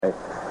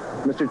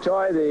Mr.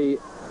 Toye, the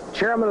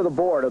chairman of the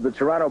board of the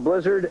Toronto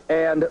Blizzard,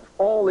 and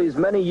all these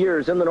many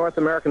years in the North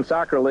American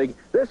Soccer League.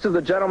 This is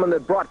the gentleman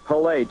that brought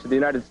Pelé to the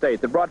United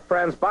States, that brought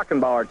Franz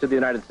Beckenbauer to the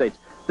United States.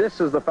 This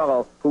is the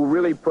fellow who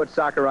really put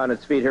soccer on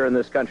its feet here in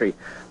this country.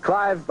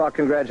 Clive,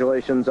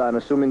 congratulations on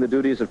assuming the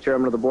duties of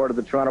chairman of the board of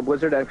the Toronto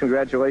Blizzard, and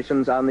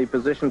congratulations on the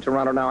position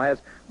Toronto now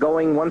has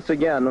going once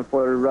again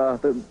for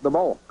the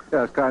bowl.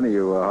 Yeah, it's kind of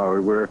you,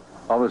 Howard. We're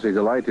obviously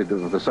delighted for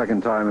the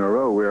second time in a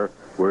row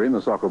we're in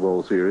the Soccer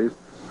Bowl series.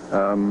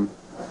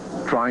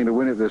 Trying to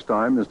win it this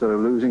time instead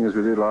of losing as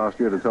we did last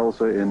year to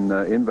Tulsa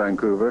in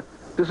Vancouver.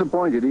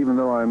 Disappointed, even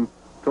though I'm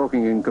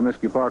talking in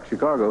Comiskey Park,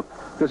 Chicago,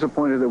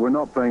 disappointed that we're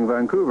not playing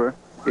Vancouver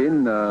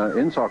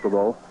in Soccer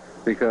Bowl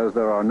because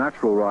they're our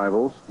natural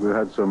rivals. We've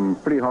had some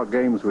pretty hot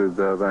games with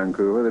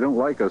Vancouver. They don't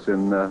like us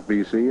in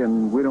BC,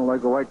 and we don't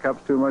like the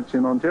Whitecaps too much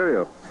in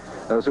Ontario.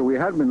 So we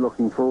had been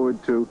looking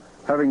forward to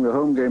having the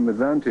home game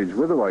advantage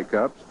with the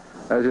Whitecaps.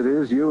 As it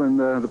is, you and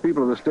the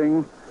people of the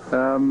Sting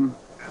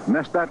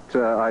messed that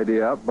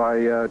idea up by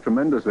a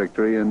tremendous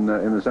victory in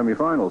the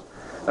semifinals.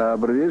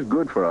 But it is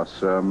good for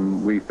us.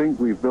 We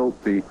think we've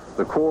built the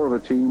core of a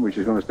team which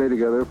is going to stay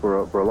together for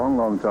a long,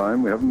 long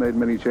time. We haven't made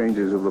many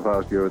changes over the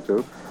past year or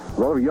two. A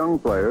lot of young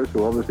players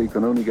who obviously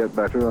can only get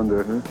better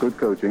under good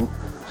coaching.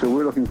 So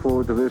we're looking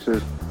forward to this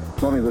as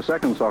not only the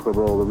second Soccer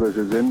Bowl the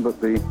Blizzard's in,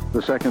 but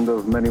the second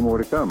of many more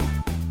to come.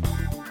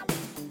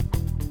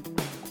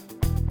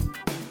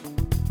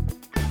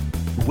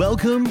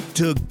 Welcome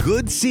to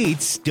Good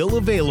Seats Still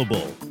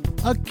Available,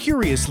 a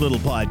curious little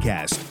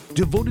podcast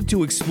devoted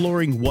to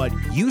exploring what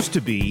used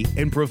to be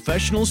in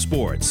professional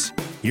sports.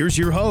 Here's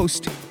your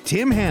host,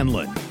 Tim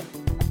Hanlon.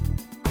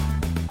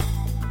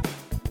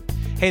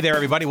 Hey there,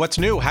 everybody. What's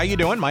new? How you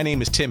doing? My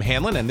name is Tim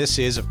Hanlon, and this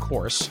is, of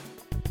course,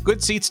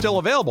 Good Seats Still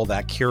Available,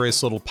 that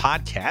curious little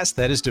podcast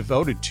that is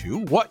devoted to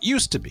what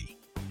used to be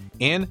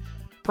in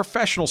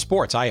professional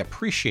sports. I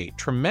appreciate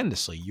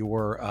tremendously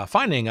your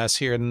finding us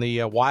here in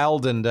the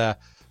wild and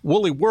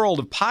woolly world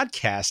of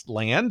podcast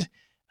land.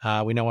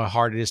 We know how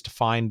hard it is to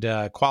find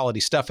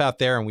quality stuff out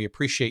there, and we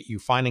appreciate you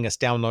finding us,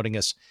 downloading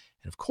us,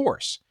 and of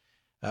course,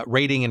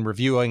 rating and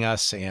reviewing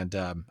us and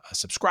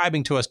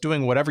subscribing to us,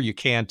 doing whatever you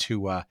can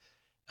to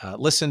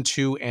listen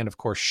to and, of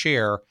course,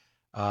 share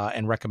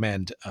and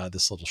recommend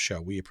this little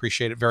show. We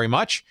appreciate it very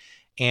much,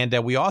 and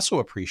we also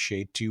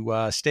appreciate you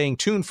staying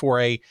tuned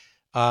for a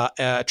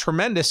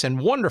tremendous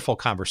and wonderful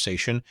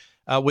conversation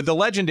with the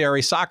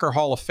legendary Soccer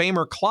Hall of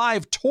Famer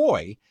Clive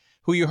Toye,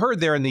 who you heard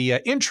there in the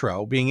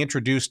intro being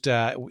introduced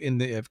in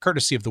the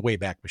courtesy of the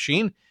Wayback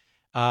Machine.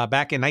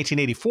 Back in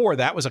 1984,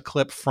 that was a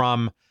clip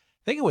from,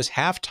 I think it was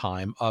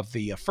halftime of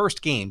the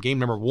first game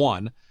number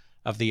 1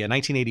 of the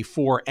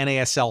 1984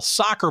 NASL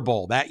Soccer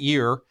Bowl. That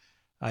year,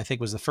 I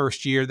think, was the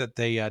first year that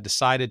they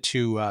decided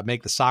to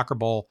make the Soccer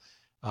Bowl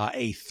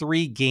a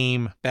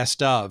 3-game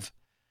best of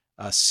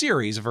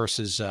series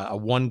versus a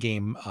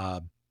 1-game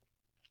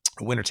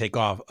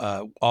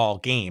winner-take-all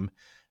game.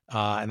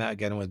 And that,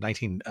 again, was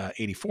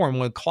 1984. And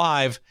when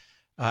Clive,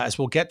 as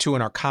we'll get to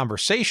in our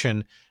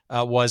conversation,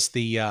 was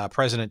the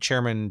president,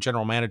 chairman,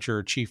 general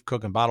manager, chief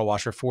cook, and bottle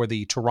washer for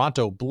the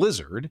Toronto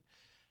Blizzard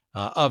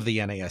of the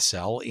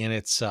NASL in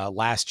its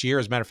last year.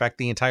 As a matter of fact,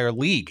 the entire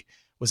league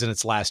was in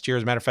its last year.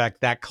 As a matter of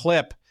fact, that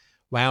clip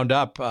wound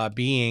up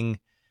being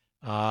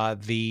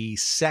the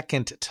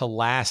second to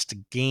last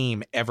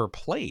game ever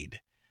played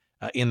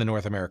in the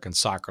North American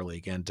Soccer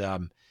League. And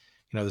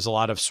there's a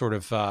lot of sort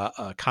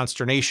of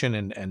consternation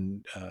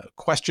and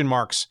question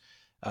marks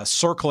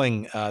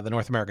circling the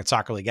North American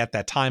Soccer League at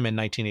that time in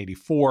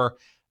 1984.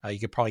 You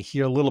could probably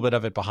hear a little bit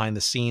of it behind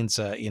the scenes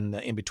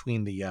in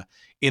between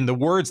in the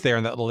words there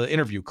in that little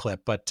interview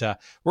clip. But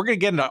we're going to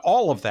get into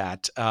all of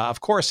that, of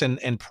course,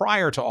 and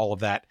prior to all of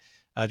that,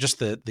 just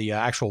the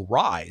actual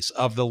rise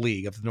of the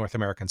league, of the North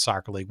American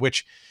Soccer League,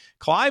 which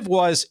Clive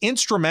was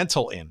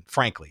instrumental in,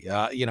 frankly.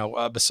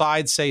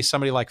 Besides, say,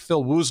 somebody like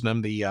Phil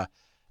Woosnam, the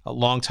a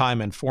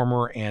longtime and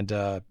former and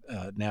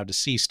now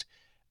deceased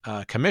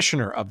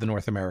commissioner of the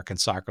North American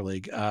Soccer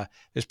League.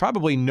 There's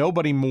probably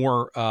nobody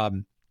more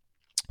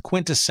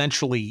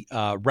quintessentially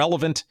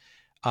relevant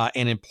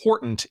and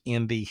important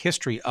in the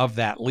history of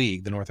that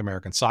league, the North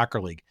American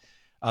Soccer League,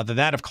 than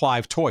that of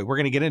Clive Toye. We're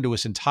going to get into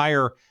his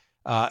entire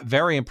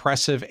very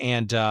impressive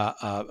and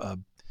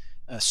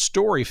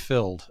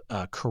story-filled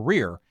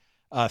career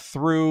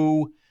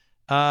through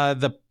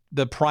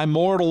the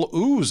primordial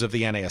ooze of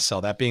the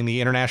NASL, that being the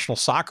International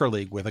Soccer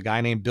League, with a guy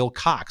named Bill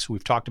Cox, who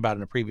we've talked about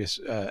in a previous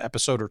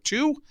episode or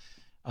two,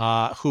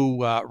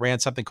 who ran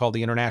something called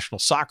the International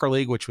Soccer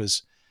League, which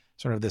was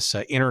sort of this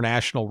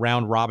international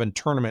round-robin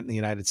tournament in the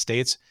United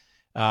States.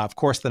 Of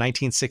course, the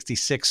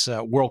 1966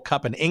 World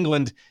Cup in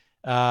England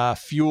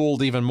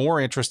fueled even more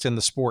interest in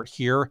the sport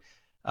here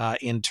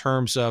in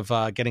terms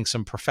of getting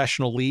some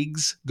professional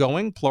leagues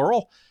going,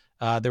 plural.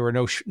 There were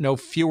no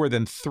fewer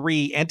than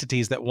 3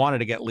 entities that wanted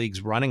to get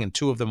leagues running, and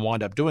 2 of them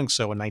wound up doing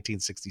so in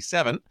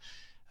 1967.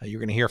 You're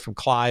going to hear from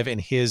Clive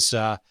and his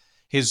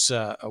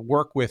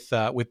work with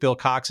Bill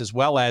Cox, as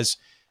well as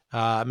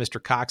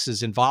Mr.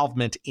 Cox's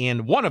involvement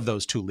in one of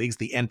those two leagues,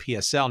 the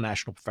NPSL,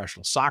 National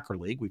Professional Soccer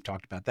League. We've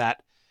talked about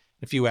that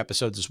in a few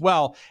episodes as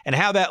well, and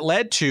how that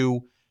led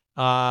to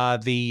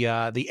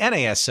the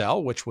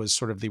NASL, which was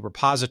sort of the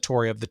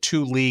repository of the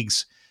two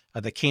leagues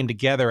that came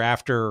together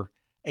after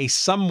a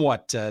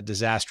somewhat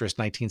disastrous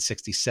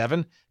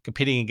 1967,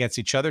 competing against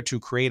each other to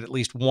create at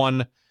least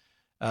one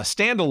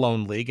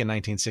standalone league in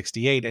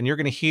 1968. And you're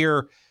going to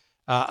hear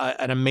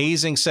an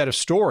amazing set of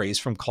stories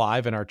from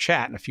Clive in our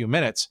chat in a few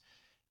minutes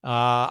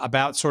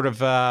about sort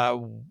of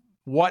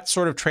what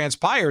sort of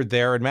transpired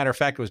there. As a matter of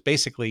fact, it was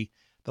basically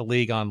the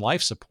league on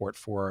life support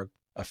for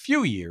a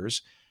few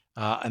years,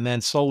 and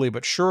then slowly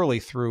but surely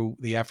through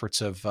the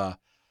efforts of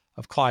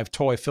Clive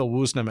Toye, Phil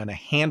Woosnam, and a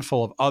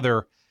handful of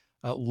other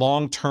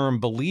long-term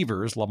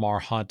believers, Lamar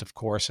Hunt, of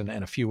course, and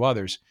a few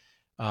others,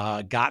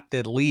 got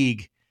the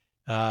league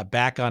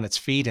back on its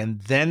feet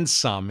and then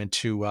some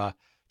into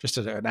just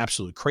an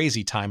absolute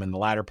crazy time in the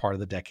latter part of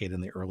the decade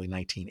in the early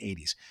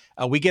 1980s.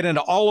 We get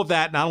into all of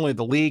that, not only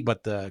the league,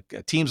 but the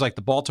teams like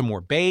the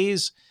Baltimore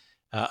Bays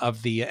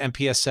of the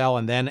NPSL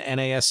and then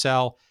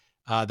NASL,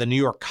 the New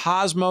York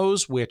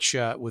Cosmos, which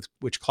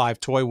Clive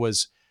Toye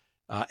was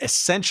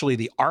essentially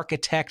the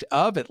architect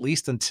of, at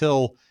least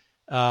until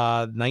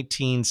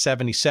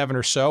 1977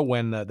 or so,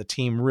 when the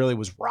team really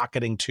was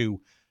rocketing to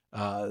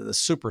the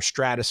super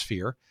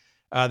stratosphere.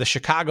 The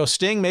Chicago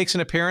Sting makes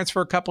an appearance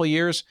for a couple of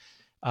years,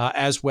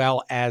 as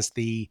well as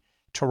the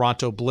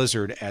Toronto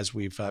Blizzard, as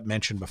we've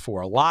mentioned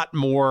before. A lot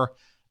more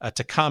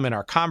to come in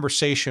our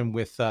conversation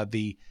with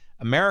the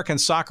American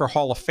Soccer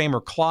Hall of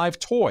Famer Clive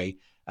Toye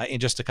in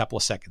just a couple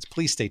of seconds.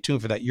 Please stay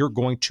tuned for that. You're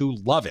going to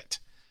love it,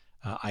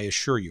 I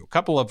assure you. A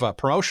couple of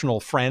promotional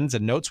friends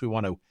and notes we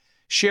want to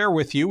share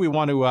with you. We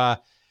want to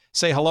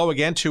say hello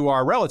again to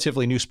our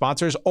relatively new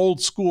sponsors,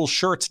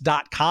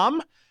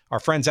 oldschoolshirts.com. Our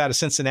friends out of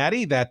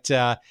Cincinnati that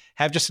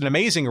have just an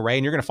amazing array,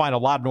 and you're going to find a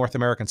lot of North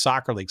American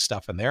Soccer League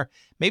stuff in there.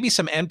 Maybe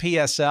some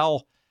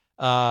NPSL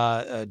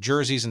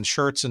jerseys and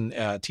shirts and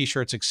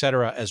T-shirts,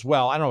 etc. as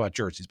well. I don't know about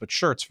jerseys, but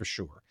shirts for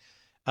sure.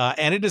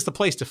 And it is the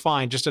place to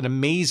find just an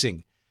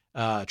amazing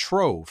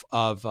trove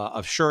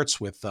of shirts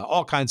with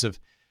all kinds of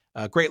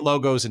great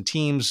logos and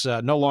teams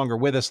no longer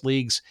with us,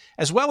 leagues,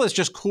 as well as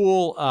just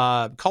cool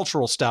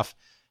cultural stuff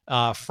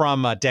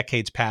from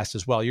decades past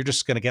as well. You're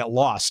just going to get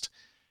lost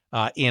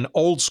in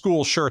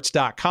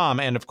oldschoolshirts.com.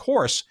 And of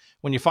course,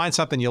 when you find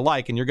something you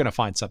like, and you're going to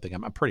find something,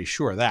 I'm pretty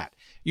sure of that,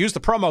 use the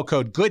promo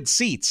code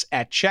GOODSEATS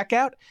at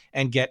checkout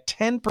and get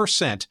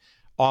 10%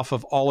 off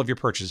of all of your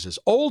purchases.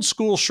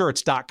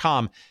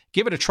 Oldschoolshirts.com.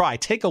 Give it a try.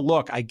 Take a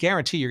look. I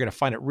guarantee you're going to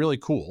find it really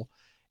cool.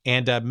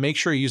 And make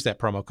sure you use that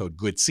promo code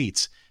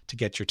GOODSEATS to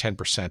get your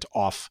 10%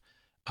 off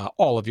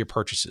all of your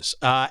purchases.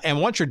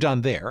 And once you're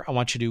done there, I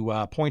want you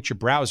to point your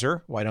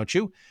browser, why don't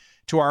you,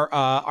 to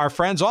our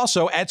friends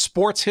also at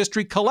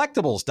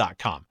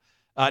sportshistorycollectibles.com.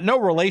 No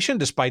relation,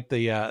 despite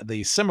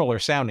the similar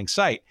sounding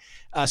site.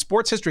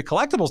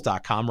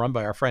 Sportshistorycollectibles.com, run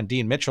by our friend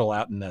Dean Mitchell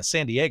out in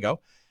San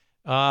Diego,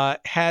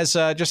 has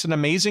just an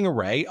amazing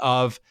array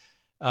of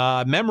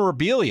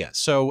memorabilia.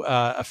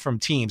 So from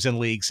teams and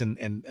leagues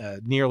and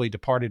nearly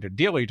departed or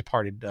dearly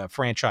departed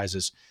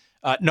franchises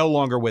no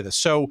longer with us.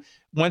 So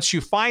once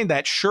you find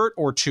that shirt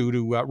or two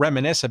to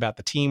reminisce about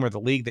the team or the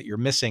league that you're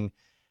missing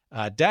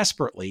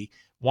desperately,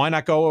 why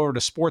not go over to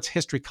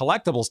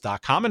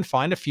sportshistorycollectibles.com and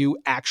find a few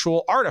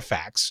actual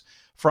artifacts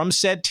from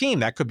said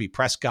team? That could be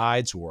press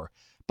guides or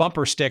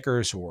bumper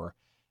stickers or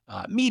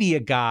media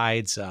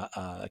guides.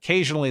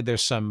 Occasionally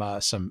there's some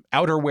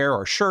outerwear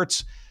or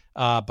shirts,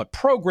 but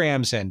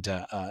programs and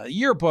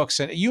yearbooks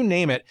and you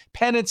name it,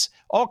 pennants,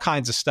 all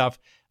kinds of stuff.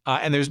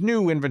 And there's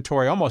new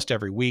inventory almost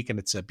every week, and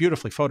it's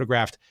beautifully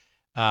photographed.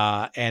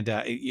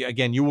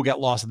 Again, you will get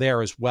lost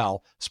there as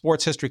well.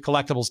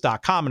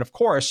 sportshistorycollectibles.com. And of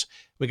course,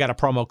 we got a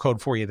promo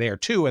code for you there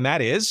too. And that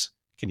is,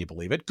 can you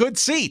believe it? Good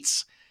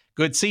Seats.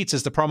 Good Seats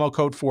is the promo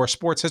code for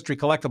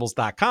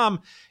sportshistorycollectibles.com.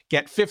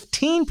 Get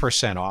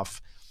 15%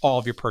 off all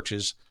of your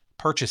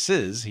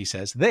purchases, he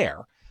says,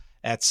 there.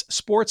 That's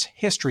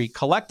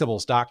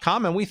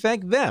sportshistorycollectibles.com. And we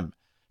thank them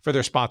for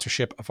their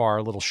sponsorship of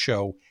our little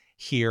show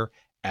here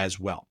as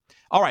well.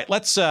 All right,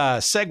 let's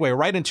segue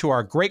right into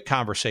our great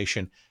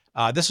conversation.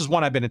 This is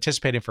one I've been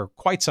anticipating for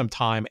quite some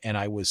time, and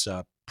I was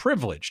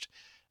privileged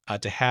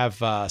to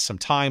have some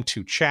time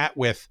to chat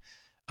with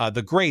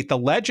the great, the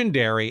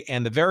legendary,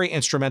 and the very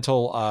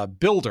instrumental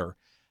builder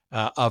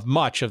of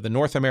much of the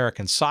North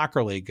American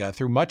Soccer League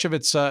through much of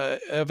its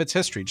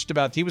history. Just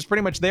about, he was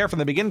pretty much there from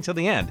the beginning to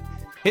the end.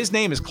 His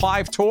name is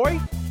Clive Toye,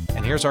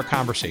 and here's our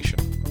conversation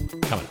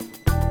coming up.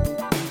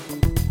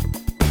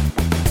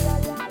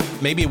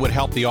 Maybe it would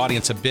help the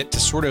audience a bit to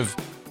sort of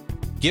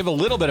give a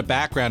little bit of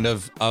background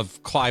of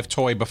Clive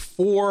Toye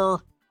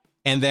before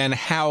and then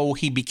how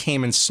he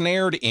became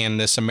ensnared in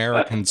this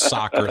American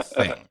soccer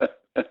thing.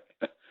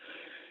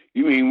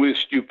 You mean with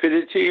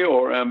stupidity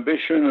or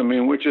ambition? I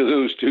mean, which of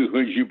those two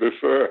would you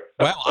prefer?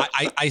 Well,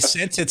 I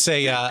sense it's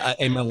a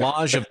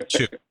melange of the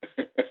two.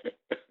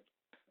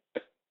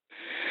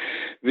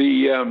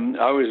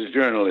 I was a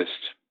journalist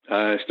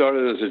I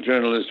started as a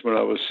journalist when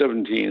I was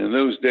 17. In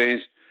those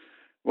days,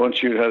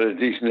 once you'd had a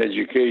decent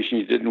education,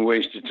 you didn't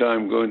waste your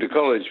time going to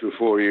college for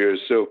 4 years.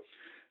 So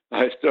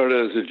I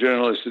started as a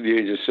journalist at the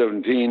age of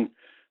 17,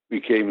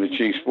 became the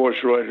chief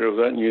sports writer of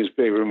that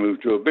newspaper,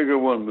 moved to a bigger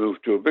one,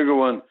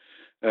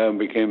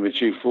 became the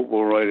chief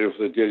football writer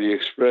for the Daily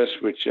Express,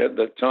 which at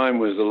that time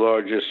was the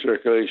largest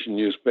circulation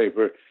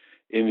newspaper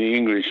in the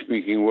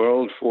English-speaking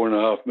world,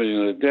 4.5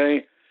 million a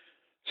day,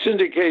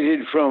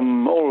 syndicated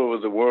from all over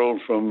the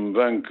world, from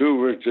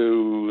Vancouver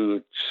to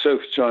the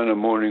South China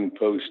Morning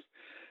Post,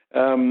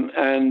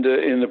 and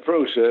in the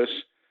process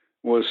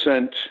was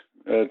sent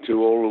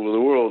to all over the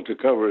world to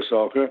cover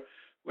soccer,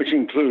 which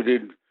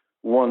included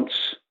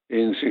once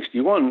in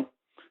 61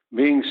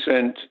 being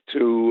sent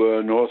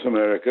to North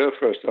America.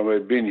 First time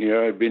I'd been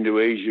here. I'd been to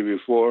Asia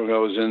before. I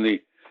was in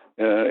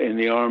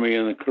the army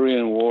in the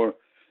Korean War,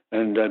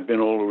 and I'd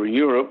been all over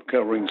Europe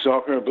covering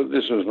soccer. But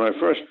this was my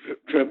first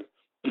trip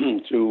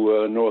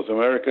to North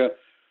America,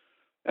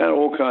 and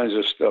all kinds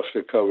of stuff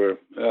to cover.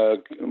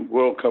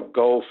 World Cup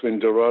golf in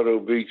Dorado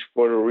Beach,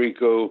 Puerto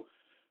Rico.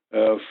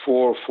 4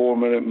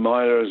 4-minute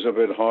milers up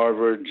at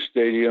Harvard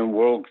Stadium,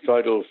 world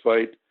title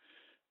fight,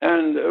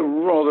 and a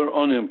rather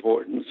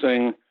unimportant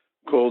thing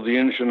called the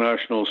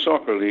International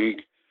Soccer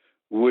League,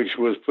 which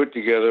was put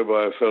together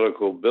by a fellow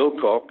called Bill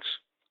Cox,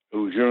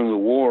 who during the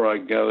war, I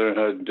gather,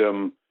 had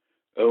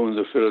owned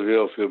the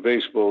Philadelphia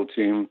baseball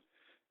team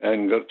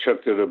and got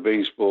chucked out of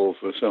baseball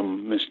for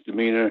some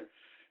misdemeanor.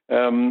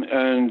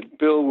 And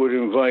Bill would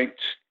invite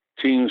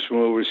teams from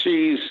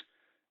overseas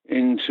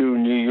into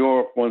New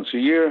York once a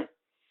year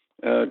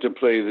to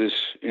play this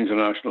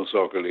International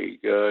Soccer League.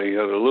 He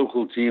had a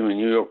local team, the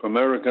New York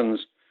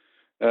Americans,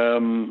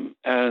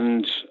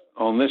 and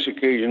on this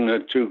occasion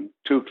had two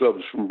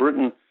clubs from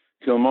Britain,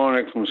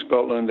 Kilmarnock from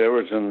Scotland,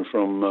 Everton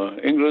from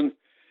England,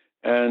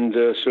 and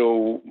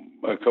so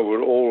I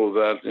covered all of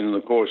that. In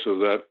the course of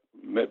that,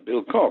 met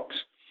Bill Cox,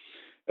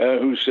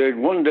 who said,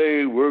 one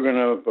day we're going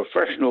to have a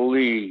professional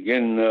league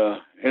in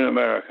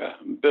America,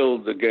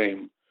 build the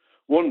game.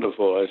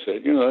 Wonderful, I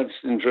said. That's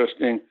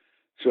interesting.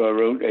 So I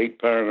wrote 8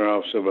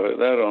 paragraphs about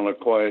that on a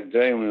quiet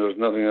day when there was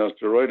nothing else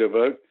to write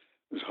about. It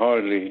was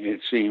hardly,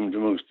 it seemed, the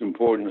most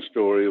important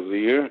story of the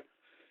year.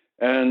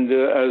 And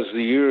as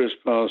the years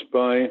passed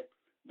by,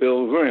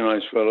 Bill, very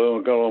nice fellow,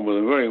 I got on with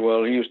him very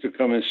well. He used to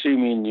come and see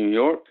me in New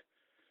York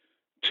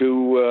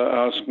to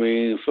ask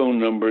me phone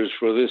numbers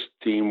for this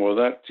team or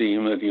that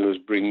team that he was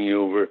bringing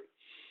over.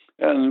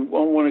 And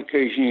on one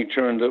occasion, he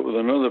turned up with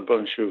another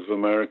bunch of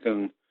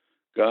American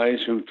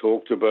guys who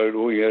talked about,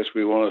 oh, yes,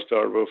 we want to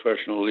start a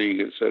professional league,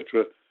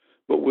 etc.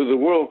 But with the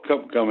World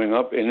Cup coming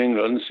up in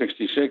England,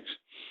 66,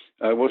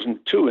 I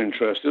wasn't too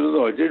interested,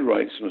 although I did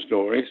write some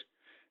stories.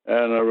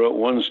 And I wrote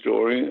one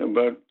story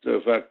about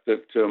the fact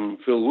that Phil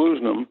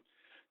Woosnam,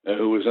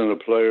 who was then a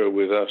player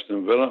with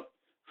Aston Villa,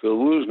 Phil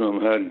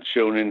Woosnam had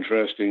shown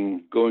interest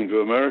in going to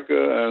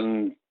America,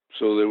 and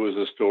so there was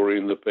a story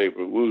in the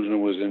paper.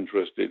 Woosnam was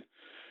interested.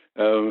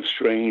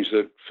 Strange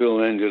that Phil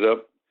and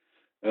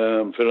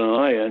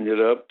I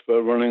ended up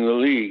running the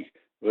league,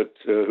 but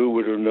who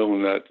would have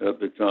known that at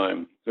the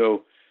time?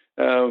 So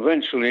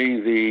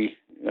eventually,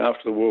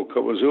 after the World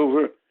Cup was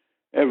over,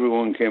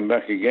 everyone came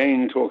back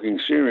again, talking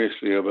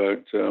seriously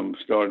about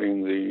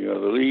starting the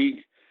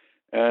league.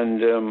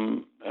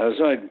 And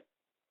as I'd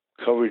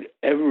covered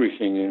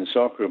everything in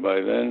soccer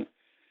by then,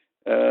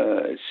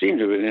 it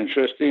seemed a bit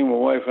interesting. My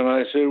wife and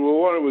I said, well,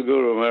 why don't we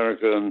go to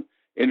America and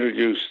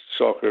introduce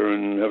soccer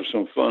and have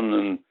some fun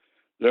and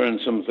learn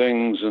some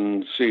things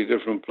and see a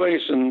different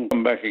place and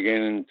come back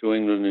again to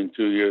England in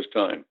 2 years'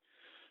 time.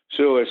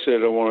 So I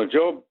said, I want a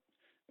job.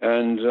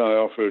 And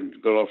I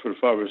got offered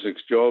 5 or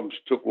 6 jobs,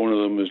 took one of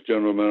them as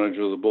general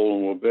manager of the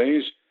Baltimore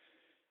Bays.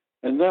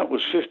 And that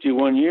was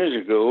 51 years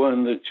ago.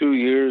 And the 2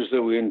 years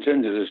that we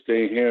intended to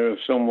stay here have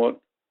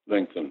somewhat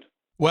lengthened.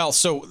 Well,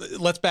 so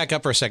let's back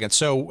up for a second.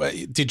 So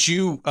did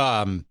you,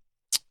 the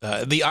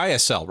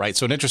ISL, right?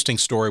 So an interesting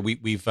story.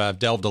 We've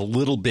delved a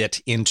little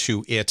bit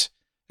into it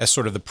as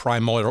sort of the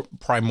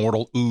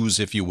primordial ooze,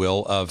 if you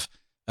will, of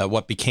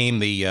what became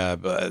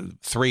the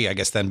 3, I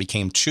guess then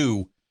became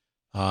 2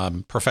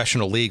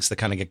 professional leagues that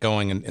kind of get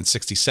going in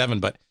 67.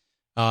 But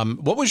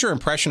what was your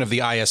impression of the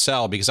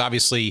ISL? Because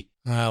obviously,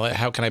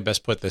 how can I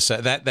best put this?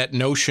 That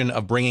notion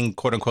of bringing,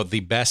 quote unquote,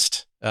 the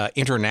best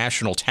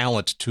international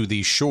talent to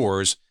these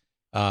shores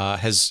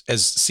has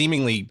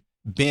seemingly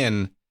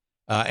been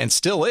and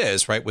still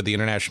is, right, with the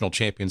International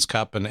Champions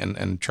Cup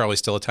and Charlie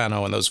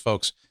Stilitano and those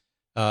folks,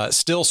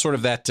 still sort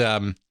of that,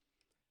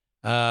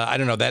 I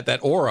don't know, that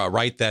aura,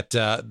 right, that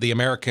the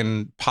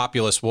American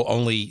populace will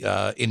only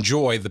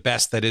enjoy the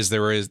best that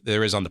there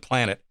is on the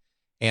planet.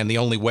 And the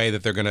only way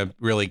that they're going to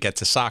really get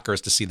to soccer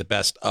is to see the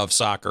best of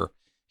soccer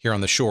here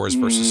on the shores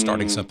versus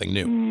starting something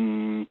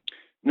new.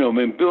 No, I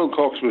mean, Bill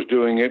Cox was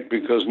doing it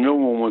because no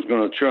one was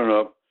going to turn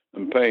up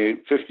and pay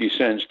 50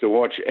 cents to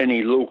watch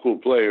any local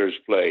players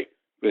play.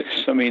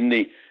 I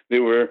mean,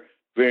 there were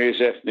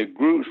various ethnic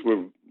groups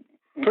where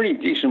pretty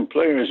decent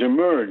players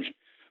emerged,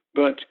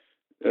 but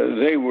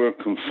they were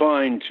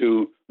confined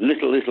to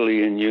Little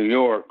Italy in New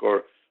York,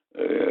 or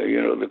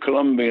the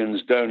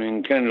Colombians down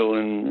in Kendall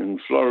in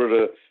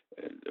Florida.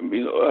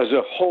 As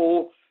a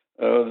whole,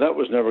 that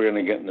was never going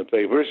to get in the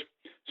papers.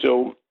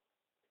 So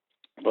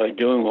by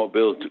doing what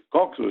Bill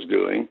Cox was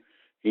doing,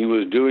 he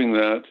was doing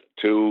that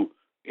to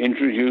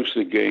introduce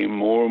the game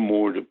more and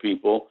more to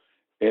people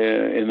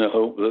in the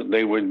hope that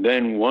they would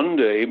then one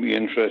day be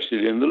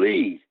interested in the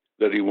league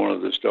that he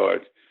wanted to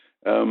start.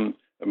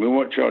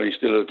 What Charlie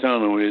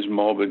Stillitano and his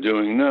mob are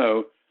doing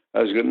now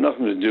has got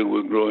nothing to do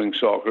with growing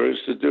soccer.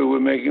 It's to do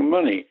with making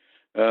money,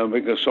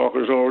 because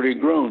soccer's already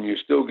grown. You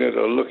still get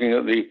looking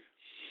at the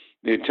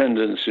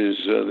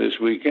attendances this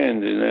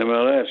weekend in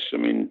MLS.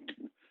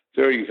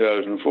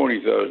 30,000,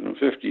 40,000,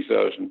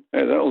 50,000.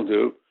 Hey, that'll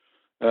do.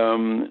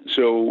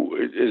 So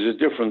it is a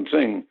different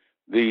thing.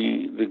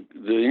 The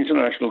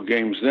international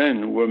games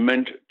then were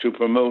meant to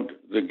promote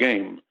the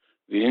game.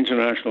 The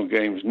international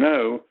games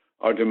now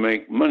are to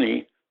make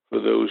money for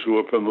those who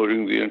are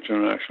promoting the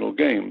international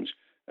games,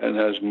 and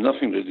has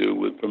nothing to do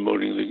with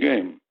promoting the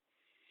game.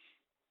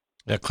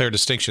 A clear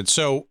distinction.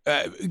 So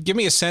give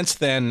me a sense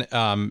then,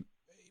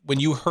 when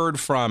you heard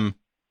from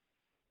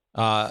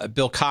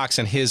Bill Cox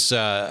and his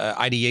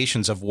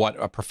ideations of what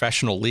a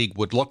professional league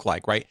would look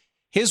like, right?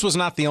 His was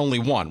not the only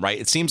one, right?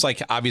 It seems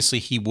like obviously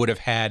he would have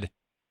had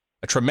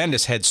a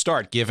tremendous head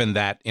start given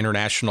that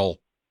international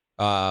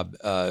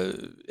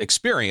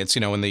experience,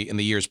 in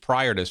the years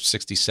prior to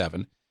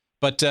 '67.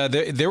 But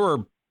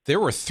there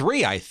were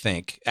three, I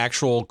think,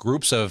 actual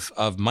groups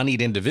of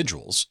moneyed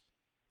individuals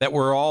that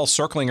were all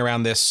circling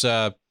around this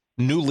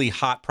newly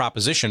hot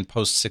proposition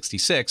post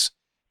 '66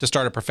 to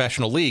start a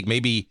professional league.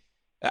 Maybe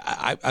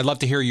I'd love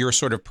to hear your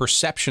sort of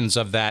perceptions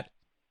of that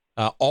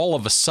all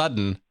of a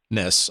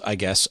suddenness, I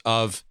guess,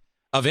 of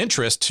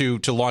interest to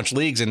launch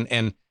leagues,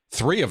 and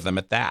three of them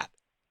at that.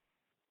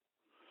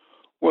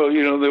 Well,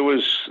 there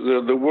was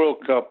the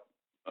World Cup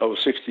of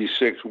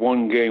 '66.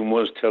 One game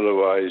was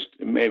televised,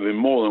 maybe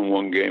more than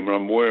one game, and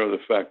I'm aware of the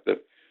fact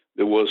that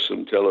there was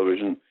some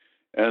television,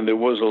 and there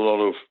was a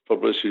lot of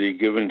publicity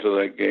given to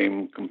that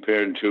game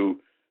compared to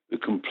the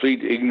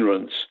complete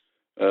ignorance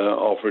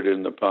offered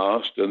in the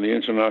past. And the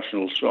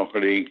International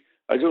Soccer League,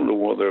 I don't know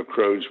what their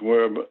crowds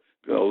were, but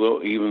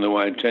even though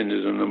I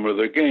attended a number of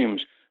their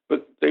games,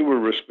 but they were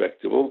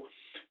respectable.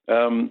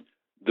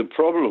 The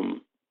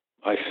problem,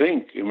 I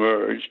think,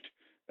 emerged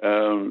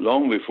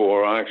long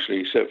before I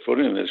actually set foot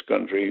in this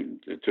country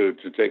to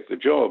take the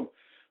job,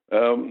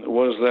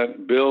 was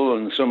that Bill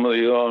and some of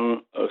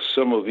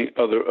the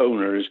other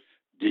owners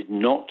did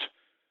not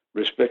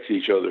respect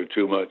each other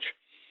too much.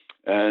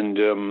 And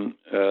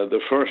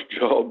the first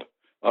job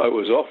I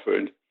was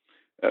offered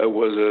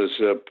was as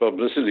a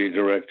publicity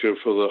director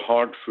for the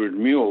Hartford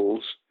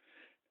Mules,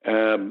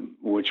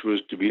 which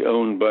was to be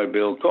owned by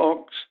Bill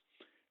Cox,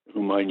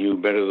 whom I knew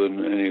better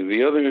than any of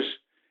the others.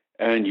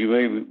 And you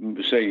may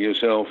say to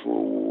yourself,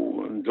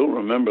 well, don't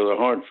remember the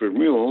Hartford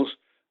Mules.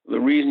 The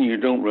reason you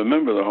don't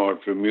remember the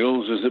Hartford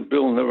Mules is that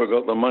Bill never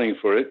got the money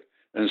for it,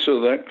 and so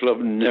that club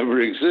never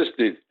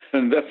existed.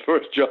 And that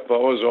first job I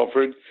was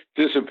offered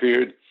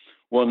disappeared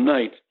one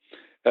night.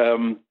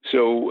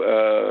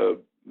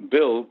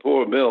 Bill,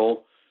 poor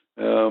Bill,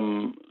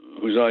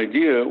 whose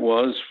idea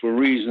was for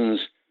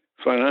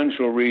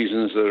financial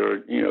reasons that are,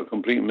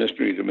 complete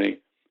mystery to me,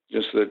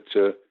 just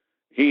that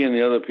he and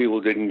the other people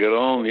didn't get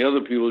on. The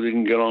other people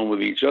didn't get on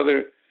with each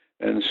other.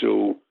 And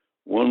so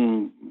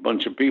one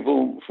bunch of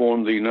people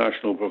formed the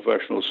National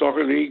Professional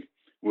Soccer League,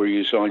 where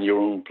you signed your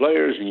own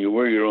players and you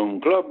were your own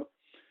club.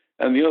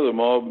 And the other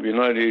mob,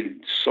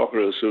 United Soccer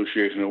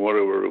Association or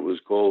whatever it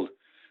was called,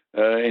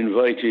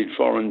 invited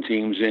foreign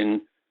teams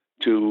in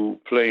to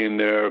play in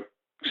their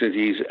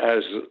cities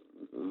as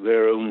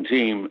their own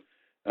team.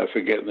 I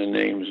forget the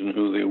names and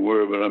who they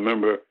were, but I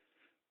remember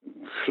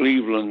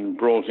Cleveland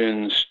brought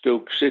in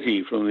Stoke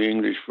City from the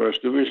English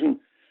First Division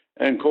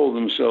and called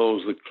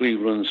themselves the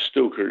Cleveland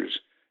Stokers,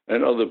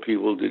 and other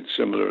people did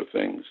similar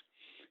things.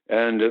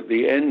 And at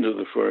the end of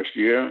the first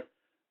year,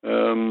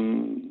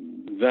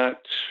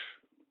 that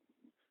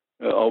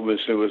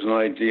obviously was an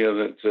idea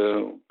that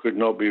could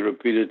not be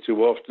repeated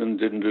too often,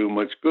 didn't do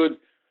much good.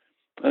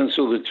 And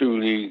so the two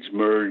leagues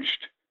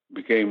merged,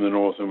 became the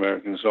North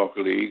American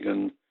Soccer League,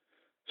 and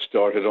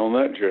started on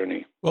that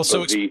journey. Well,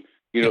 so all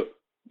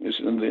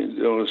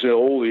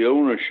the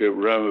ownership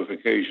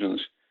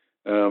ramifications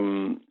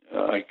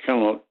I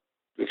cannot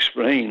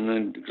explain,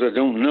 and because I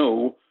don't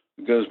know,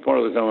 because part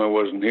of the time I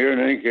wasn't here. In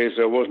any case,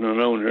 I wasn't an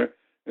owner.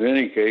 In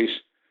any case,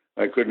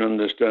 I couldn't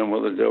understand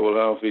what the devil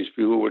half these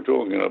people were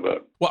talking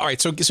about. Well, all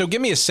right. So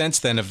give me a sense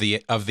then of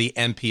the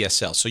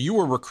NPSL. So you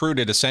were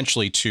recruited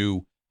essentially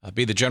to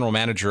be the general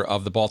manager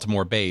of the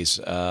Baltimore Bays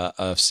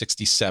of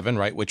 '67,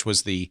 right? Which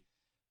was the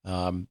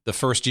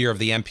first year of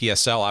the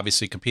NPSL,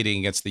 obviously competing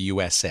against the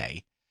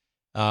USA.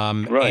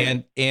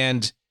 Right.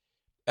 And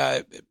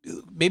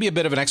maybe a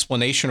bit of an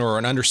explanation or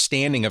an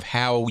understanding of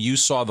how you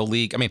saw the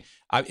league. I mean,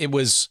 it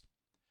was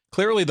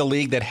clearly the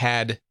league that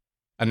had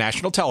a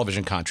national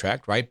television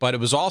contract, right? But it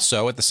was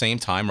also at the same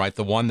time, right,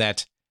 the one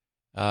that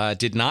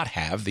did not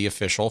have the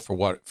official, for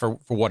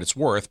what it's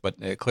worth, but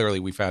clearly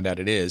we found out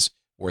it is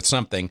worth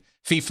something,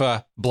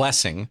 FIFA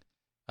blessing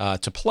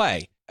to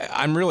play.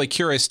 I'm really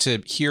curious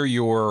to hear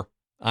your,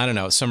 I don't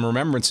know, some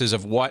remembrances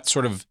of what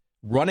sort of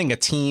running a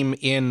team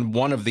in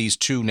one of these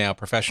two now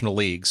professional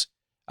leagues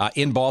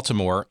in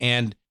Baltimore.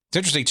 And it's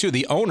interesting, too,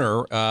 the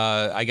owner,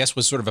 I guess,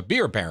 was sort of a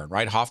beer baron,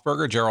 right?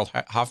 Gerald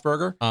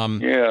Hofberger.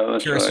 Yeah,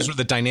 that's curious right. as to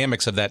the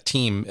dynamics of that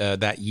team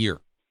that year.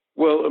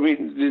 Well, I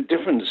mean,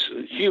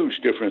 the huge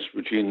difference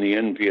between the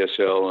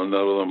NPSL and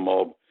that other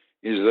mob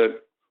is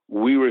that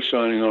we were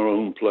signing our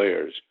own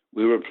players.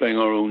 We were playing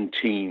our own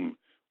team.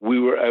 We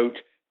were out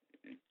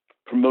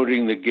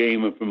promoting the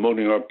game and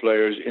promoting our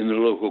players in the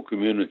local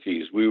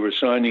communities. We were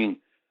signing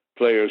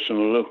players from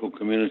the local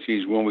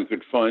communities when we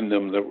could find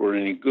them that were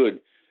any good.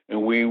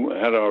 And we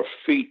had our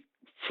feet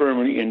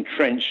firmly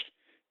entrenched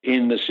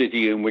in the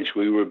city in which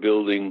we were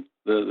building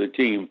the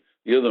team.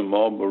 The other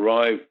mob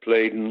arrived,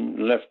 played,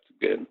 and left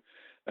again.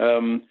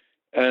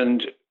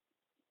 And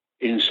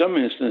in some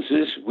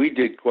instances, we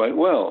did quite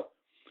well.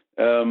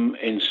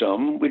 In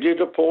some, we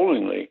did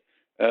appallingly.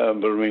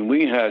 But I mean,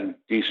 we had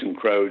decent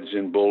crowds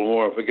in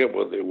Baltimore. I forget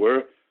what they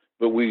were,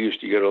 but we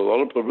used to get a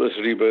lot of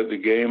publicity about the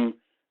game.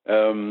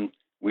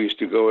 We used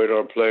to go out,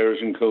 our players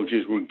and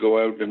coaches would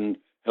go out and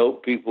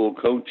help people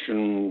coach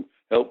and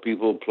help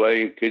people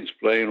play, kids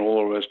play, and all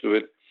the rest of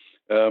it.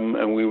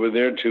 And we were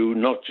there to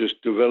not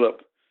just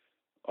develop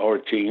our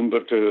team,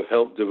 but to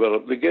help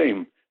develop the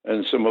game.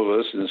 And some of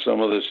us in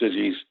some other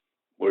cities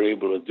were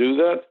able to do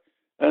that,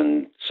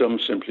 and some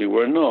simply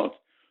were not.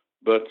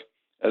 But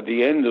at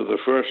the end of the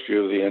first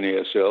year of the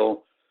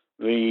NASL,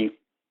 the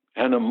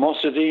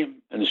animosity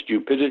and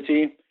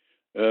stupidity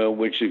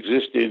which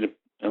existed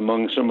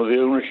among some of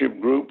the ownership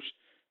groups,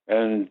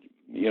 and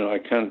I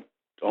can't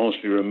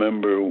honestly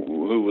remember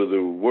who were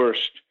the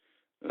worst,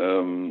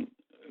 because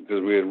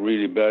we had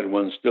really bad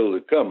ones still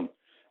to come.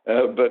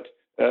 But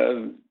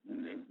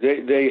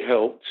they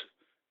helped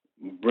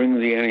bring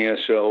the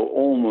NASL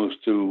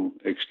almost to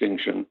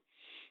extinction.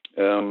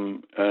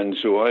 And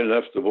so I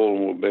left the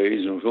Baltimore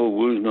Bays, and Phil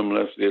Woosnam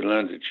left the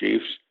Atlanta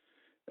Chiefs,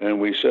 and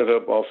we set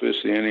up the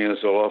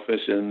NASL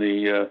office in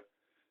the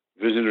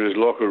visitors'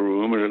 locker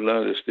room at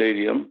Atlanta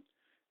Stadium,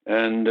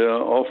 and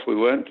off we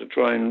went to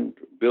try and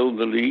build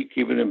the league,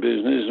 keep it in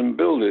business, and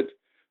build it,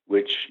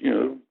 which,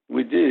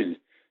 we did,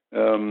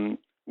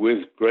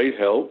 with great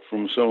help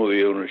from some of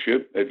the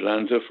ownership,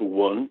 Atlanta for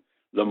one,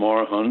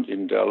 Lamar Hunt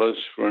in Dallas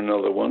for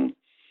another one.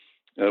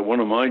 One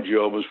of my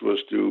jobs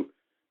was to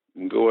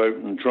go out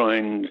and try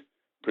and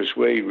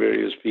persuade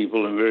various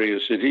people in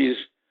various cities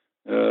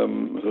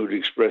who'd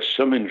expressed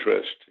some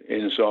interest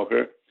in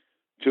soccer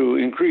to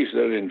increase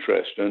that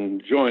interest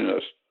and join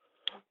us.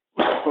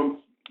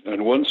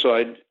 And once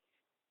I'd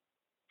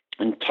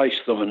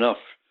enticed them enough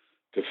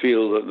to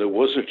feel that there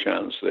was a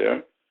chance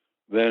there,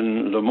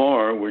 then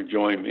Lamar would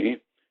join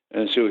me.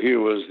 And so here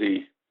was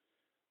the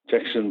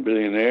Texan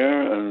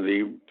billionaire and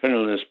the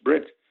penniless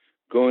Brit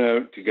going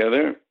out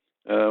together,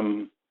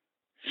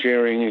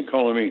 sharing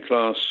economy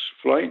class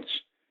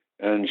flights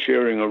and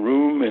sharing a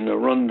room in a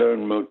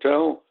rundown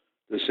motel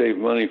to save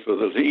money for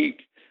the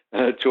league,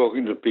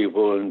 talking to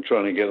people and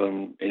trying to get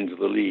them into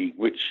the league,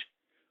 which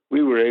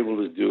we were able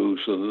to do,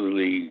 so that the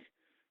league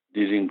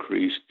did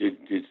increase, did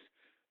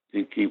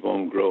keep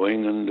on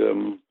growing.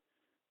 And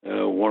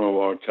one of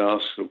our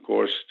tasks, of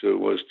course,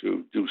 was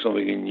to do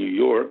something in New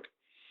York.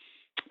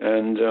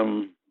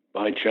 And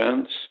by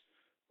chance,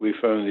 we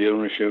found the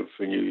ownership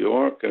for New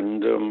York,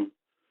 and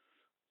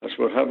that's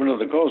what happened to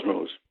the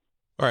Cosmos.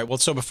 All right. Well,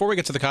 so before we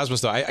get to the Cosmos,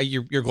 though,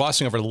 you're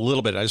glossing over it a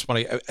little bit. I just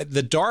want to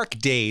the dark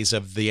days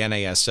of the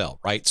NASL,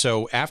 right?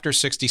 So after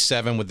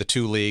 '67 with the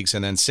two leagues,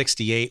 and then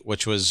 '68,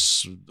 which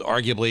was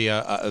arguably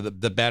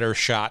the better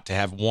shot to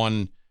have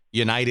one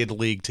united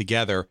league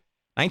together.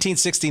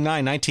 1969,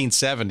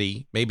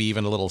 1970, maybe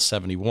even a little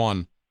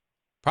 71,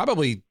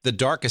 probably the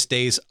darkest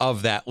days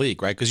of that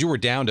league, right? Because you were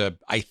down to,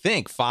 I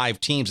think, 5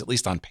 teams, at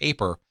least on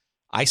paper.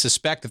 I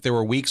suspect that there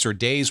were weeks or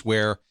days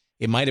where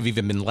it might have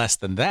even been less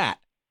than that.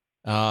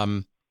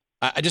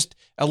 I just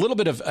a little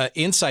bit of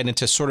insight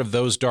into sort of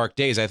those dark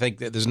days. I think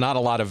that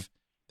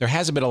there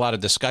hasn't been a lot of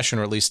discussion,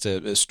 or at least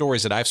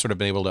stories that I've sort of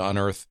been able to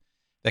unearth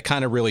that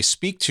kind of really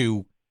speak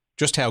to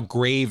just how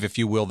grave, if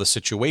you will, the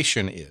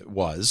situation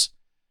was.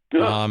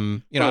 Yeah.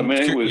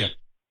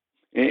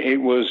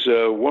 It was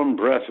one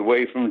breath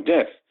away from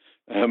death.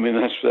 I mean,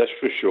 that's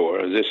for sure.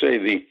 As I say,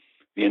 the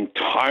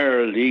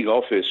entire league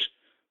office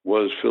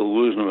was Phil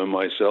Woosnam and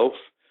myself.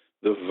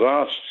 The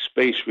vast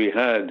space we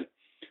had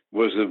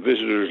was the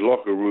visitors'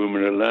 locker room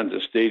in Atlanta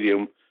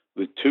Stadium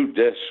with 2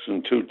 desks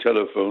and 2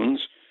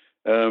 telephones.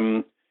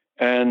 And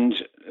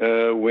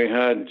we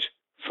had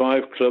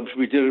 5 clubs.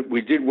 We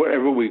did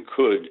whatever we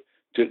could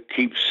to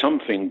keep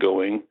something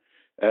going,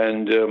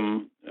 and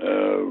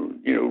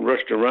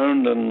rushed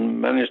around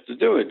and managed to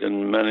do it,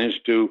 and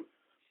managed to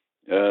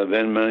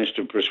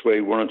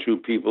persuade 1 or 2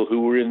 people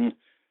who were in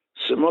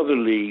some other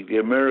league, the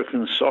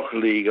American Soccer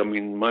League. I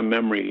mean, my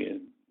memory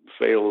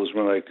fails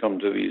when I come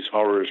to these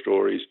horror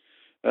stories.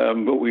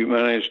 but we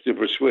managed to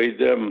persuade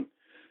them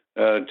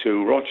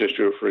to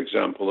Rochester, for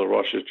example, the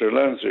Rochester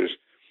Lancers.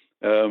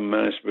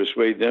 Managed to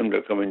persuade them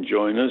to come and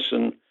join us,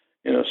 and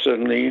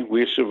suddenly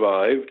we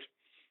survived.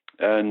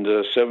 And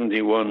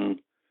 71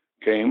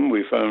 came.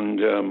 We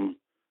found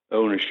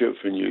ownership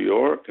for New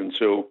York, and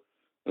so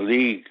the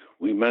league,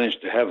 we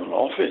managed to have an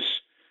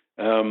office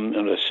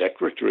and a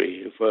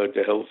secretary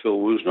to help Phil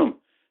Woosnam.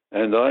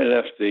 And I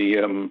left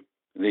the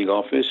league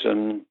office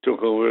and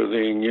took over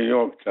the New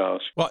York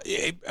task. Well,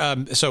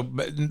 so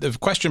the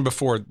question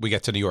before we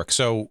get to New York.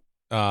 So,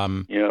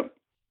 yeah,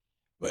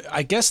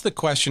 I guess the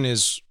question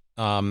is,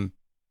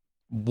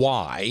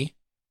 why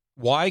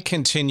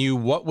continue?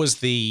 What was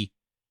the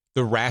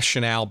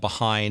rationale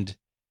behind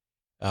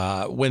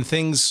when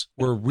things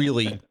were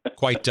really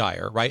quite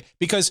dire, right?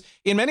 Because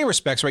in many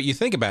respects, right, you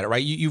think about it,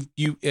 right? You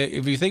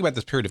if you think about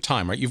this period of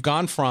time, right,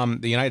 the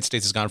United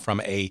States has gone from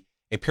a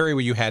period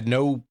where you had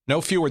no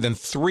fewer than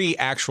 3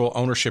 actual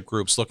ownership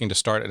groups looking to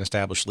start and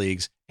establish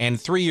leagues, and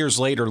 3 years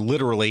later,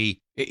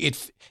 literally,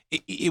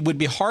 it would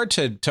be hard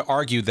to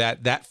argue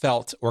that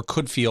felt or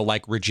could feel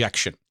like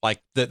rejection,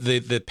 like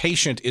the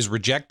patient is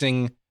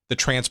rejecting the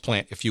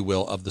transplant, if you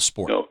will, of the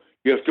sport. No,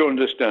 you have to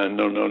understand.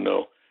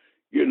 No.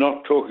 You're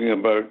not talking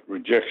about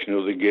rejection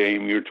of the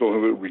game. You're talking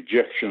about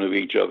rejection of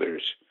each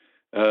other's.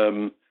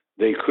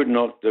 They could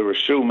not, there were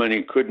so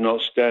many, could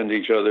not stand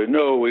each other.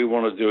 No, we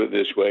want to do it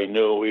this way.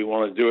 No, we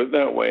want to do it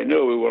that way.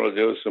 No, we want to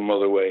do it some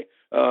other way.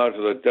 To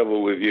the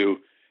devil with you.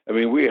 I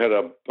mean, we had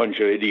a bunch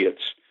of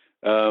idiots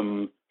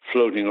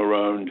floating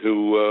around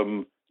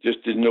who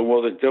just didn't know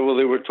what the devil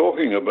they were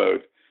talking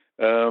about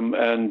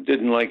and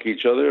didn't like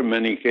each other in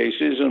many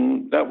cases,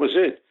 and that was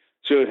it.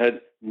 So it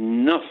had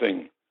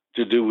nothing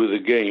to do with the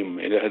game.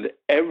 It had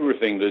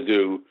everything to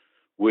do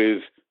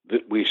with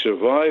that we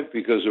survived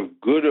because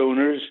of good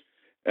owners,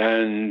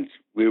 and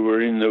we were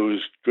in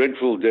those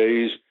dreadful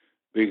days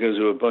because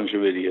of a bunch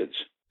of idiots.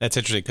 That's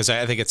interesting, because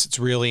I think it's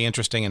really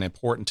interesting and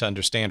important to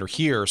understand or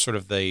hear sort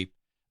of the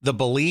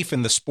belief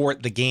in the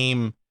sport, the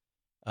game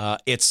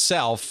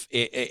itself,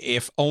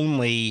 if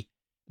only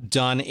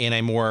done in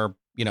a more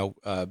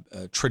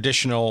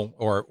traditional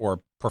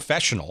or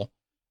professional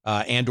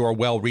and or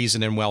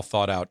well-reasoned and well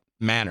thought out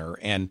manner.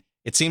 And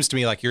it seems to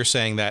me like you're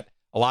saying that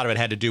a lot of it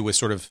had to do with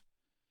sort of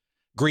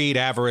greed,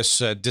 avarice,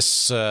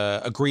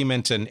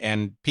 disagreement,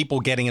 and people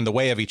getting in the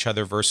way of each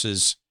other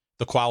versus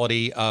the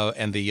quality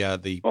and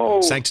the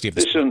sanctity of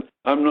this. Listen,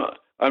 I'm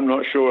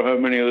not sure how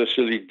many of the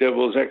silly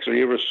devils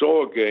actually ever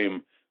saw a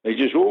game. They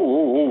just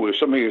there's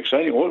something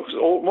exciting.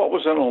 What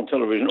was that on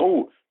television?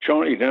 Oh,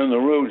 Charlie down the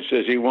road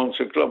says he wants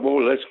a club. Oh,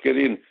 let's get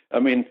in. I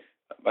mean,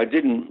 I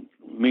didn't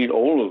meet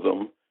all of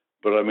them,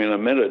 but I mean, I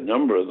met a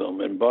number of them,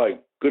 and by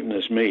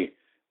goodness me,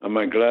 am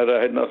I glad I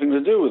had nothing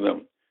to do with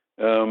them.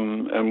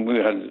 And we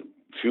had a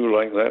few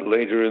like that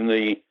later in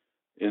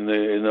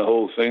the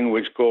whole thing,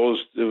 which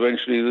caused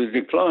eventually the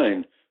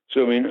decline.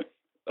 So I mean,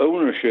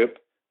 ownership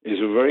is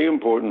a very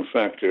important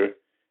factor,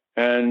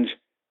 and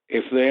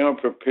if they are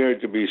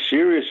prepared to be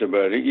serious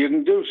about it, you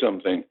can do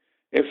something.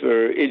 If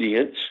they're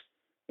idiots,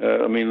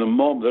 I mean, the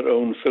mob that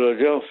owned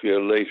Philadelphia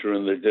later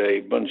in the day,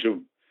 a bunch of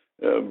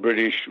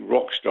British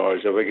rock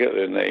stars, I forget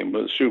their name,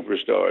 but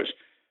superstars.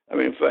 I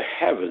mean, for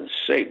heaven's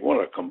sake,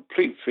 what a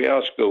complete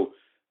fiasco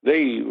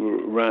they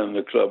ran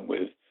the club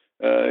with.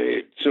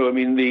 So, I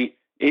mean, the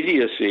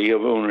idiocy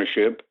of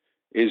ownership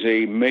is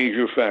a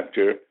major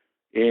factor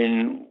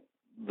in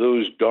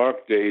those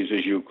dark days,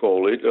 as you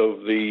call it,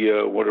 of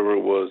the, whatever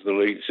it was, the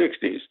late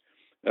 60s.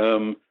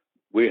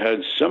 We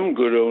had some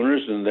good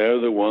owners, and they're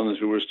the ones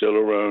who were still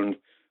around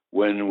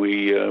when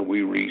we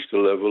reached a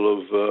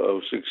level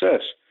of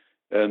success.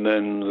 And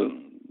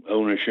then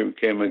ownership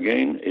came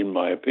again, in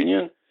my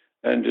opinion,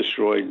 and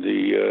destroyed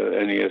the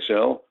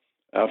NESL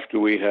after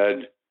we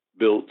had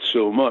built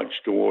so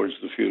much towards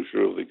the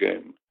future of the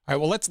game. All right.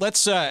 Well, let's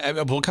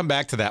we'll come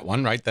back to that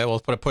one, right? That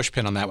we'll put a push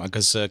pin on that one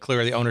because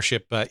clearly the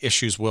ownership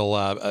issues will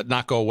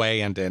not go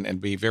away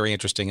and be very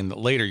interesting in the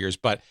later years.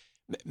 But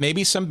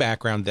maybe some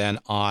background then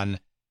on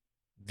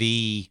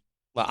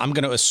I'm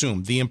going to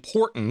assume the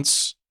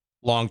importance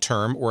long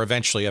term or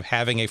eventually of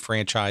having a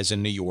franchise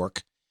in New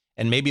York,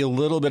 and maybe a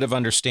little bit of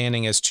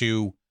understanding as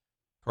to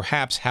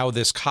perhaps how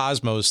this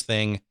Cosmos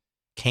thing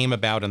came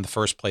about in the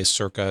first place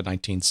circa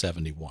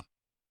 1971.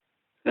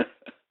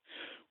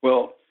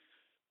 Well,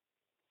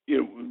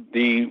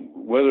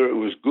 whether it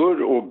was good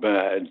or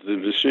bad, the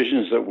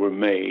decisions that were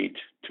made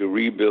to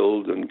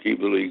rebuild and keep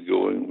the league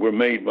going were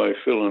made by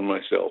Phil and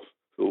myself,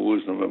 Phil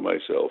Woosnam and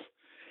myself.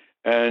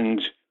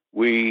 And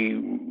we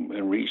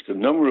reached a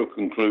number of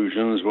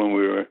conclusions when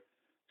we were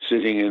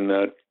sitting in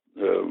that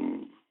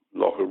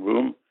locker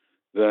room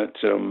that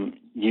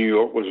New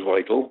York was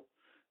vital.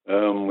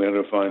 We had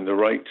to find the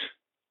right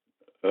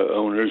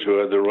owners who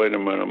had the right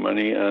amount of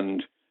money,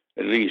 and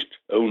at least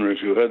owners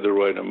who had the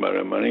right amount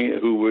of money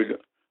who would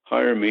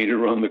hire me to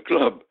run the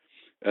club,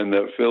 and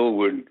that Phil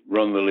would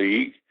run the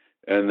league,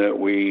 and that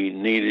we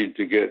needed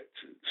to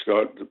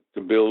start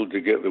to build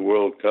to get the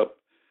World Cup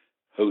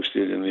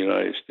hosted in the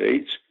United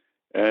States,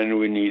 and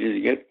we needed to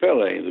get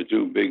Pele. The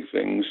two big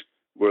things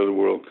were the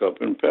World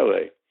Cup and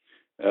Pele,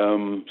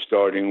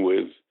 starting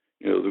with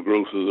the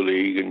growth of the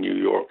league in New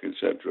York,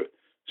 etc.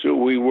 So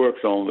we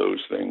worked on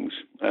those things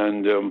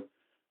and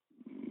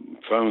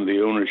found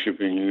the ownership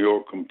in New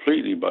York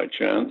completely by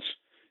chance.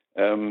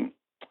 I don't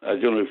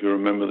know if you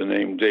remember the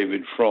name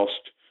David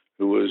Frost,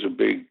 who was a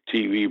big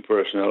TV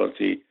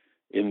personality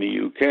in the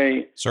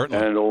UK.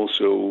 Certainly. And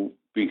also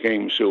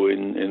became so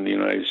in the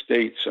United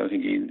States. I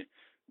think he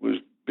was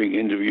big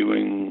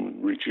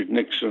interviewing Richard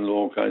Nixon,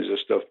 all kinds of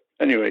stuff.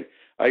 Anyway,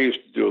 I used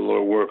to do a lot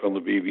of work on the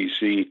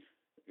BBC,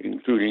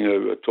 including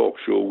a talk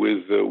show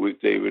with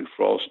David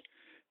Frost.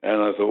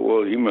 And I thought,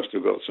 well, he must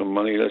have got some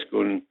money. Let's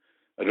go and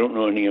I don't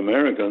know any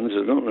Americans.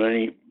 I don't know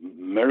any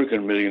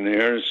American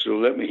millionaires. So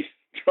let me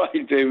try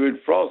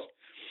David Frost.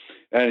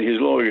 And his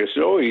lawyer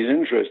said, oh, he's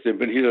interested,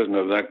 but he doesn't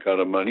have that kind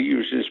of money.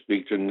 You should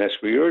speak to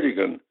Nestle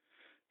Erdogan.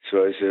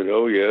 So I said,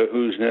 oh, yeah,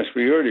 who's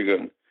Nestle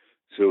Erdogan?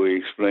 So he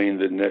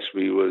explained that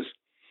Nestle was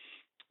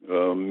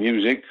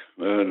music,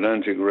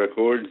 Atlantic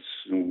Records,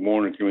 and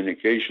Warner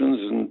Communications,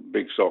 and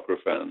big soccer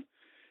fan.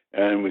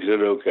 And we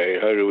said, okay,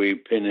 how do we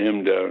pin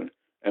him down?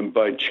 And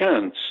by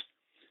chance,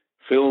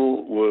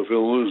 Phil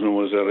Woosner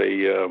was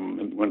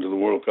went to the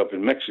World Cup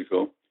in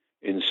Mexico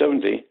in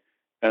 70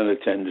 and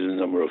attended a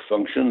number of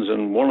functions.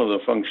 And one of the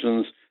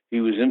functions, he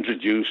was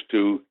introduced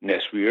to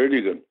Nestle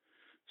Erdogan.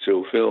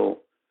 So Phil,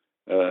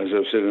 as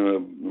I've said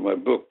in my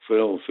book,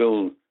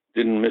 Phil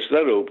didn't miss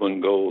that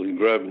open goal. He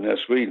grabbed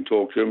Nestle and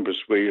talked to him,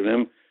 persuaded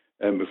him.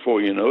 And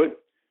before you know it,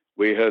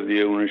 we had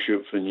the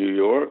ownership for New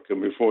York.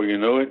 And before you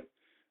know it,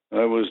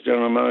 I was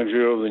general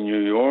manager of the New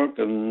York,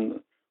 and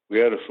we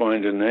had to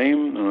find a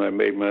name, and I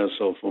made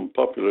myself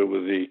unpopular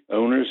with the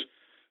owners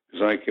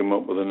because I came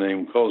up with the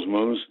name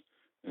Cosmos.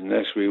 And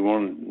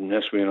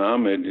Nestle and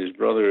Ahmed, his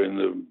brother in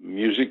the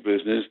music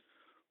business,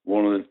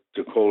 wanted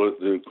to call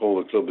the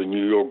club the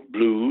New York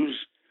Blues,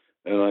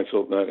 and I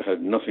thought that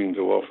had nothing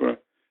to offer.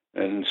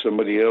 And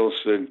somebody else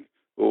said,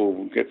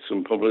 oh, get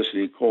some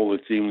publicity, call the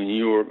team the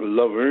New York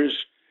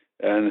Lovers,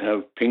 and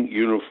have pink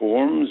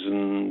uniforms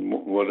and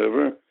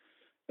whatever.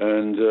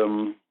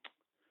 And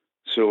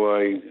so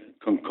I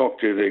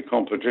concocted a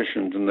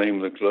competition to name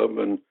the club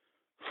and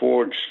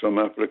forged some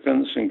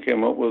applicants and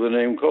came up with the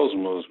name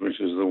Cosmos, which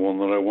is the one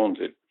that I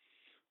wanted.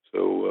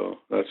 So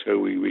that's how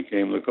we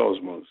became the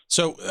Cosmos.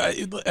 So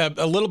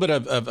a little bit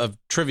of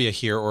trivia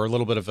here, or a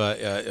little bit of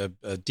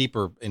a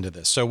deeper into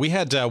this. So we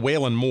had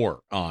Waylon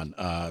Moore on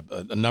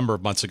a number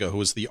of months ago, who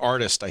was the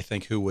artist, I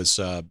think, who was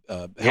the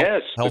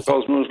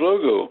Cosmos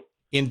logo.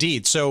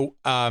 Indeed. So,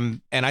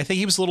 and I think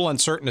he was a little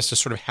uncertain as to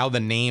sort of how the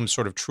name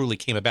sort of truly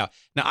came about.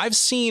 Now, I've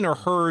seen or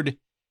heard,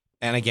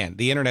 and again,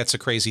 the internet's a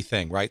crazy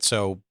thing, right?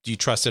 So you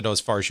trust it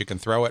as far as you can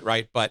throw it,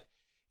 right? But,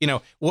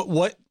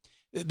 what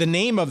the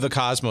name of the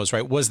Cosmos,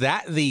 right? Was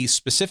that the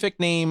specific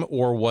name,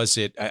 or was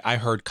it, I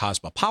heard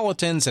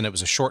Cosmopolitans, and it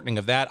was a shortening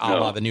of that, a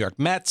la the New York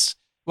Mets?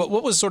 What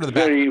was sort of the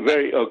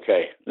very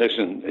okay.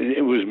 Listen,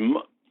 it was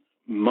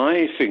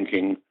my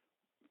thinking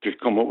to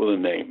come up with a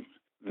name.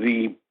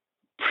 The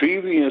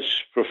previous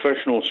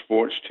professional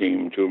sports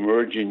team to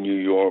emerge in New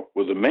York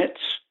were the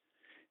Mets,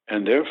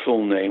 and their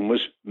full name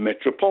was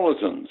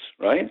Metropolitans,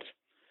 right?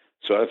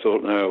 So I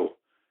thought, now,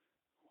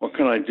 what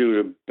can I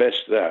do to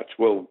best that?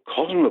 Well,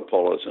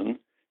 Cosmopolitan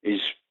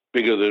is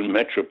bigger than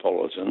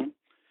Metropolitan,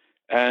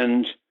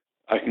 and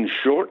I can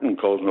shorten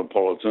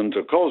Cosmopolitan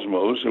to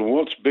Cosmos, and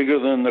what's bigger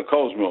than the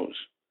Cosmos?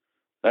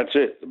 That's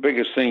it, the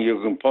biggest thing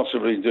you can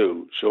possibly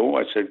do. So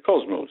I said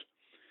Cosmos.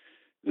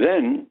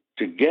 Then,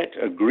 to get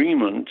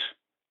agreement,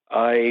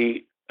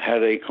 I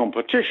had a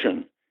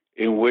competition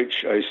in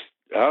which I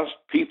asked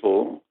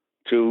people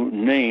to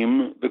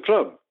name the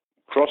club,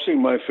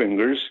 crossing my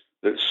fingers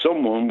that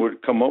someone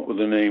would come up with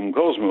the name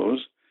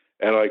Cosmos,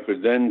 and I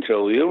could then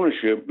tell the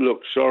ownership,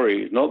 look,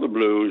 sorry, not the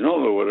Blues,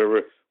 not the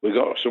whatever, we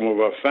got some of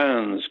our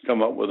fans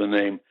come up with a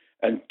name.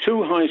 And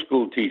two high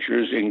school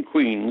teachers in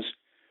Queens,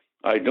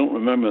 I don't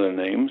remember their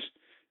names,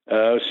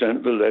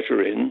 sent the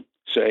letter in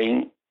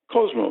saying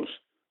Cosmos.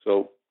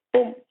 So,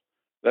 boom,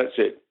 that's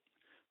it.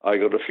 I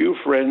got a few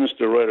friends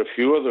to write a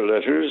few other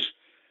letters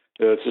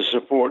to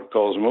support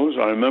Cosmos.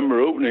 I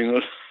remember opening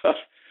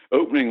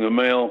the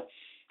mail.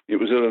 It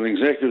was at an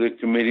executive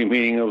committee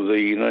meeting of the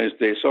United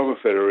States Soccer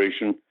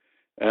Federation,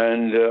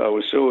 and I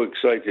was so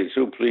excited,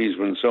 so pleased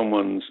when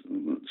someone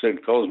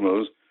said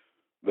Cosmos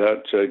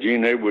that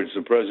Gene Edwards,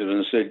 the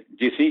president, said,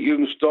 do you think you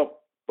can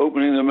stop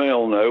opening the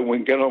mail now? We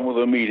can get on with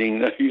the meeting.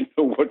 Now you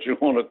know what you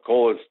want to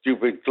call a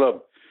stupid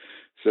club.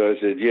 So I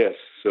said, yes.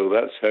 So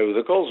that's how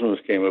the Cosmos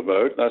came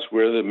about. That's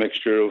where the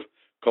mixture of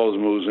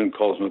Cosmos and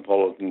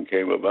Cosmopolitan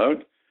came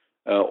about.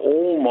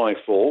 All my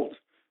fault,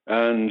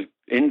 and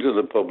into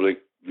the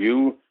public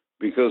view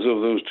because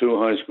of those two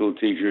high school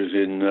teachers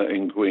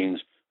in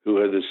Queens who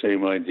had the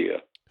same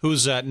idea.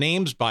 Whose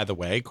names, by the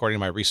way, according to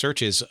my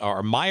research,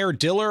 are Meyer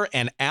Diller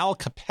and Al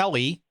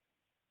Capelli,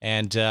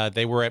 and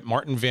they were at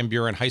Martin Van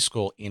Buren High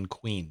School in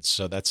Queens.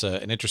 So that's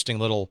an interesting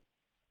little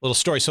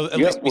story. So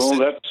that's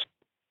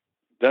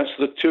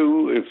the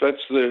two. If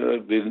that's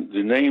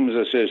the names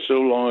I said so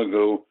long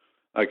ago,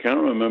 I can't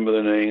remember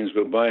the names,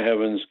 but by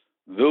heavens,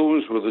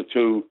 those were the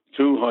two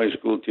high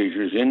school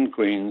teachers in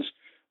Queens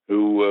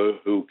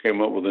who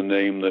came up with a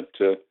name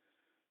that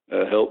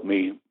helped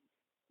me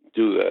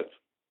do that.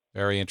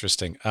 Very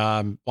interesting.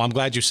 Well, I'm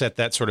glad you set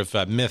that sort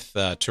of myth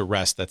to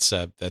rest.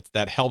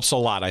 That helps a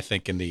lot, I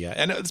think, in the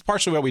and it's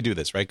partially why we do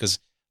this, right? Because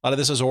a lot of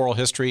this is oral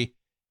history,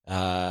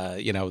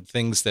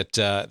 things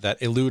that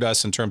elude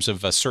us in terms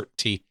of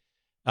certainty.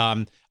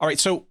 All right,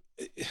 so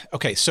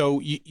okay,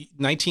 so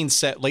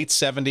late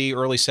 70,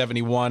 early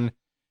 71,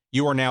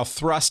 you are now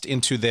thrust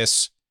into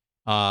this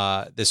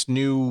this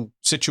new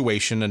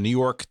situation, a New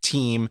York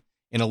team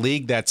in a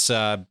league that's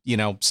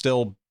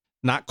still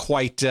not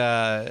quite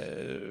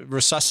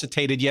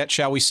resuscitated yet,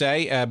 shall we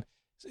say?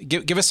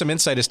 Give us some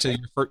insight as to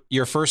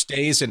your first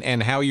days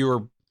and how you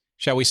were,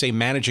 shall we say,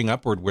 managing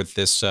upward with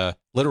this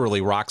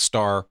literally rock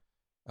star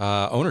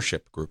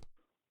ownership group.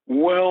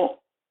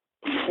 Well,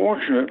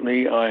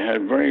 fortunately, I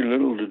had very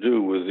little to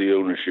do with the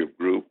ownership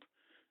group.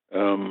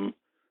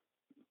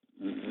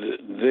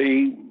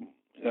 They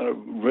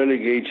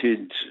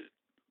relegated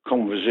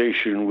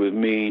conversation with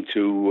me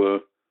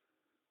to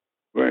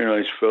very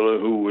nice fellow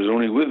who was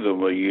only with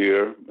them a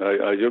year.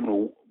 I don't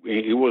know.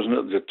 He wasn't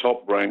at the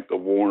top rank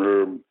of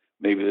Warner,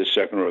 maybe the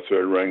second or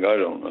third rank. I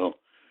don't know.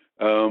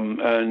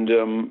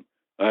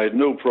 I had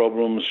no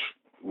problems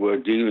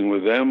with dealing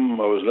with them.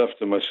 I was left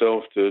to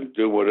myself to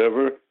do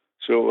whatever.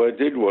 So I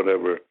did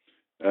whatever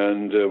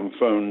and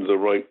found the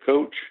right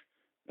coach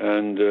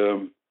and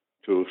to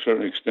a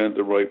certain extent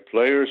the right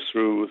players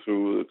through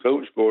the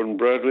coach, Gordon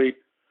Bradley.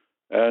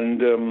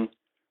 And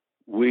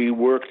we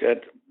worked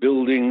at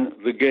building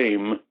the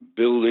game,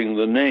 building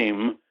the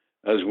name,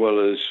 as well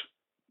as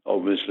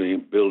obviously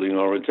building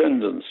our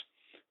attendance.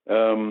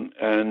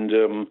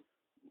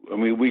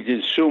 We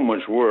did so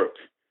much work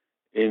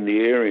in the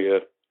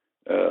area.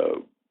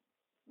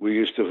 We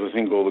used to have a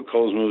thing called the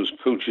Cosmos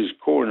Coaches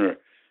Corner,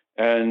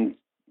 and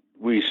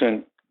we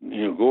sent,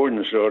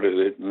 Gordon started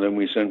it, and then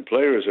we sent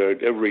players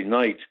out every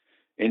night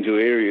into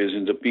areas,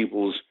 into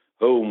people's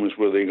homes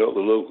where they got the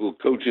local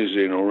coaches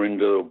in, or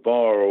into a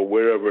bar or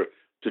wherever,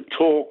 to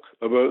talk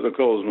about the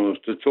Cosmos,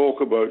 to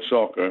talk about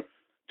soccer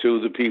to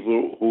the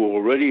people who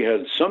already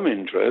had some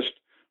interest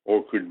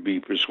or could be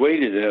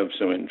persuaded to have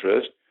some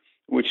interest,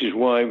 which is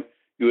why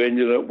you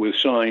ended up with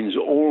signs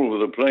all over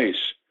the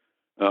place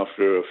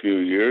after a few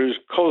years,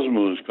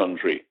 Cosmos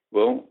Country.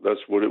 Well,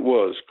 that's what it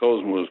was,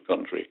 Cosmos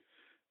Country.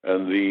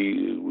 And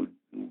the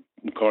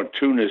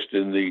cartoonist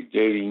in the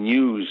Daily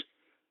News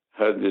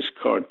had this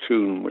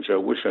cartoon, which I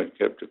wish I'd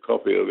kept a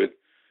copy of it,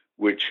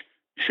 which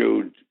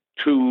showed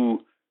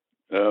two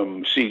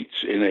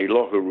seats in a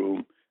locker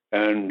room,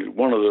 and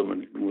one of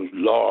them was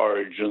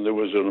large, and there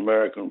was an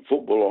American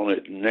football on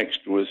it, and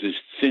next was this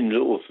thin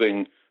little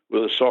thing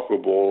with a soccer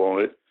ball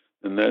on it,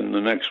 and then the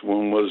next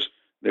one was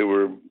they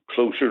were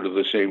closer to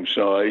the same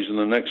size, and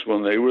the next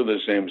one they were the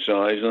same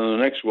size, and the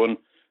next one,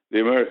 the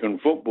American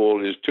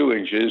football is 2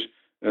 inches,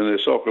 and the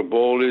soccer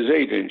ball is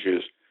 8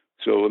 inches.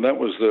 So that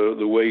was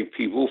the way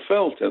people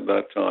felt at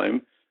that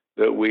time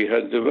that we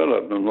had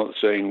developed. I'm not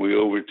saying we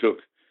overtook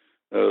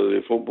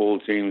the football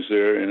teams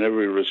there in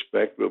every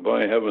respect, but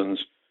by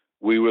heavens,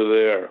 we were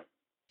there.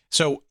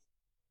 So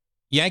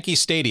Yankee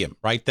Stadium,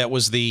 right? That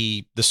was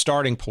the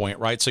starting point,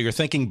 right? So you're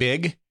thinking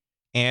big,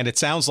 and it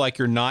sounds like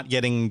you're not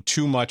getting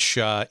too much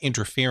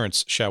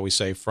interference, shall we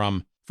say,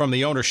 from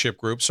the ownership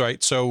groups,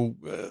 right? So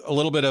a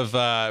little bit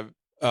of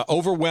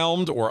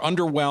overwhelmed or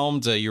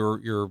underwhelmed.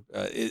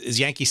 Is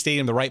Yankee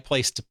Stadium the right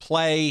place to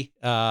play?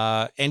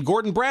 And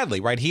Gordon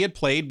Bradley, right? He had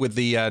played with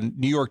the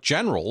New York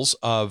Generals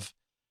of,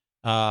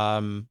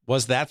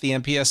 was that the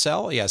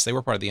NPSL? Yes, they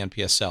were part of the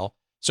NPSL.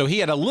 So he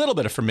had a little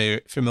bit of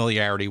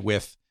familiarity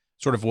with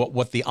sort of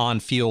what the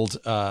on-field,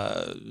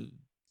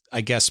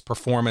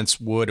 performance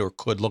would or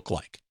could look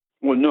like.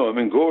 Well, no, I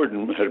mean,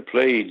 Gordon had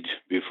played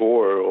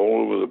before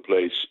all over the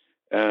place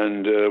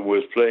and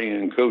was playing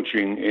and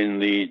coaching in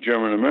the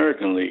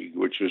German-American League,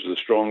 which was the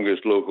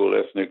strongest local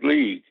ethnic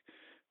league.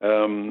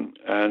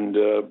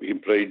 He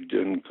played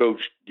and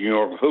coached New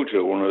York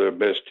Hota, one of their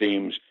best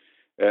teams,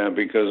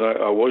 because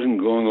I wasn't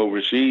going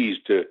overseas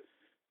to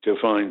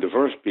find the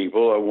first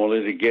people. I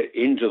wanted to get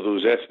into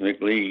those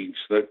ethnic leagues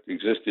that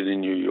existed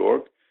in New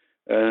York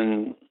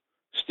and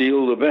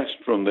steal the best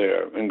from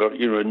there, and got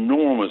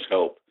enormous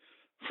help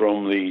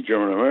from the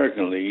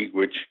German-American League,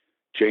 which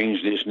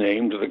changed its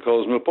name to the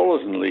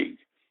Cosmopolitan League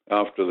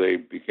after they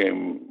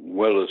became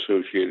well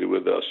associated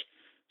with us.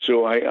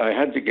 So I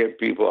had to get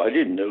people. I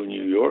didn't know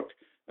New York,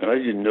 and I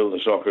didn't know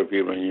the soccer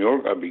people in New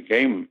York. I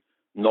became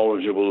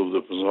knowledgeable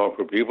of the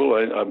soccer people,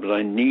 but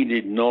I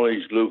needed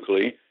knowledge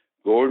locally.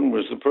 Gordon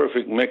was the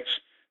perfect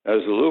mix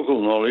as the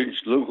local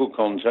knowledge, local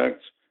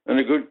contacts, and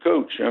a good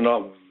coach, and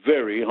a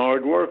very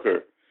hard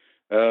worker.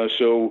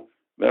 So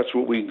that's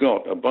what we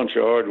got, a bunch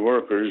of hard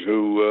workers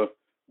who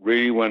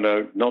really went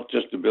out not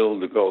just to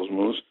build the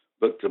Cosmos,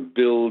 but to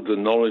build the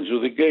knowledge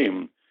of the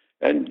game.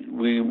 And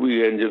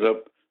we ended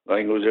up, I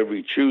think it was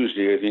every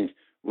Tuesday, I think,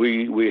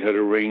 we had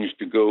arranged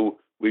to go,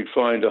 we'd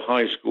find a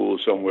high school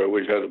somewhere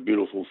which had a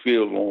beautiful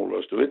field and all the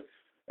rest of it,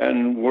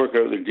 and work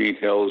out the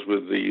details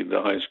with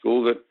the high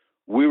school that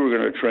we were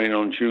going to train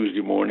on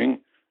Tuesday morning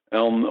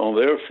on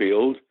their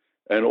field,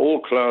 and all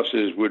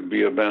classes would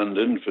be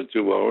abandoned for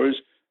 2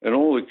 hours, and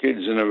all the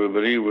kids and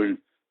everybody would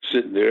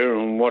sit there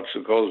and watch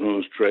the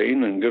Cosmos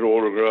train and get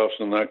autographs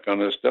and that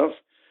kind of stuff.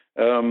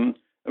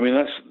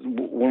 That's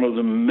one of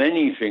the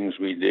many things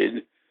we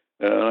did.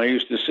 I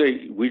used to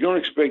say, we don't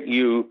expect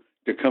you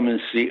to come and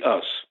see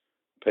us,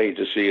 pay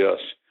to see us,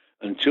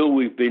 until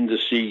we've been to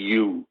see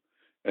you.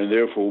 And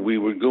therefore, we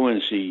would go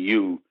and see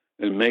you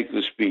and make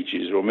the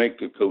speeches or make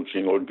the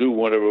coaching or do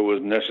whatever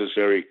was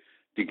necessary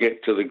to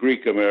get to the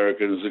Greek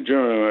Americans, the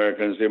German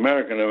Americans, the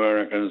American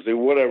Americans, the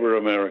whatever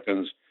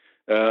Americans,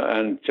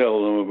 and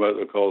tell them about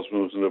the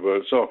Cosmos and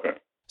about soccer.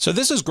 So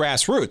this is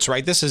grassroots,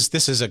 right? This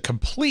is a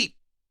complete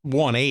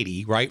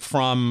 180, right,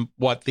 from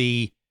what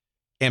the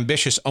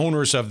ambitious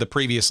owners of the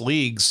previous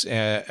leagues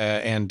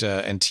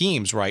and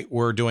teams, right,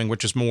 were doing,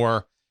 which is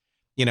more,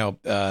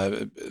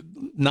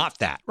 not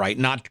that, right,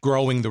 not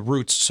growing the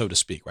roots, so to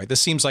speak, right?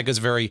 This seems like it's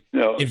very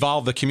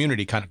involve the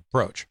community kind of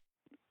approach.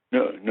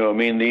 No. I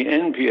mean, the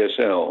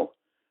NPSL,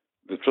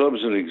 the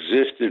clubs that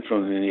existed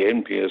from the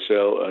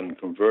NPSL and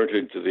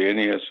converted to the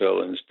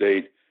NESL and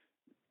stayed,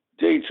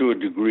 they to a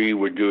degree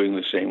were doing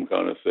the same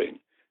kind of thing.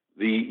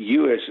 The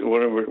U.S.,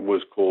 whatever it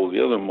was called,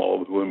 the other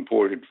mob who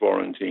imported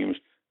foreign teams,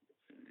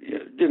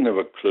 didn't have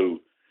a clue.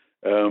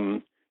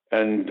 And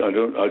I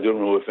don't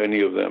know if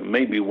any of them,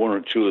 maybe one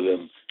or two of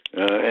them,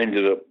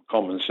 ended up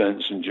common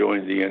sense and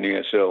joined the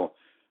NESL.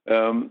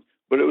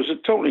 But it was a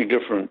totally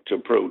different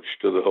approach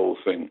to the whole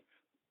thing.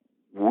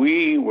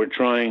 We were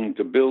trying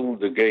to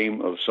build the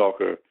game of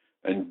soccer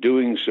and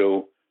doing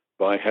so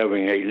by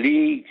having a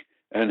league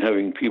and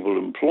having people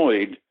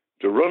employed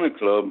to run a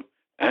club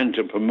and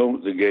to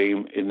promote the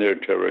game in their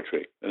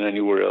territory and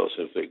anywhere else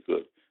if they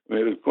could. I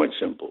mean, it was quite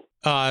simple.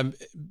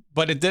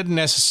 But it didn't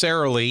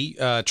necessarily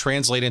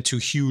translate into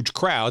huge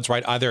crowds,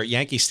 right? Either at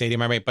Yankee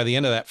Stadium, I mean, by the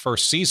end of that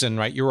first season,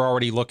 right, you were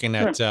already looking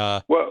at...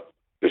 Well,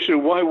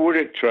 listen, why would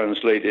it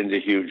translate into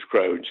huge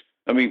crowds?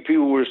 I mean,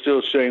 people were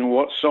still saying,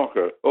 what's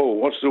soccer? Oh,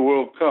 what's the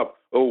World Cup?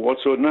 Oh,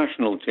 what's our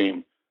national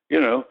team?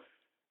 I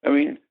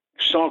mean,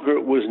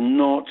 soccer was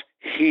not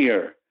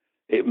here.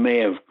 It may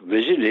have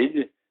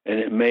visited, and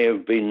it may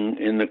have been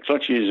in the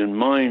clutches and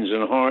minds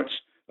and hearts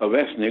of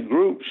ethnic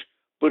groups,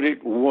 but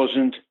it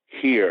wasn't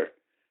here.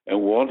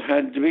 And what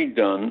had to be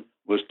done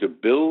was to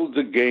build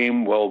the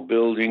game while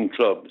building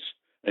clubs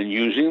and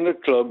using the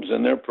clubs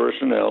and their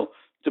personnel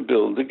to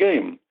build the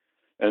game.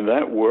 And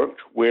that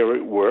worked where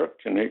it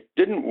worked, and it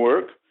didn't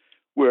work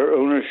where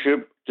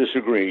ownership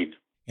disagreed.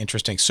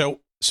 Interesting. So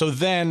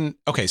then,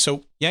 okay,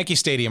 so Yankee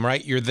Stadium,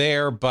 right? You're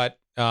there, but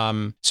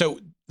so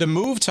the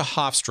move to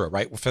Hofstra,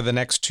 right, for the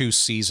next 2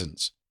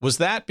 seasons, was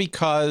that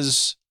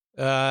because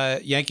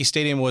Yankee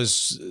Stadium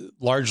was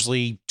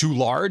largely too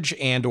large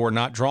and or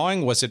not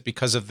drawing? Was it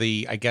because of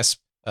the, I guess,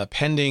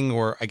 pending,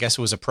 or I guess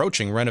it was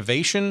approaching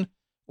renovation?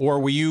 Or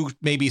were you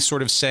maybe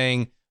sort of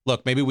saying,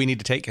 look, maybe we need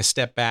to take a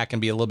step back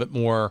and be a little bit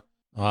more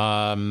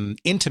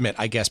intimate,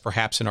 I guess,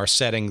 perhaps in our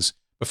settings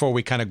before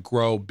we kind of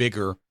grow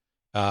bigger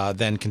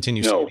than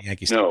continue to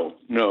Yankee Stadium?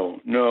 No.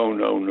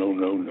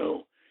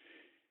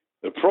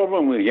 The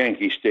problem with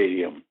Yankee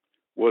Stadium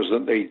was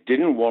that they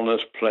didn't want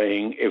us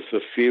playing if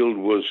the field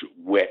was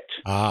wet.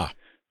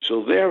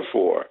 So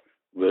therefore,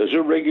 there's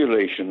a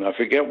regulation. I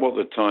forget what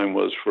the time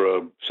was for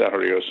a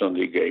Saturday or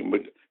Sunday game,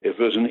 but if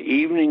there's an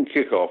evening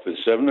kickoff at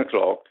 7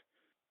 o'clock,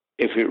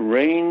 if it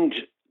rained,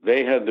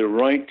 they had the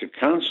right to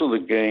cancel the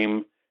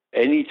game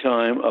any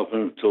time up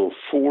until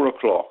 4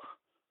 o'clock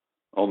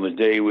on the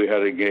day we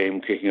had a game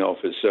kicking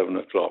off at 7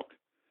 o'clock.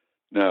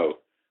 Now,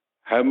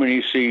 how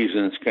many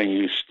seasons can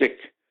you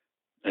stick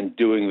and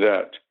doing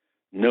that,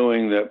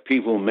 knowing that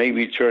people may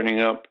be turning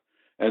up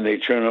and they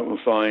turn up and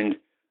find,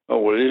 oh,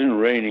 well, it isn't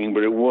raining,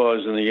 but it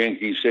was, and the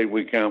Yankees said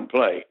we can't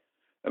play.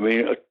 I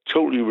mean, a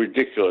totally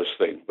ridiculous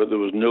thing, but there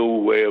was no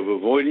way of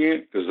avoiding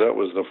it because that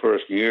was the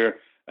first year,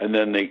 and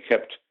then they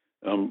kept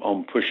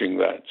on pushing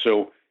that.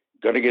 So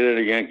got to get out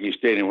of Yankee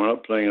Stadium. We're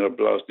not playing at a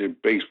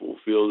blasted baseball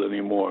field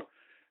anymore.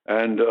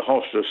 And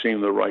Hofstra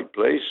seemed the right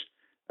place,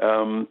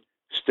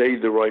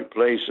 stayed the right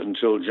place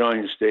until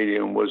Giant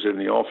Stadium was in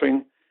the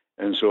offing.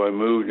 And so I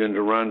moved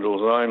into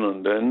Randall's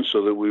Island then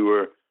so that we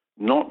were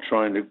not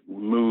trying to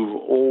move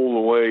all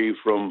the way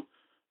from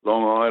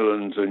Long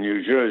Island to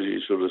New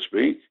Jersey, so to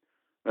speak.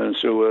 And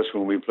so that's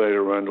when we played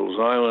at Randall's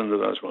Island,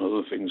 and that's when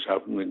other things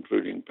happened,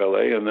 including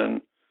Pelé, and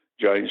then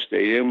Giant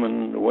Stadium,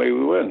 and away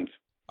we went.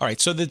 All right,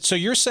 so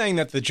you're saying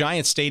that the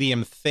Giant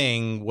Stadium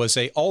thing was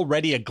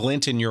already a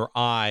glint in your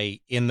eye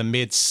in the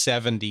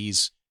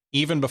mid-'70s,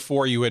 even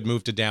before you had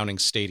moved to Downing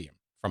Stadium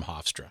from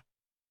Hofstra.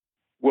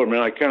 Well, I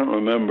mean, I can't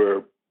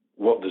remember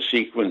what the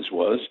sequence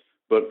was,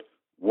 but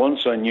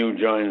once I knew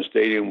Giant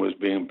Stadium was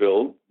being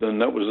built, then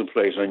that was the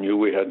place I knew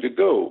we had to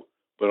go.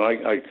 But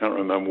I can't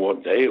remember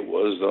what day it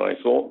was that I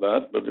thought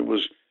that, but it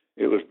was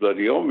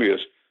bloody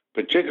obvious,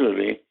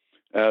 particularly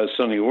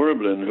Sonny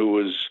Werblin, who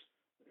was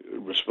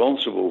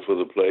responsible for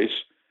the place,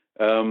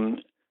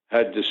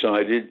 had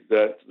decided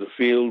that the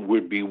field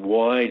would be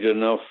wide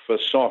enough for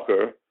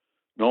soccer,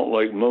 not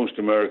like most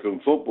American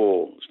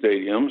football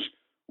stadiums,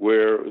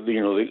 where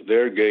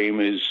their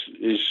game is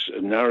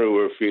a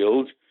narrower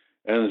field,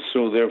 and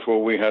so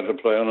therefore we had to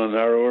play on a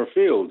narrower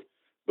field.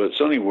 But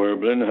Sonny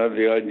Werblin had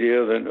the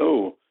idea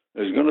that,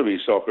 there's going to be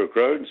soccer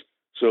crowds,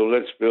 so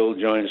let's build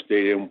Giant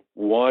Stadium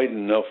wide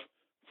enough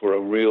for a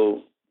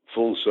real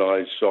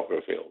full-size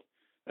soccer field.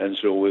 And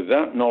so with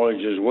that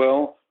knowledge as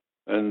well,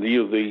 and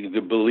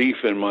the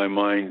belief in my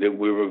mind that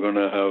we were going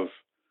to have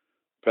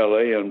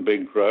Pelé and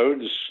big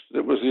crowds,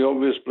 that was the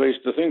obvious place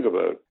to think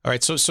about. All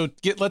right, so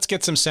let's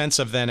get some sense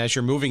of then as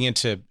you're moving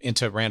into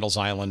Randall's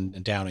Island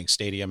and Downing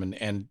Stadium,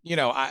 and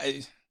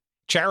I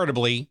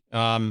charitably,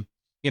 I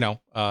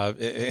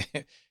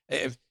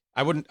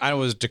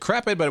was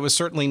decrepit, but it was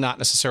certainly not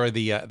necessarily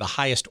the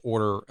highest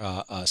order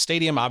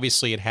stadium.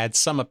 Obviously, it had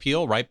some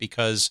appeal, right?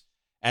 Because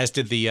as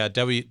did the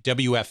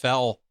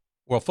WFL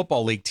World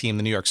Football League team,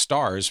 the New York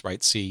Stars,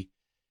 right? See,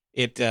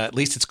 at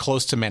least it's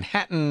close to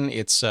Manhattan.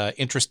 It's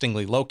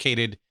interestingly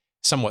located,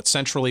 somewhat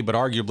centrally, but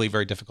arguably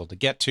very difficult to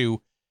get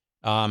to.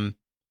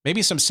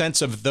 Maybe some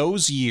sense of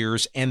those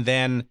years, and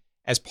then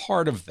as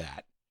part of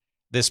that,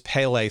 this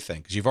Pelé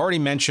thing, because you've already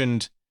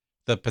mentioned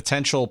the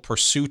potential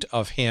pursuit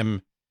of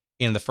him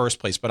in the first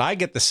place. But I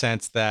get the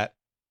sense that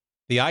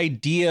the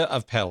idea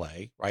of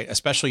Pelé, right,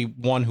 especially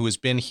one who has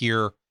been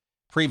here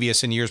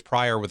previous in years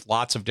prior with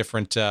lots of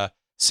different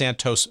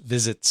Santos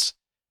visits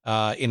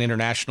in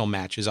international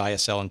matches,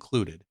 ISL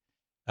included,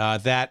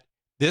 that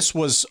this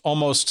was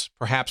almost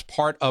perhaps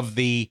part of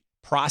the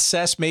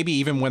process, maybe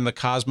even when the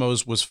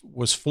Cosmos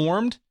was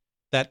formed,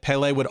 that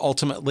Pelé would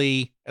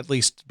ultimately at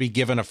least be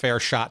given a fair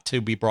shot to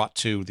be brought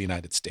to the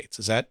United States.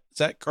 Is that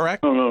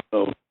correct? No.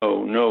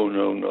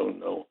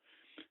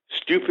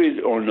 Stupid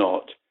or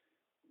not,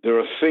 there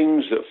are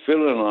things that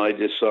Phil and I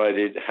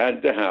decided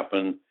had to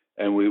happen,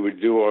 and we would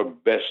do our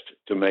best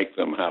to make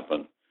them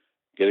happen.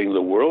 Getting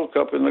the World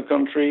Cup in the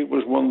country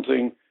was one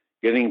thing.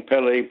 Getting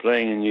Pelé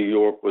playing in New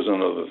York was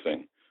another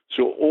thing.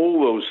 So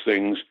all those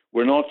things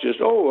were not just,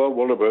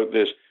 what about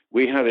this?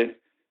 We had it,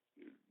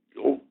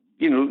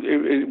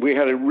 we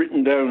had it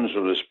written down,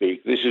 so to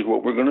speak. This is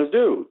what we're going to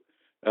do.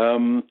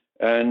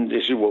 And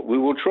this is what we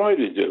will try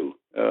to do.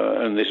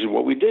 And this is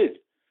what we did.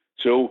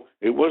 So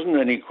it wasn't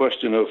any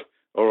question of,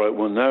 all right,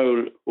 well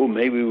now,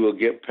 maybe we'll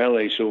get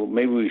Pelé, so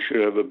maybe we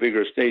should have a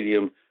bigger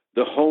stadium.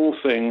 The whole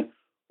thing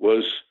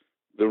was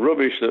the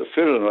rubbish that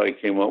Phil and I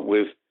came up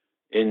with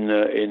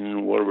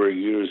in whatever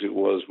years it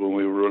was when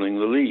we were running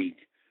the league.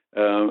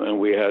 And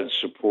we had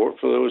support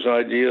for those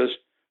ideas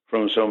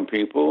from some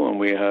people, and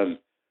we had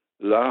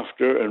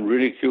laughter and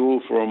ridicule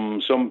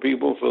from some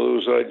people for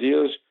those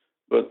ideas,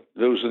 but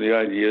those are the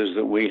ideas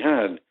that we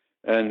had.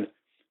 And,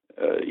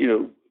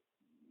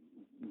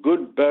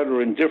 good, bad,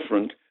 or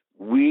indifferent,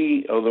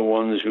 we are the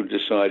ones who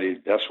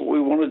decided that's what we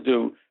want to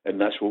do,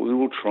 and that's what we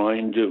will try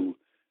and do.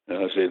 And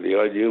I say the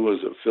idea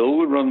was that Phil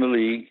would run the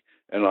league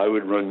and I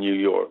would run New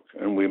York,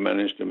 and we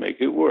managed to make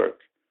it work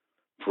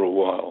for a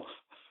while.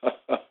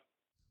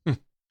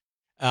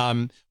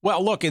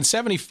 Well, look, in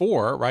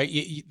 '74, right,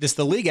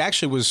 the league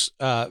actually was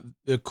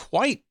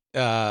quite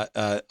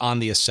on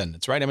the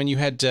ascendance, right? I mean, you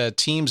had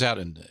teams out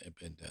in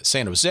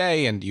San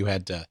Jose, and you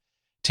had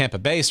Tampa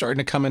Bay starting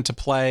to come into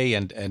play,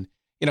 and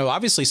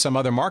obviously some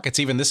other markets.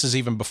 This is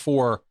even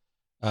before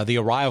the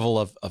arrival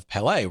of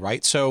Pelé,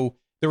 right? So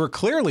there were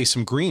clearly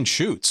some green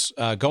shoots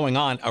going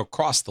on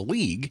across the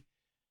league,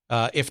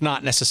 if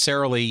not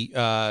necessarily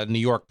New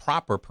York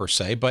proper per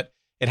se, but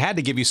it had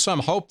to give you some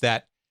hope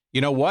that,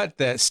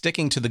 that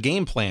sticking to the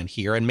game plan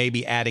here and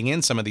maybe adding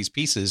in some of these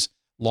pieces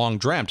long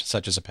dreamt,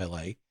 such as a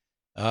Pelé,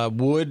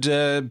 would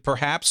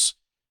perhaps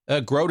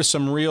grow to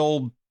some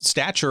real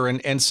stature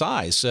and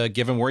size,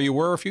 given where you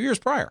were a few years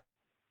prior.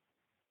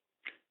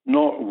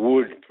 Not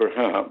would,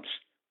 perhaps,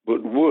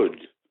 but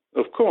would,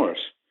 of course.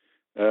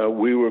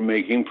 We were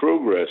making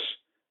progress,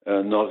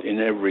 not in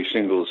every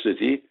single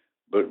city,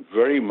 but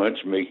very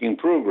much making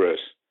progress.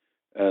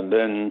 And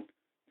then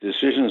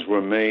decisions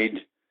were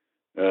made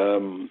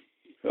to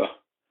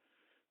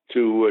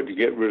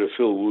get rid of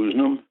Phil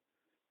Woosnam,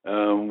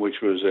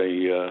 which was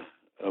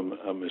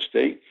a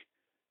mistake.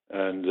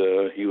 And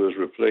he was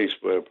replaced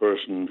by a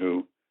person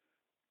who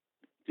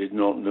did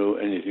not know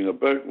anything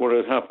about what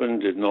had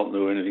happened, did not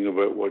know anything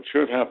about what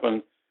should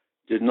happen,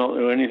 did not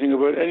know anything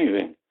about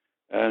anything,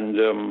 and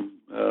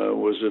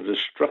was a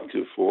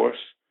destructive force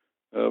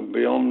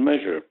beyond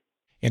measure.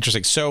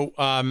 Interesting. So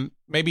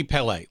maybe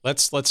Pelé.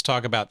 Let's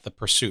talk about the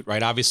pursuit,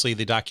 right? Obviously,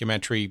 the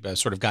documentary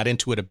sort of got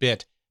into it a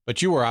bit,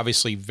 but you were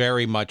obviously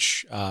very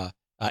much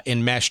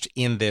enmeshed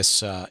in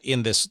this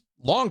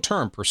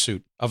long-term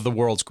pursuit of the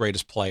world's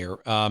greatest player.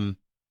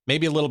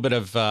 Maybe a little bit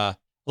of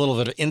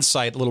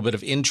insight, a little bit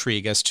of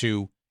intrigue as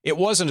to it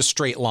wasn't a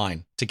straight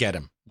line to get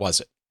him, was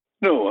it?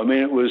 No, I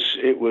mean it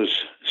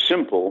was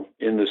simple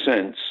in the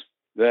sense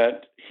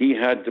that he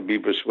had to be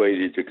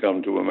persuaded to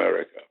come to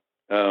America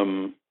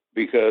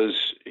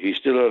because he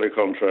still had a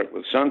contract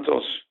with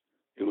Santos.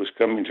 It was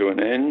coming to an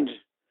end.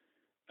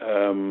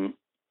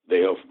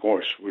 They, of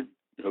course, would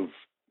have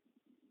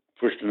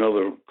pushed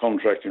another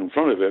contract in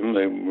front of him.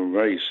 They were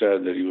very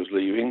sad that he was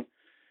leaving.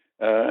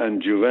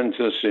 And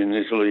Juventus in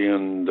Italy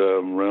and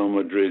Real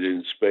Madrid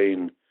in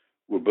Spain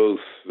were both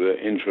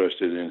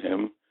interested in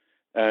him.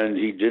 And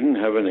he didn't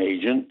have an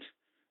agent.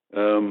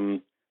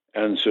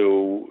 And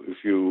so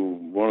if you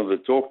wanted to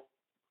talk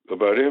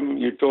about him,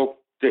 you talk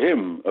to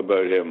him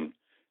about him.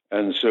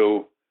 And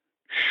so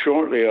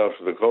shortly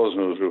after the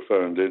Cosmos were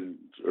founded,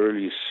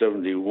 early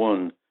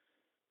 71,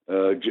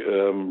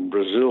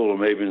 Brazil, or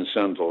maybe in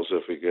Santos,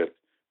 I forget,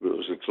 if it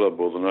was the club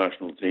or the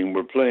national team,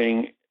 were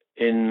playing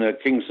in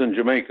Kingston,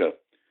 Jamaica.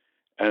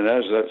 And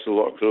as that's a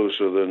lot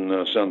closer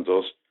than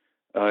Santos,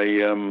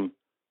 I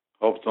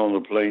hopped on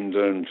a plane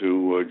down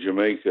to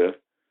Jamaica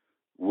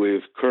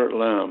with Kurt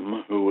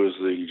Lamb, who was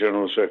the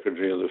general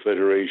secretary of the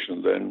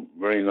federation then,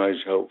 very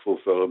nice, helpful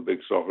fellow, big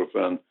soccer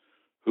fan,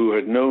 who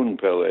had known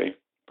Pelé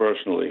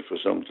personally for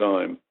some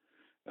time.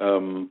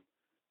 And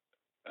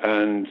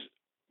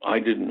I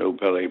didn't know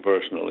Pelé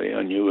personally.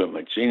 I knew him.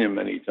 I'd seen him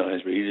many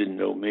times, but he didn't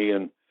know me.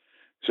 And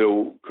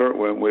so Kurt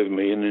went with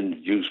me and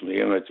introduced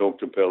me, and I talked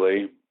to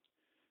Pelé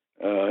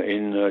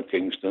in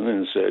Kingston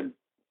and said,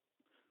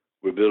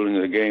 we're building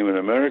the game in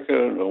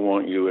America, and I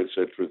want you, et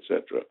cetera, et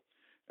cetera.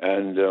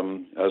 And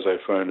as I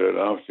found out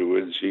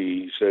afterwards,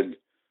 he said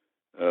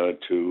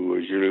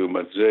to Giroud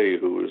Matzé,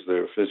 who was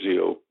their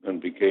physio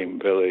and became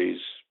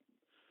Pelé's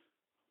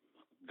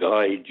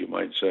guide, you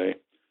might say,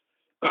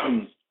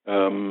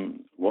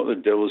 what the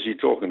devil is he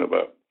talking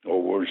about?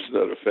 Or words to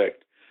that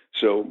effect.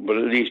 So, but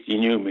at least he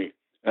knew me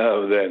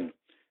then.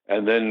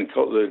 And then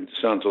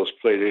Santos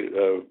played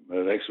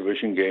an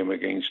exhibition game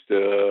against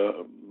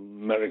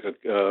America,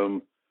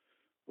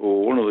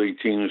 or one of the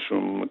teams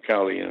from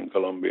Cali in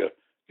Colombia,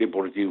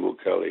 Deportivo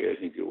Cali, I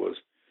think it was.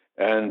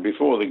 And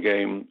before the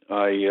game,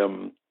 I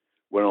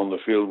went on the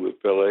field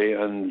with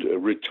Pelé and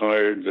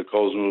retired the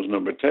Cosmos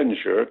number 10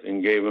 shirt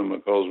and gave him a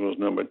Cosmos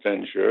number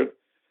 10 shirt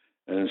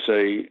and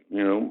say,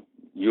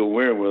 you'll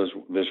wear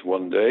this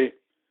one day.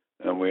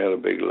 And we had a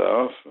big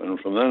laugh. And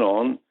from then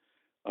on,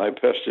 I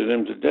pestered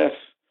him to death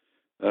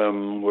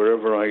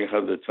wherever I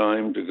had the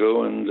time to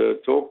go and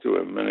talk to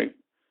him. And it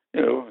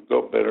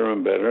got better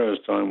and better as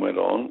time went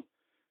on.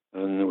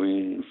 And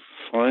we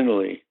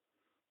finally,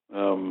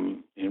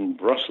 in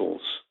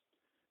Brussels,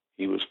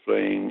 he was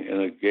playing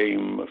in a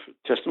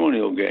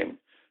testimonial game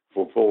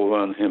for Paul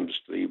van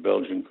Himst, the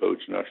Belgian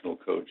coach, national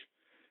coach.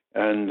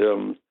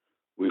 And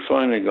we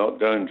finally got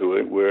down to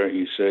it where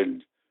he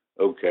said,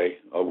 okay,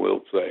 I will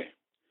play.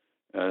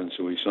 And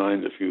so we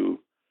signed a few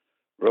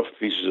rough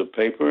pieces of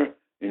paper.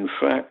 In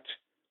fact,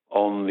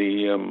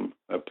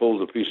 I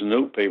pulled a piece of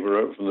notepaper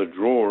out from the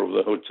drawer of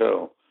the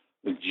hotel,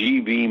 the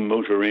GB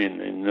Motor Inn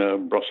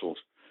in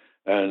Brussels.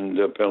 And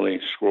Pelé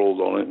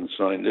scrolled on it and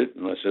signed it.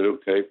 And I said,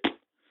 okay,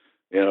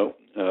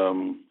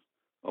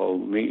 I'll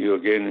meet you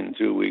again in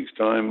 2 weeks'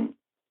 time.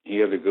 He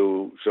had to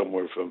go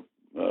somewhere for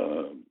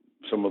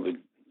some other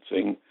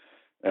thing.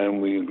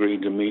 And we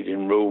agreed to meet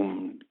in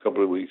Rome a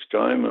couple of weeks'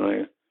 time. And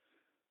I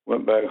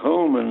went back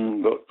home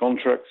and got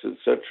contracts,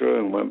 etc.,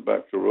 and went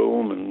back to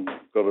Rome and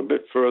got a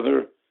bit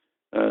further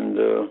and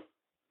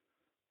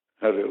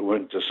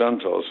went to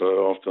Santos. I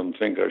often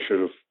think I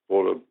should have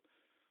bought a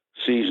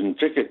season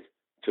ticket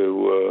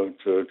to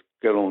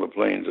get on the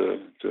plane to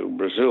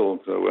Brazil,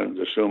 because I went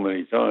there so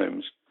many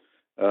times.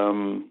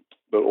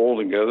 But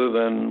altogether,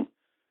 then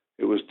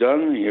it was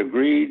done. He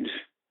agreed.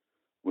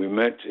 We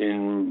met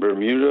in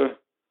Bermuda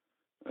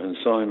and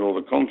signed all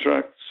the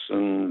contracts.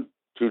 And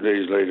 2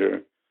 days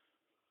later,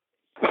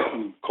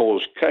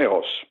 caused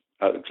chaos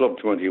at Club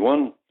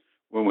 21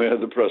 when we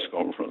had the press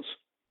conference.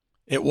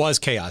 It was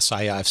chaos.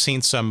 I've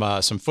seen some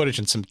footage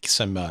and some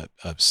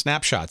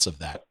snapshots of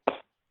that.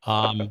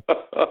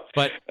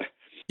 But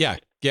yeah.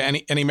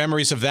 Any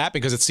memories of that?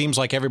 Because it seems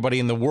like everybody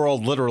in the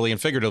world, literally and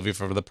figuratively,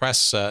 for the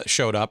press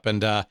showed up.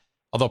 And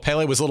although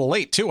Pelé was a little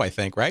late too, I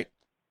think, right?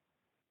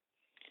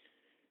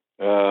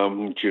 I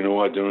don't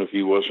know if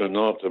he was or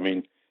not. I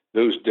mean,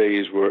 those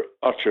days were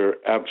utter,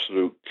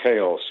 absolute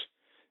chaos.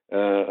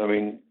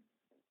 1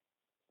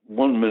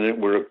 minute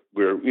we're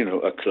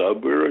a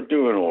club, we're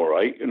doing all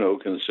right,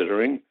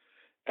 considering,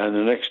 and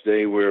the next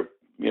day we're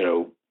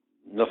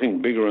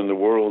nothing bigger in the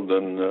world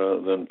than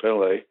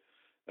Pelé,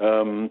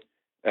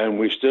 and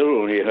we still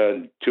only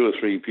had 2 or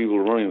 3 people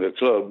running the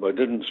club. I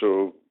didn't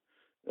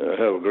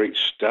have a great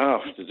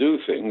staff to do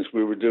things.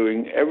 We were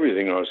doing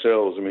everything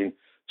ourselves. I mean,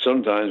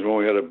 sometimes when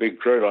we had a big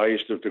crowd, I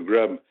used to have to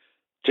grab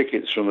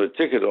tickets from the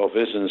ticket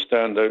office and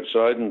stand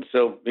outside and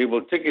sell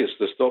people tickets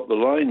to stop the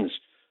lines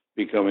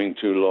becoming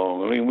too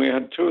long. I mean, we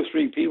had 2 or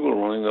 3 people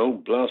running the whole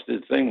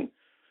blasted thing.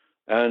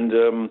 And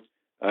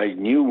I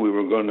knew we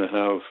were going to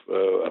have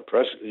a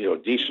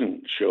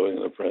decent showing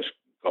at the press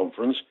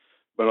conference,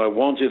 but I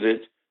wanted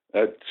it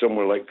at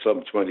somewhere like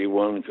Club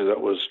 21 because that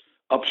was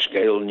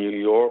upscale New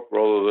York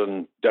rather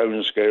than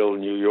downscale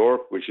New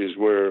York, which is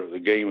where the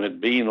game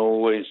had been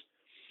always.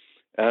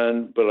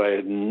 But I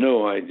had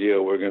no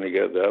idea we're going to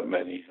get that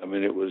many. I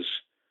mean, it was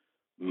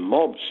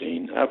mob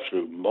scene,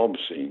 absolute mob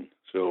scene.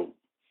 So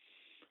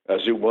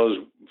as it was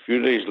a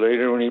few days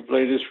later when he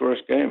played his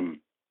first game.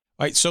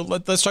 All right, so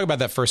let's talk about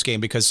that first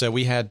game, because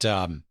we had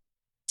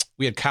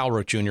Kyle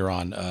Rote Jr.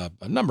 on a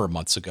number of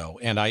months ago,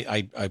 and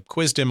I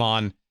quizzed him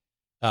on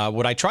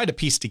what I tried to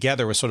piece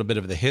together was sort of a bit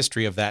of the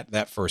history of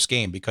that first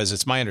game, because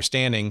it's my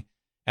understanding,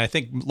 and I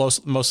think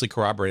mostly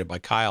corroborated by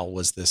Kyle,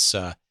 was this.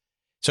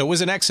 So it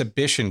was an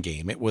exhibition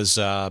game. It was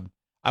I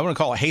wouldn't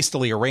call it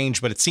hastily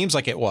arranged, but it seems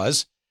like it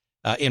was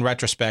in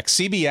retrospect.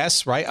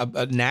 CBS, right,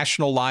 a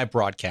national live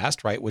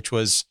broadcast, right, which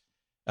was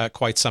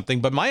quite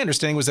something. But my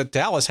understanding was that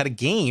Dallas had a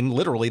game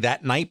literally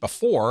that night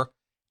before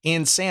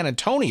in San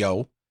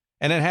Antonio,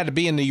 and it had to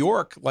be in New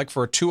York, like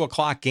for a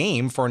 2:00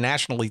 game for a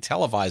nationally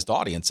televised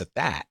audience at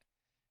that,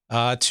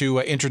 to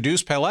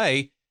introduce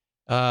Pele.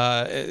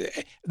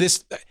 It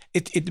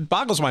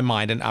boggles my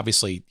mind, and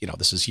obviously,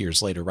 this is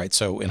years later, right?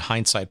 So in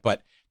hindsight,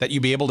 but that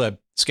you'd be able to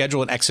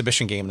schedule an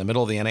exhibition game in the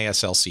middle of the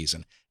NASL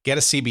season, get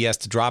a CBS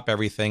to drop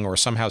everything or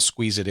somehow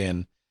squeeze it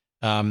in.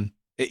 I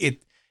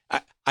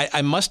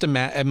must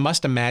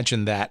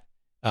imagine that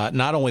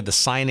not only the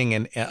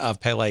signing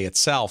of Pele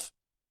itself,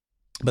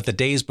 but the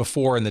days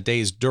before and the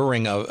days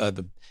during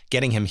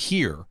getting him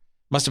here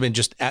must have been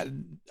just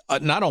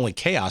not only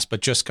chaos,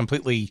 but just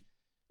completely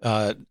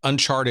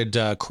uncharted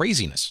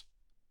craziness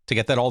to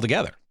get that all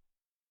together.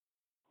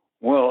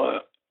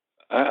 Well,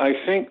 I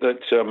think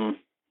that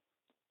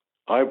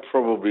I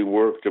probably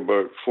worked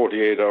about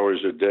 48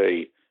 hours a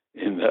day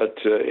in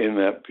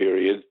that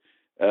period.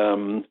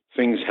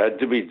 Things had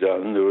to be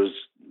done. There was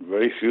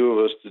very few of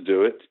us to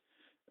do it,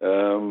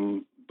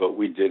 but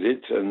we did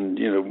it. And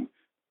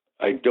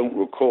I don't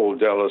recall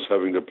Dallas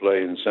having to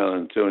play in San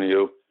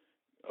Antonio.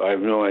 I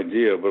have no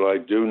idea, but I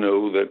do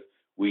know that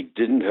we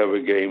didn't have a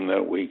game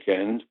that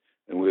weekend.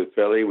 And with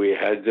Pele, we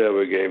had to have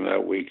a game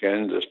that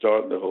weekend to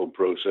start the whole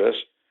process.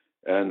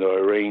 And I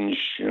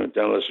arranged,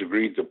 Dallas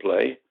agreed to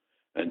play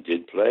and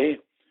did play.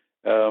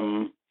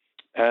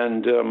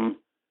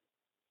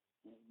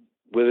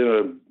 Within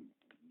a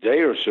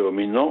day or so,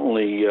 not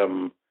only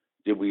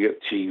did we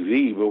get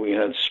TV, but we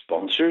had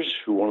sponsors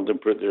who wanted to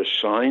put their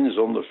signs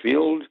on the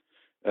field.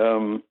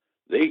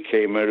 They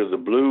came out of the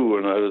blue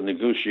and had to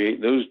negotiate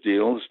those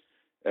deals.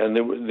 And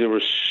there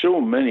were so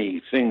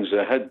many things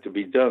that had to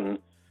be done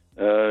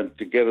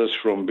to get us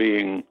from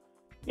being,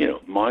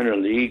 minor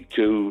league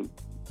to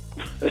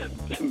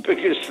the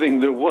biggest thing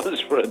there was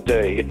for a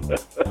day.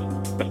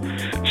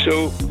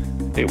 So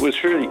it was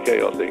fairly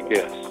chaotic,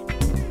 yes.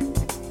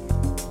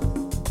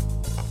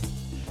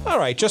 All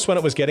right, just when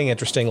it was getting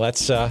interesting,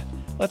 let's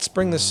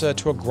bring this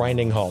to a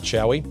grinding halt,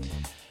 shall we?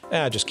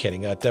 Just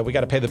kidding. We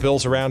got to pay the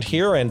bills around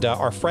here, and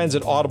our friends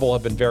at Audible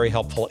have been very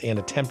helpful in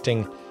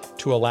attempting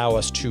to allow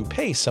us to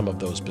pay some of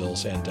those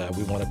bills, and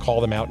we want to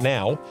call them out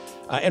now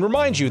and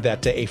remind you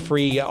that a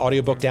free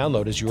audiobook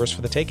download is yours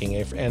for the taking,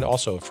 and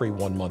also a free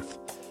 1-month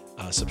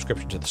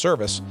subscription to the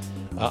service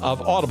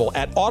of Audible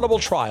at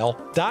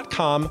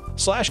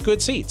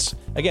audibletrial.com/goodseats.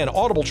 Again,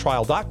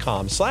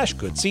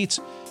 audibletrial.com/goodseats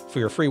for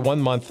your free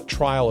 1-month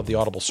trial of the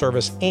Audible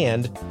service,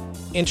 and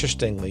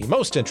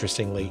most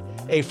interestingly,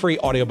 a free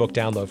audiobook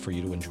download for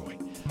you to enjoy.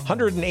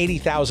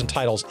 180,000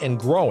 titles and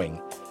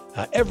growing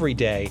every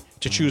day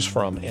to choose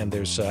from, and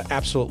there's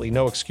absolutely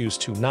no excuse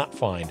to not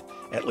find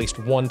at least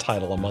one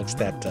title amongst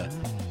that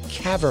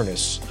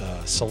cavernous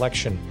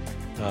selection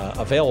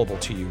available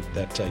to you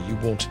that you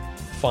won't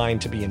find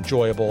to be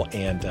enjoyable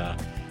and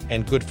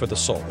good for the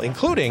soul,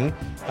 including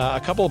a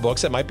couple of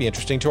books that might be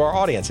interesting to our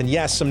audience. And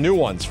yes, some new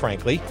ones,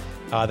 frankly,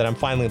 that I'm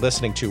finally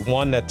listening to.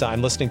 One that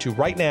I'm listening to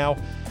right now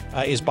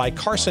is by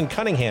Carson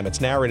Cunningham.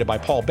 It's narrated by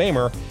Paul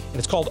Bamer, and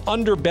it's called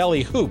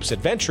Underbelly Hoops,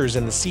 Adventures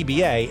in the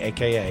CBA,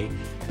 a.k.a.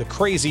 the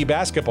Crazy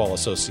Basketball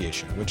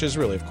Association, which is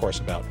really, of course,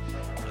 about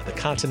the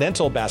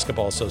Continental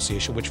Basketball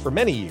Association, which for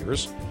many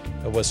years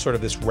was sort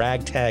of this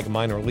ragtag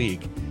minor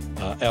league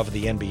of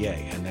the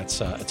NBA. And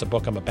it's a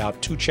book I'm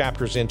about 2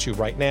 chapters into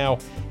right now,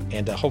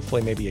 and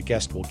hopefully maybe a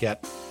guest will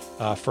get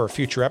for a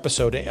future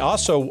episode.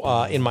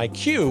 Also, in my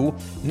queue,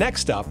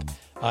 next up,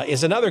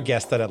 is another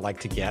guest that I'd like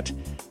to get,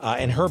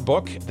 and her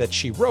book that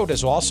she wrote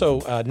is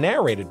also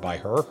narrated by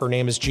her. Her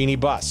name is Jeanie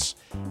Buss,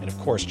 and of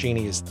course,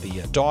 Jeanie is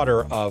the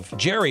daughter of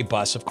Jerry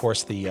Buss, of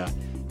course, the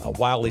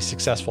wildly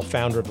successful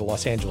founder of the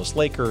Los Angeles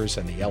Lakers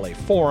and the LA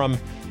Forum,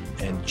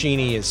 and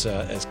Jeanie is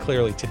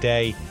clearly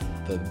today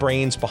the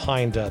brains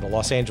behind the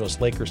Los Angeles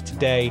Lakers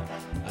today.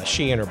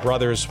 She and her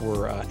brothers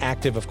were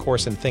active, of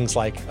course, in things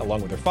like,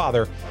 along with her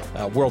father,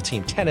 World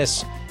Team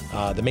Tennis,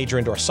 the Major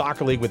Indoor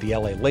Soccer League with the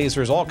LA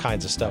Lasers, all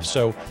kinds of stuff.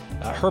 So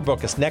her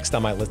book is next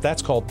on my list.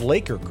 That's called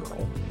Laker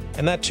Girl,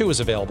 and that too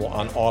is available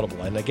on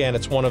Audible. And again,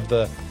 it's one of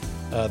the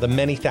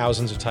many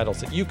thousands of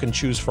titles that you can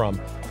choose from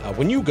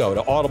when you go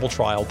to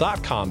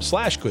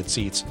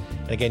audibletrial.com/goodseats.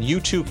 And again, you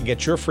too can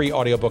get your free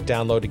audiobook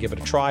download to give it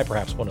a try,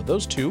 perhaps one of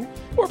those 2,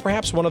 or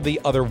perhaps one of the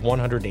other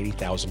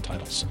 180,000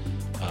 titles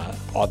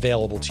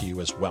available to you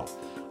as well.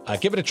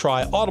 Give it a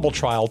try,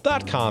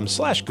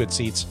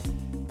 audibletrial.com/goodseats.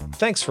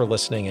 Thanks for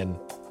listening, and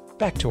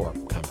back to our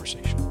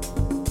conversation.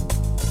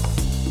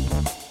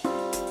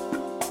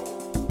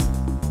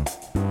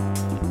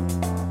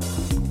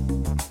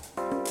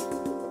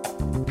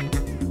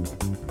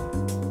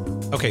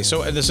 Okay,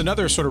 so there's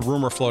another sort of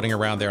rumor floating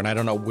around there, and I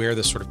don't know where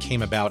this sort of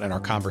came about in our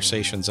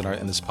conversations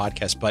in this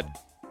podcast, but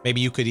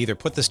maybe you could either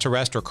put this to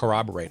rest or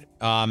corroborate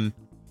it.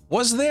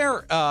 Was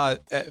there,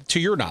 to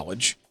your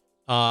knowledge,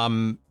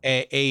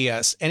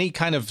 any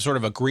kind of sort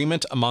of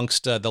agreement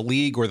amongst the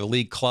league or the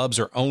league clubs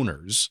or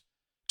owners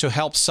to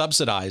help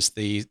subsidize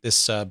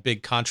this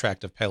big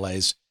contract of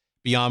Pele's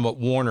beyond what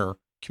Warner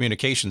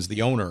Communications,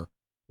 the owner,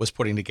 was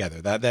putting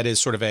together? That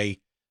is sort of a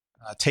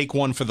take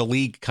one for the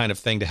league kind of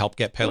thing to help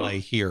get Pele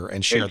here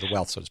and share the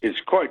wealth, so to speak.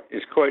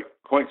 It's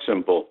quite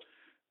simple.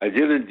 I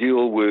did a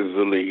deal with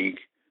the league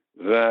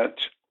that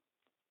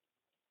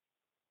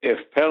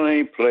if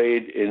Pele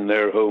played in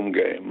their home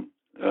game,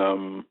 I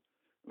mean,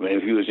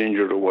 if he was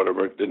injured or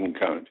whatever, it didn't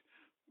count,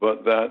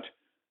 but that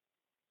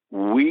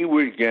we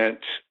would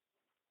get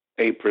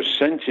a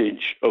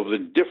percentage of the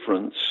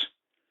difference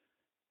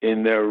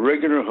in their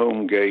regular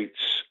home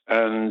gates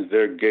and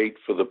their gate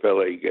for the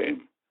Pele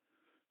game.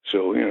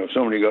 So, if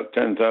somebody got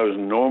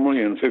 10,000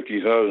 normally and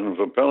 50,000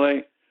 for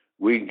Pele,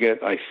 we'd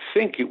get, I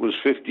think it was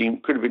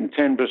 15, could have been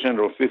 10%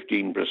 or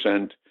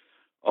 15%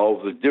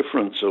 of the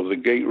difference of the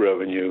gate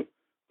revenue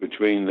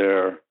between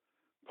their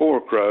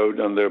poor crowd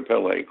and their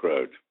Pele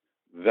crowd.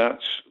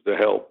 That's the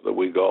help that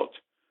we got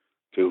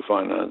to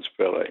finance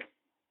Pele.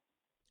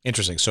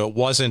 Interesting. So it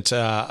wasn't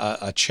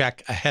a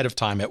check ahead of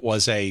time. It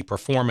was a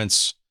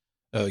performance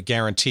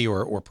guarantee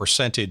or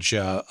percentage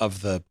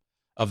of the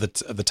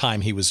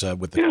time he was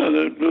with the. Yeah,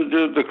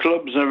 the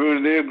clubs,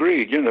 they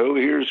agreed.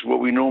 Here's what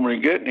we normally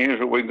get, and here's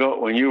what we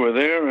got when you were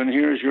there, and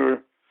here's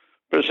your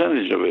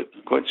percentage of it.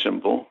 Quite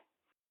simple.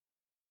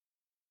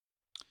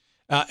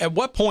 At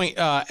what point,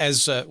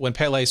 when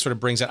Pele sort of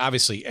brings it,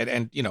 obviously,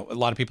 and a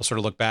lot of people sort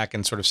of look back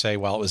and sort of say,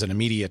 well, it was an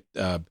immediate,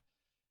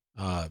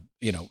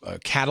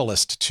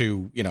 catalyst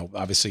to,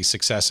 obviously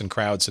success in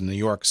crowds in New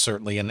York,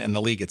 certainly, and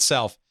the league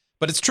itself.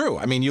 But it's true.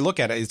 I mean, you look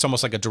at it, it's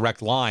almost like a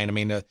direct line. I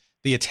mean,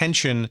 the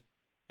attention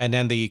and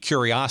then the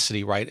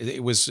curiosity, right?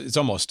 It's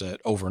almost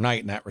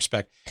overnight in that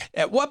respect.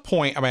 At what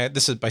point, I mean,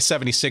 this is by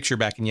 76, you're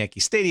back in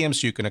Yankee Stadium,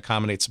 so you can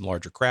accommodate some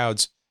larger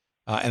crowds.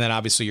 And then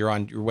obviously you're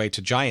on your way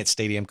to Giant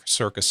Stadium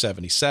circa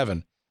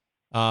 77.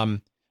 But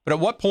at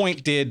what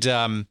point did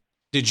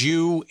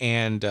you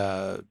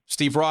and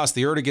Steve Ross,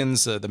 the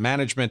Erteguns, the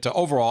management,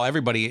 overall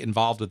everybody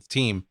involved with the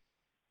team,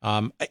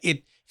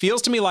 it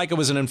feels to me like it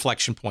was an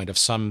inflection point of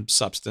some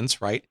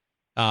substance, right?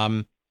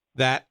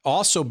 That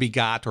also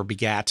begat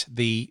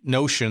the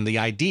notion, the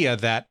idea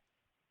that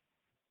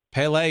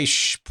Pele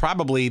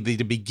probably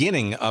the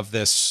beginning of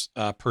this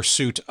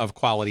pursuit of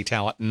quality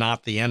talent,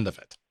 not the end of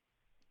it.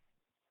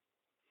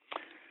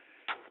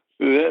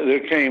 There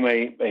came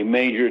a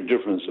major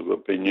difference of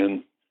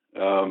opinion.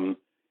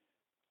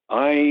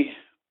 I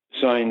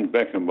signed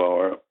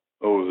Beckenbauer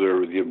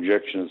over the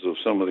objections of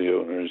some of the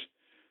owners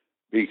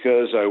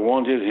because I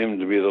wanted him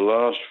to be the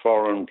last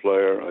foreign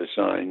player I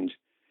signed,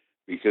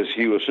 because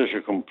he was such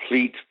a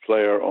complete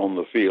player on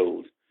the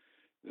field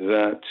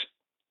that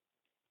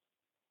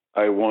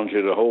I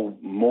wanted a whole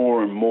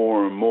more and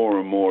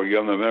more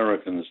young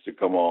Americans to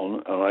come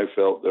on, and I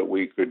felt that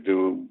we could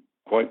do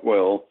quite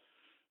well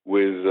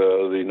with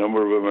the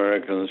number of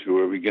Americans who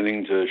were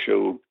beginning to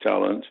show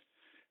talent,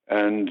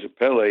 and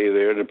Pele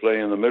there to play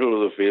in the middle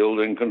of the field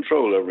and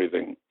control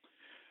everything.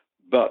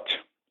 But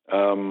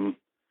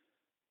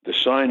the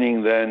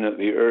signing then at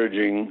the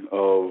urging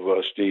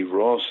of Steve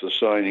Ross, the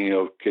signing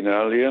of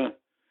Quinaglia,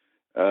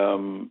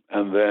 and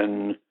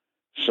then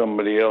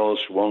somebody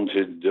else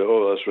wanted,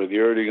 that's right, the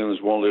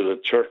Erteguns wanted a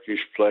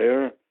Turkish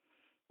player,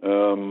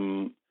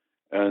 and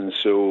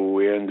so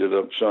we ended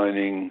up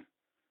signing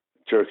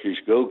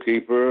Turkish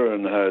goalkeeper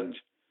and had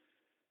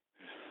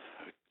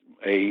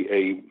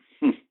a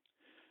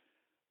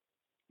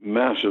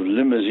mass of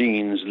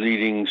limousines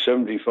leading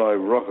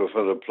 75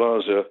 Rockefeller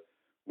Plaza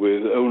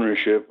with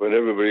ownership and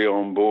everybody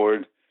on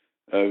board,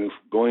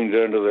 going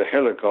down to the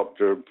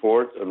helicopter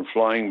port and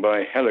flying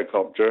by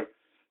helicopter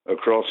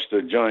across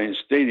the Giant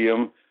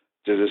Stadium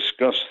to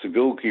discuss the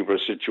goalkeeper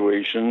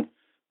situation,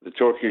 the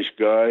Turkish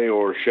guy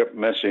or Shep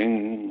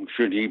Messing,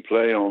 should he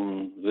play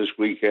on this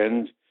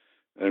weekend?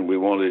 And we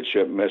wanted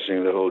Shep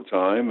Messing the whole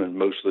time, and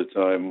most of the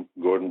time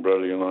Gordon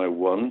Bradley and I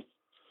won.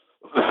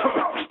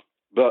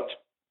 But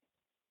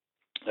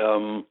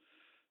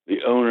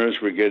the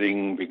owners were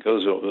getting,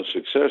 because of the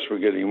success, were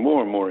getting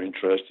more and more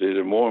interested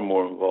and more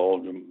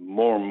involved and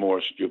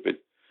more stupid.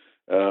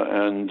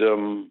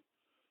 So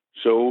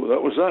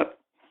that was that.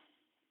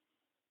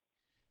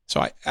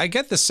 So I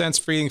get the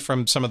sense, reading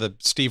from some of the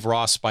Steve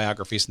Ross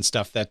biographies and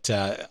stuff, that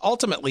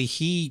ultimately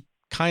he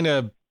kind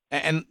of,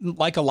 and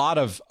like a lot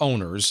of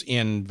owners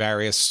in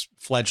various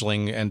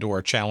fledgling and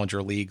or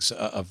challenger leagues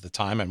of the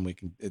time, and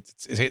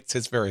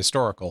it's very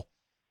historical.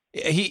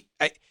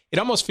 It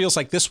almost feels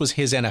like this was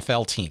his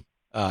NFL team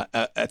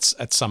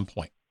at some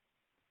point.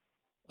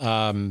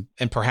 And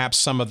perhaps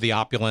some of the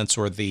opulence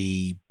or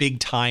the big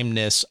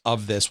timeness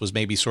of this was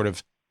maybe sort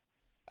of,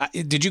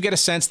 did you get a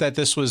sense that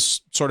this was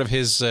sort of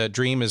his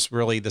dream,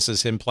 this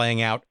is him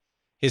playing out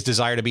his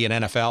desire to be an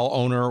NFL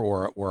owner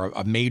or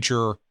a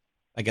major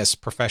I guess,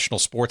 professional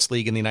sports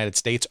league in the United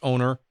States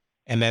owner,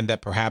 and then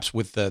that perhaps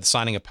with the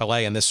signing of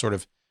Pelé and this sort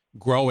of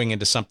growing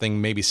into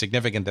something maybe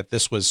significant, that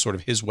this was sort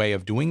of his way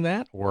of doing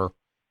that? Or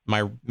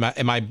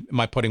am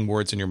I putting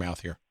words in your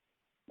mouth here?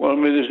 Well, I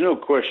mean, there's no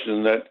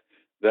question that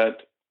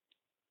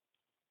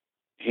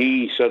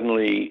he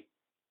suddenly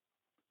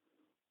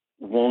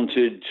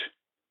wanted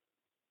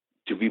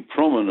to be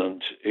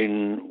prominent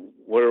in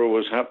whatever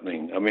was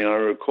happening. I mean, I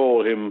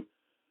recall him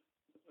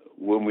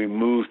when we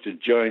moved to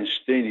Giant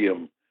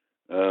Stadium,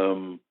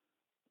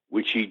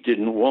 which he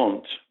didn't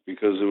want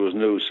because there was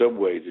no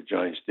subway to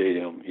Giant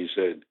Stadium, he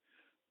said.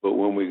 But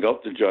when we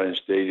got to Giant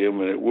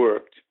Stadium and it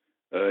worked,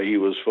 he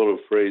was full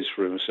of praise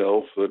for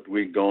himself that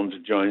we'd gone to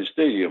Giant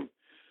Stadium.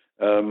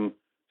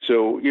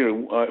 So,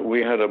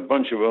 we had a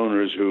bunch of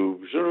owners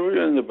who sort of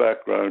were in the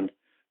background,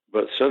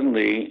 but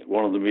suddenly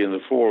wanted to be in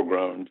the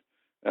foreground.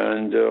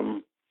 And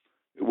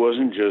it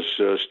wasn't just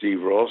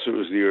Steve Ross, it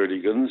was the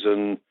Erdigans,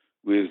 and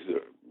with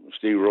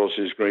Steve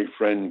Ross's great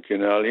friend,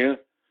 Kinalia,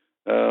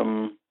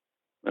 and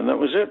that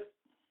was it.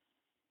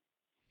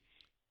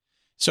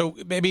 So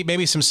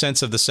maybe some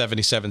sense of the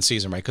 77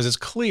 season, right? Because it's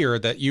clear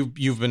that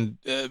you've been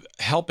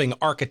helping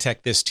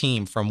architect this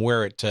team from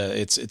where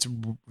it's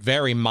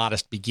very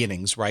modest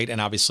beginnings, right? And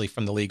obviously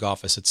from the league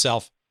office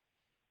itself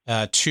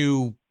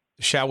to,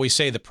 shall we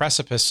say, the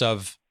precipice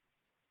of,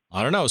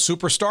 I don't know,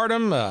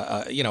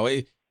 superstardom.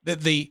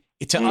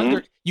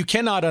 You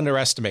cannot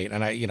underestimate.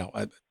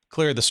 And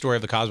clearly the story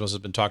of the Cosmos has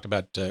been talked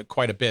about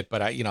quite a bit,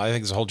 but I think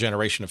there's a whole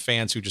generation of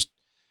fans who just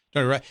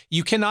don't.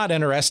 You cannot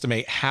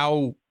underestimate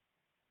how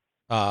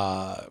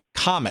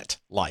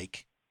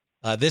comet-like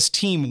this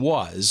team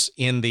was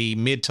in the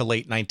mid to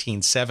late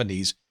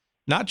 1970s,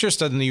 not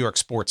just on the New York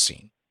sports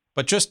scene,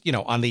 but just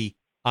on the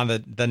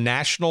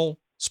national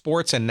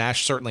sports and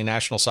certainly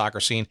national soccer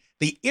scene,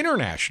 the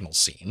international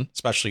scene,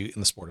 especially in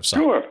the sport of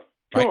soccer. Sure.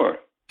 Right?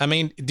 I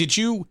mean, did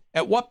you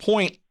at what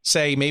point,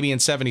 say maybe in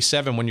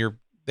 77, when you're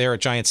there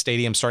at Giant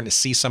Stadium starting to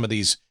see some of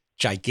these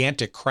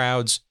gigantic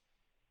crowds,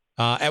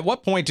 at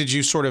what point did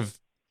you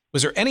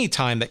was there any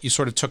time that you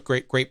sort of took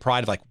great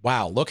pride of like,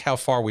 wow, look how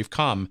far we've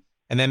come?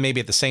 And then maybe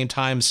at the same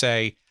time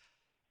say,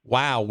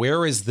 wow,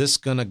 where is this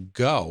going to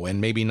go? And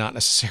maybe not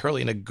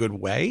necessarily in a good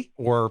way?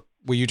 Or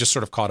were you just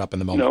sort of caught up in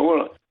the moment? No,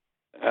 well,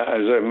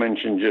 as I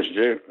mentioned just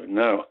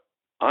now,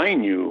 I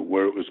knew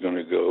where it was going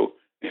to go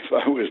if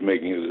I was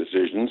making the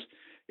decisions.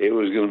 It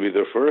was going to be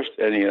the first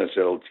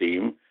NASL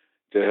team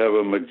to have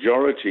a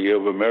majority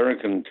of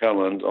American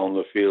talent on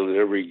the field at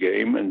every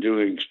game and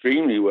doing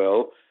extremely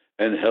well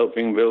and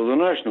helping build a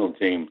national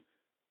team.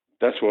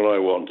 That's what I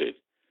wanted.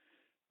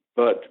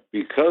 But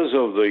because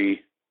of the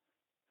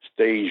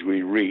stage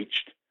we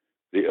reached,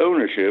 the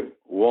ownership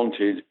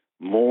wanted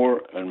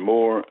more and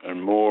more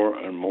and more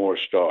and more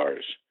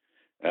stars.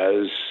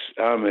 As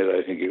Ahmed,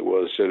 I think it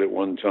was, said at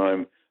one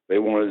time, they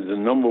wanted the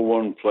number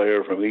one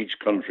player from each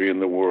country in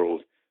the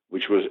world,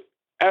 which was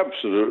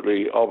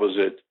absolutely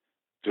opposite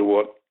to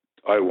what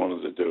I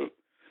wanted to do.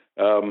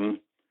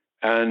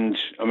 And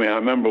I mean, I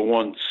remember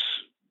once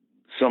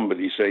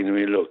somebody saying to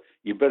me, look,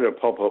 you better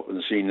pop up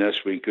and see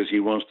Nestle because he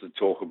wants to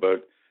talk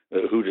about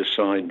who to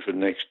sign for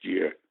next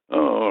year.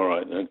 Oh, all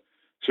right then.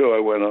 So I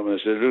went up and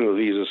I said, oh,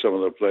 these are some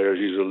of the players.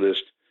 Here's a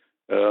list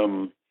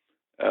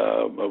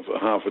of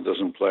half a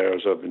dozen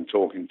players I've been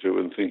talking to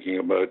and thinking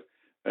about.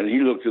 And he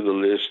looked at the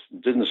list,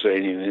 didn't say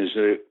anything. He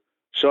said,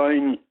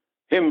 sign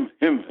him,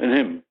 him, and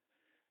him.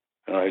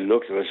 And I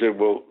looked and I said,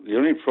 well, the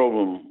only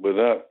problem with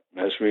that,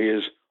 Nestle,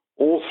 is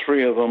all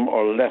three of them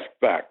are left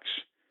backs.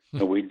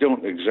 And we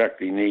don't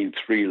exactly need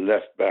three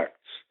left backs.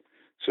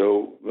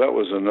 So that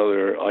was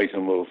another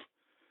item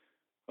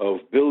of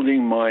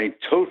building my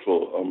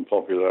total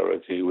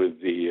unpopularity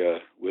with the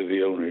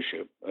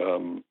ownership.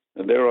 And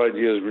their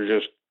ideas were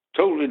just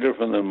totally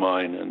different than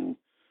mine. And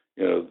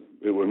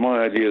it was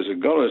my ideas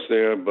that got us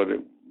there, but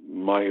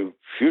my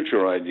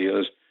future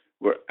ideas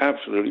were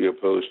absolutely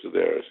opposed to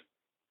theirs.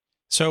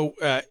 So,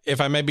 if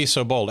I may be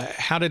so bold,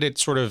 how did it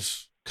sort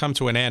of come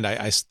to an end?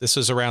 This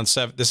is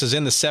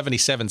in the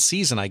 77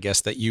 season, I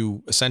guess, that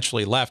you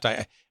essentially left.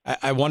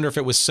 I wonder if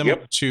it was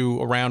similar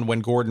to around when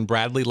Gordon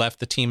Bradley left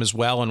the team as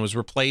well and was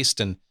replaced.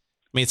 And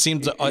I mean, it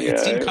seemed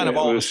kind of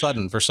all of a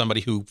sudden for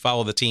somebody who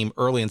followed the team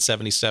early in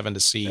 77 to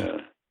see.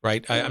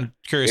 Right, I'm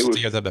curious to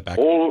hear that back.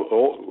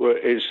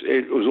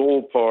 It was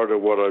all part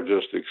of what I've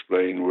just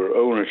explained, where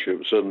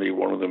ownership suddenly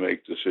wanted to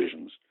make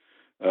decisions.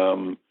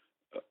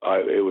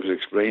 It was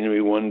explained to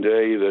me one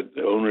day that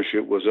the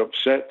ownership was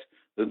upset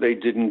that they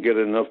didn't get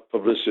enough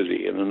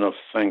publicity and enough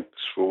thanks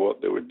for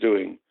what they were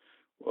doing.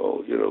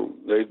 Well,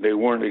 they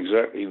weren't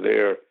exactly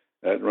there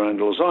at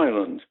Randall's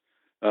Island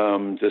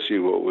to see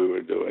what we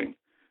were doing.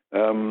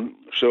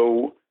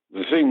 So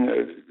the thing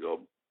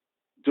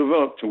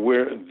developed to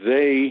where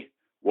they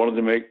wanted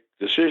to make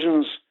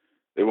decisions.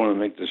 They wanted to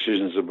make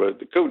decisions about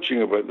the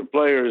coaching, about the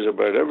players,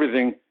 about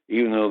everything,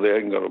 even though they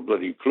hadn't got a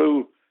bloody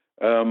clue.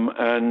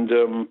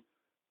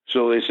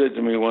 So they said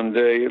to me one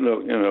day,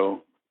 look,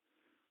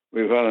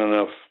 we've had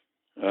enough.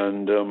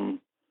 And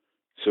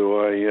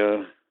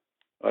so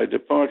I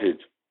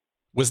departed.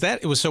 Was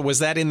that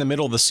in the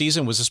middle of the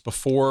season? Was this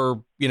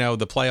before, the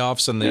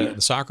playoffs and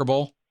the Soccer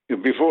Bowl?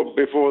 Before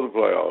the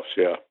playoffs,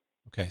 yeah.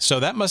 Okay, so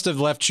that must have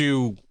left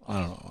you,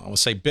 I don't know, I will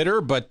say bitter,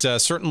 but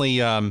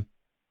certainly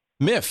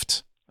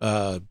miffed.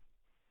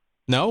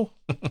 No?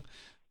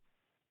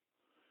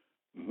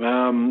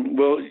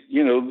 Well,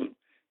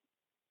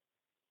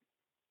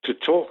 to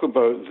talk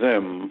about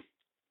them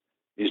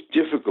is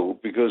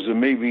difficult because there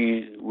may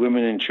be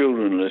women and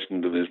children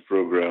listening to this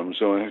program,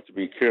 so I have to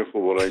be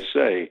careful what I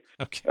say,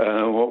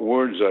 what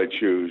words I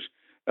choose.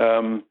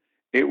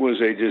 It was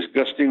a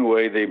disgusting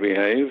way they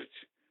behaved.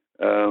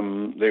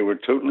 They were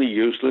totally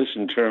useless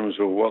in terms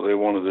of what they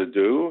wanted to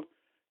do,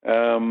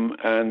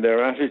 and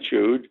their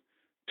attitude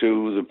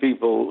to the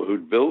people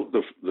who'd built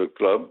the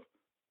club,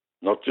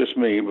 not just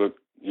me, but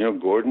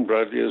Gordon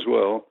Bradley as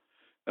well,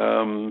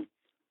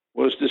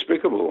 was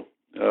despicable.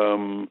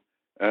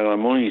 And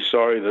I'm only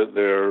sorry that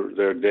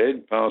they're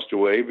dead, passed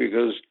away,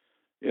 because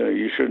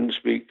you shouldn't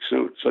speak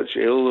such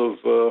ill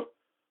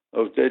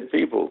of dead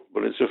people.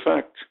 But it's a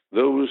fact.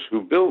 Those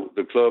who built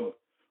the club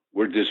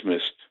were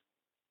dismissed.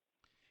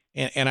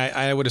 And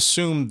I would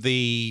assume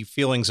the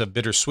feelings of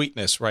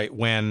bittersweetness, right,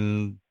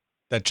 when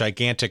that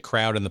gigantic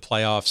crowd in the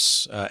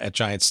playoffs at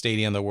Giant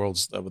Stadium, the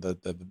world's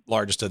the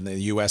largest in the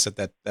U.S. at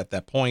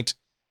that point,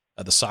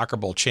 the Soccer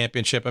Bowl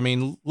championship.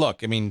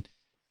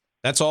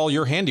 That's all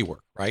your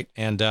handiwork, right?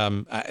 And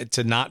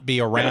to not be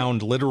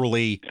around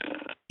literally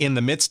in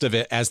the midst of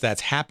it as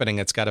that's happening,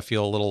 it's got to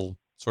feel a little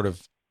sort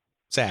of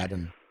sad.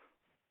 And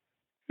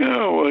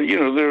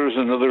there was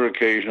another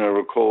occasion I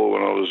recall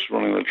when I was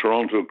running the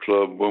Toronto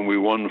club when we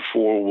won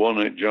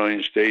 4-1 at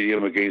Giant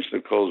Stadium against the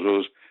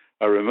Cosmos.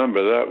 I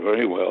remember that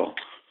very well.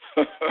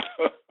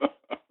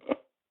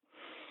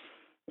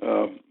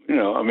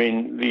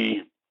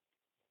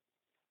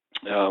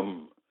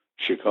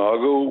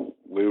 Chicago,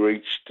 we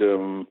reached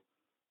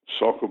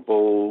Soccer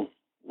Bowl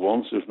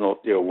once, if not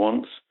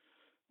once.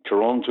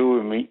 Toronto,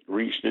 we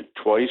reached it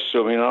twice.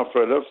 So,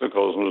 after I left the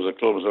Cosmos, the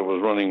clubs I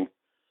was running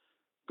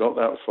got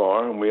that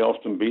far, and we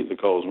often beat the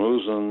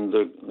Cosmos, and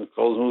the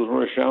Cosmos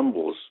were a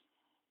shambles.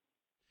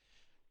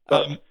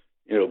 But,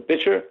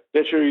 bitter,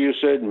 you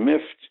said,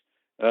 miffed,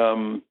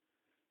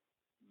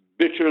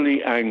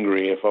 bitterly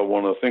angry, if I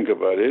want to think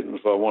about it, and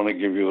if I want to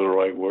give you the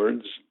right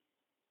words.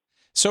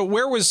 So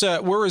where was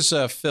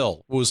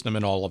Phil Woosnam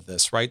in all of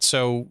this, right?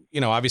 So,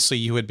 obviously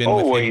you had been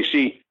with him. You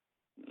see,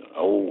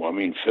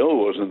 Phil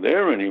wasn't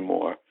there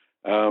anymore,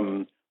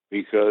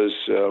 because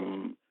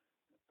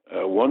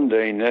one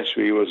day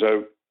Nesby was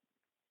out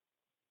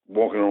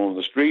walking along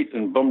the street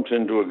and bumped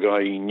into a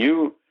guy he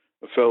knew,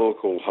 a fellow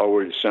called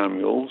Howard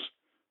Samuels,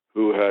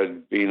 who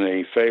had been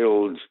a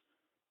failed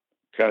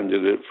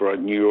candidate for a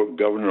New York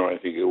governor, I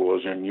think it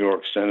was, or New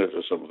York Senate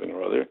or something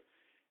or other.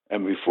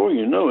 And before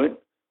you know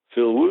it,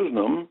 Phil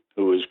Woosnam,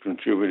 who has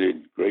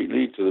contributed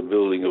greatly to the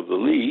building of the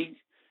league,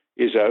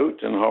 is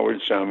out, and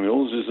Howard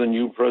Samuels is the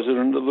new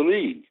president of the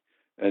league.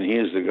 And he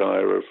is the guy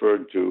I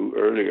referred to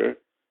earlier.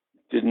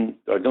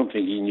 I don't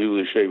think he knew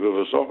the shape of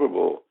a soccer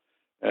ball.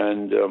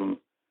 And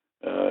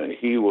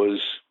he was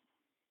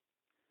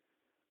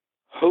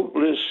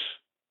hopeless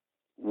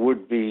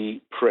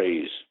would-be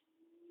praise.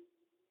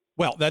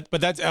 Well, that's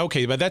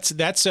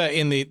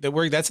in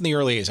the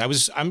early days. I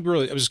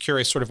was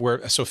curious sort of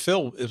where. So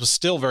Phil was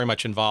still very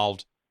much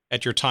involved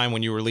at your time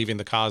when you were leaving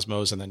the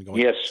Cosmos and then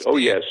going. Yes.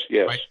 Yes.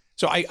 Right?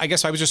 So I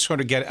guess I was just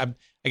sort of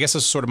I guess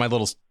this is sort of my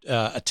little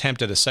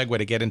attempt at a segue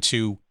to get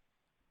into.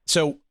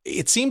 So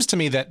it seems to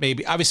me that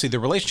maybe obviously the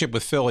relationship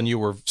with Phil and you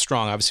were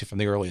strong, obviously from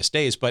the earliest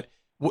days. But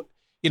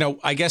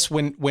I guess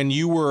when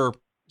you were,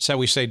 shall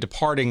we say,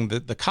 departing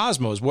the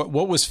Cosmos, what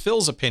was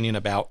Phil's opinion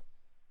about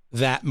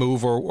that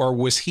move, or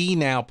was he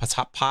now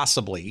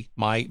possibly,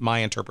 my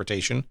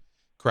interpretation,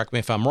 correct me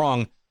if I'm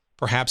wrong,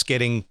 perhaps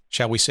getting,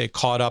 shall we say,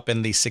 caught up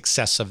in the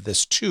success of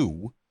this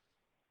too,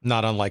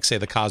 not unlike, say,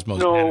 the Cosmos?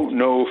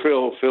 No,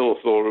 Phil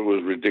thought it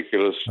was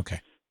ridiculous. Okay.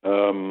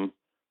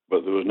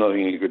 But there was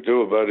nothing he could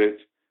do about it,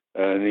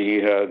 and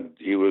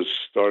he was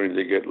starting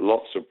to get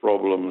lots of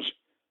problems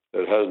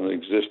that hasn't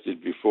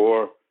existed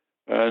before,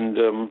 and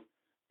it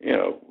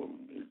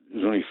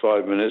was only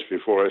 5 minutes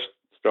before I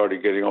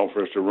started getting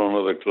offers to run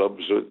other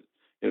clubs. So,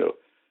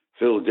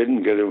 Phil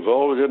didn't get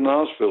involved. I didn't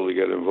ask Phil to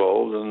get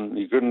involved, and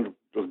he couldn't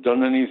have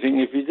done anything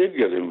if he did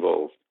get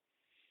involved.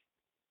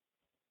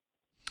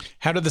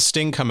 How did the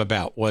sting come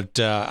about? What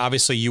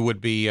obviously you would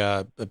be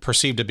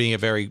perceived to being a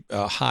very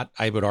hot,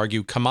 I would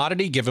argue,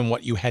 commodity, given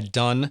what you had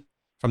done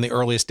from the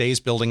earliest days,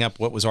 building up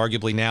what was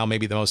arguably now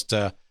maybe the most,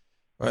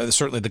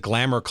 certainly the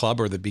glamour club,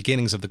 or the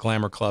beginnings of the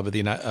glamour club of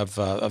the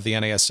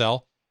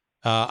NASL.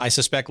 I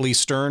suspect Lee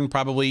Stern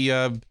probably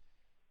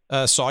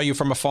saw you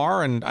from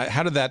afar. And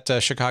how did that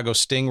Chicago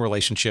Sting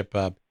relationship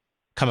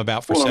come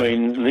about for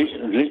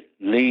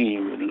Lee,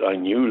 I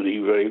knew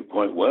Lee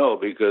quite well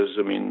because,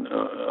 I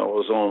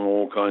was on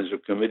all kinds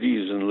of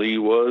committees and Lee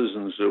was,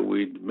 and so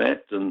we'd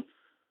met and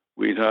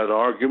we'd had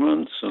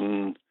arguments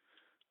and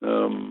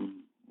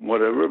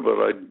whatever, but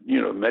I,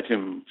 met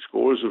him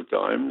scores of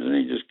times and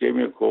he just gave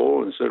me a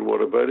call and said,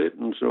 what about it?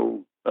 And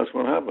so that's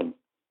what happened.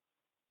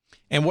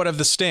 And what of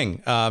the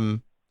Sting?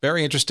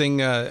 Very interesting.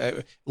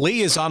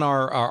 Lee is on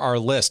our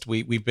list.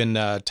 We've been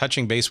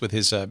touching base with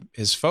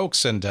his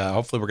folks, and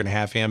hopefully we're going to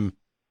have him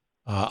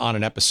on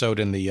an episode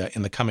in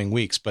the coming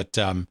weeks. But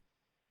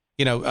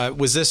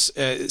was this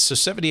so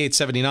 78,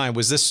 79?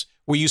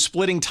 Were you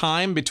splitting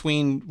time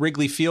between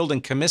Wrigley Field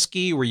and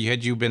Comiskey, or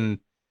had you been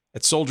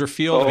at Soldier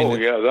Field? Oh,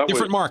 that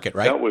different market,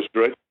 right?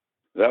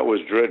 That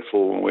was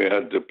dreadful when we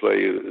had to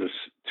play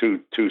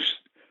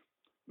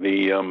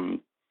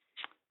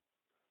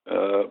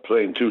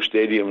playing two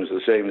stadiums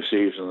the same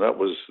season. That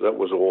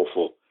was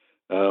awful.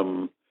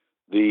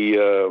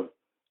 The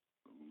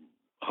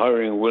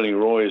hiring Willie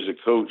Roy as a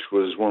coach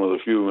was one of the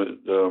few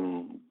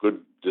good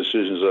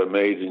decisions I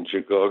made in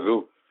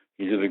Chicago.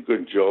 He did a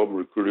good job,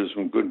 recruited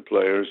some good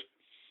players.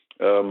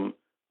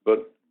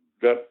 But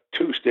got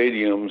two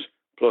stadiums,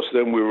 plus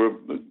then we were,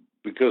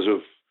 because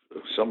of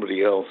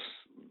somebody else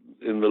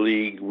in the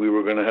league, we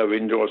were going to have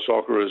indoor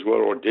soccer as well,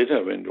 or did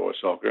have indoor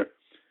soccer.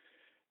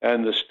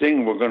 And the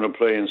Sting were going to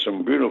play in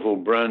some beautiful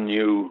brand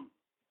new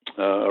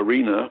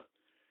arena.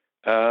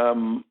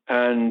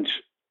 And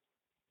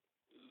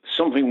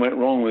something went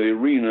wrong with the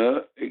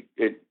arena.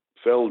 It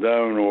fell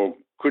down or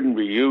couldn't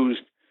be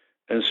used.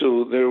 And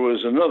so there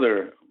was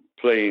another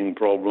playing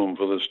problem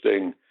for the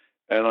Sting,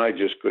 and I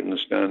just couldn't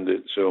stand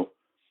it. So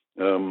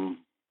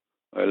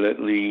I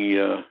let Lee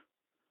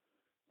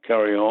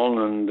carry on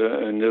and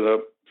ended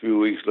up a few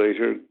weeks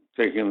later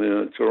taking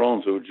the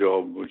Toronto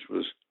job, which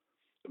was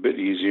a bit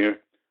easier.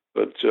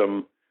 But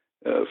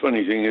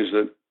funny thing is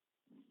that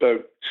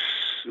about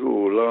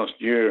last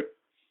year,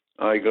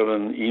 I got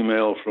an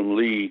email from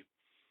Lee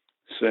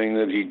saying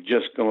that he'd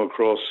just come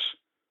across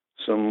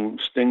some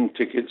Sting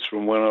tickets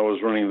from when I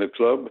was running the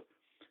club,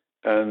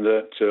 and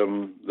that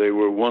they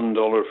were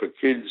 $1 for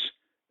kids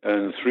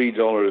and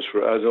 $3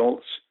 for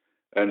adults.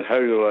 And how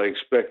did I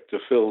expect to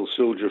fill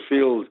Soldier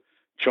Field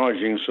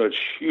charging such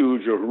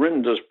huge,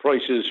 horrendous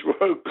prices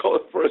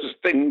for a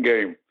Sting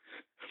game?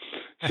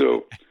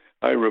 So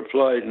I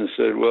replied and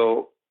said,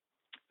 well,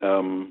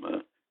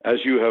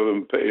 as you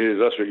haven't paid,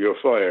 that's what you're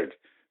fired.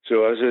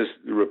 So as I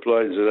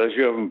replied and said, as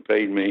you haven't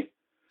paid me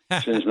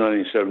since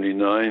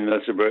 1979,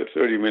 that's about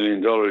 $30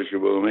 million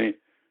you owe me.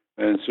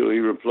 And so he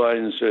replied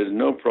and said,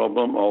 no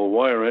problem, I'll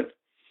wire it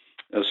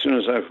as soon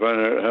as I find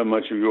out how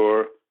much of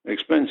your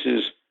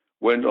expenses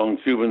went on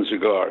Cuban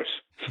cigars.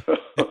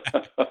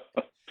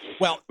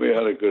 Well, we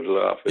had a good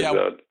laugh at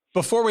that.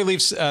 Before we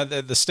leave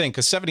the Sting,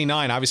 because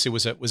 79 obviously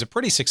was a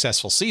pretty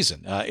successful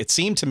season. It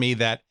seemed to me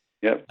that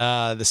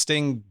the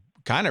Sting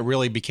kind of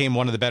really became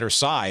one of the better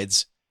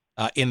sides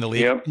in the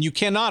league. Yep. And you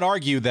cannot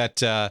argue that,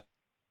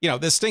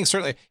 the Sting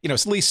certainly,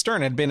 Lee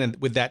Stern had been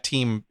with that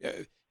team.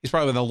 He's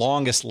probably the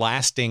longest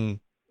lasting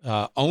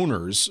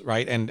owners,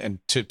 right? And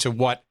to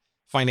what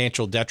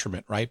financial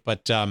detriment, right?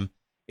 But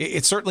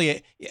it's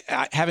certainly,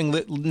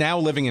 now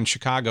living in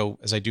Chicago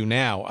as I do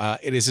now,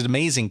 it is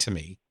amazing to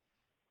me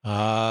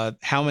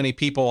how many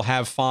people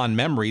have fond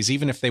memories,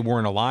 even if they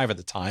weren't alive at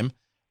the time,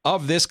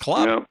 of this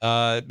club.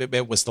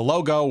 It was the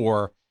logo,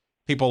 or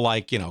people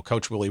like,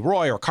 Coach Willie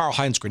Roy or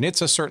Karl-Heinz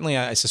Granitza. Certainly,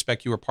 I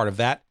suspect you were part of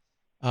that,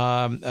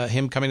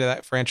 him coming to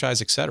that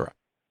franchise, et cetera.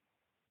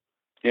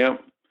 Yeah.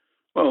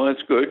 Well,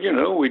 that's good.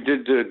 We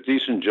did a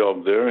decent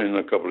job there in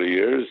a couple of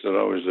years that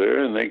I was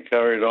there, and they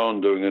carried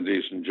on doing a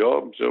decent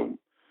job. So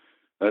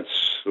that's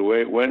the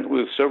way it went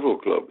with several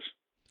clubs.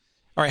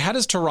 All right. How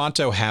does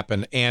Toronto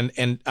happen?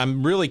 And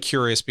I'm really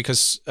curious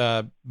because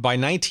by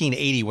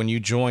 1980, when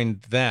you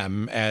joined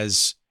them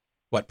as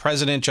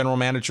president, general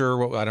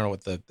manager, I don't know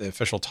what the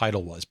official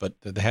title was, but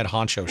the head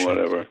honcho.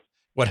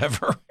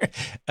 Whatever.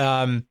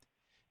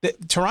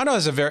 Toronto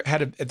has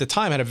at the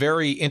time had a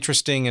very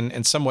interesting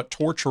and somewhat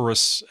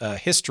torturous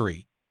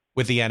history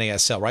with the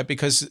NASL, right?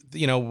 Because,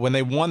 when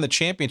they won the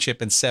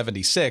championship in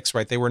 76,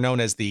 right, they were known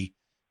as the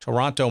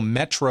Toronto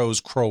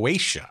Metros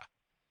Croatia.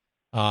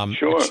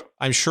 Sure. Which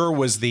I'm sure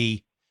was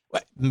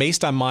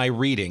based on my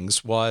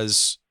readings,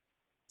 was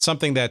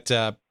something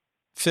that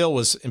Phil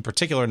was in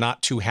particular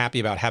not too happy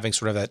about, having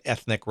sort of that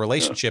ethnic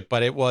relationship,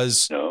 but it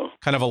was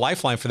kind of a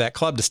lifeline for that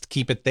club to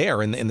keep it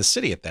there in the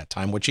city at that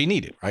time, which he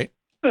needed, right?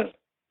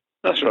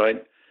 That's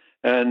right.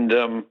 And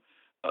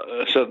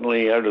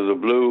suddenly, out of the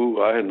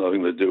blue, I had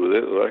nothing to do with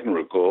it, that I can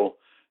recall.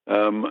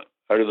 Out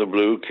of the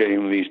blue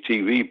came these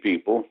TV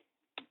people.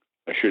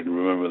 I should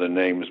remember their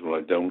names, but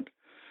I don't.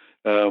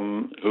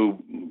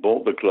 Who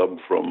bought the club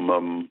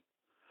from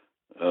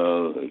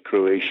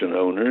Croatian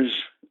owners,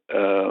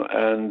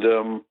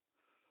 and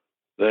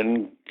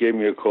then gave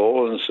me a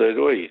call and said,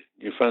 "Oi,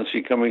 you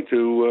fancy coming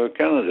to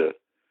Canada?"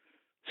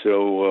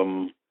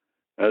 So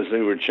as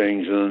they were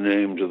changing the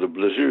name to the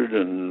Blizzard,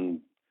 and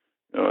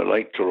I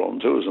liked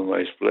Toronto, it was a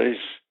nice place,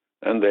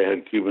 and they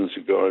had Cuban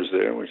cigars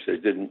there, which they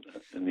didn't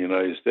in the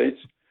United States.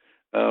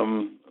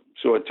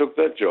 So I took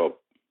that job,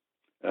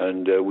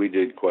 and we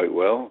did quite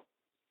well.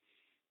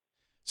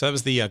 So that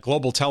was the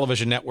Global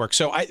Television Network.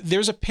 So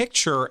there's a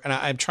picture, and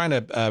I'm trying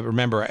to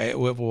remember. It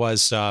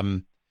was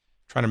trying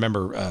to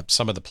remember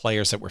some of the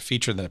players that were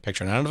featured in that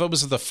picture. And I don't know if it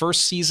was the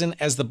first season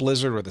as the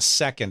Blizzard or the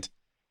second.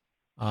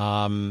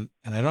 And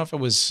I don't know if it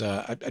was,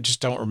 I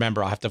just don't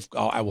remember.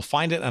 I will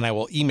find it and I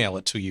will email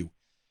it to you.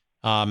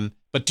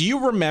 But do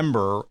you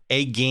remember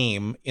a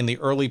game in the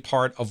early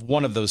part of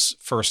one of those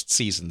first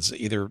seasons,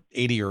 either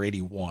 80 or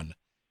 81,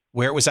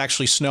 where it was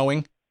actually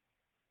snowing?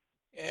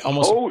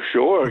 Almost. Oh,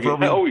 sure.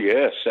 proverbial. Oh,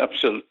 yes,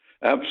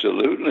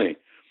 absolutely.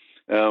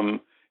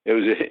 It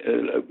was,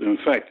 in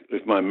fact,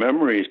 if my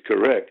memory is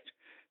correct,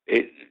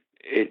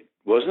 it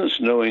wasn't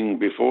snowing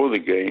before the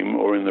game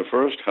or in the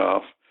first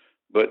half,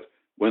 but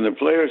when the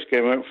players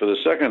came out for the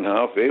second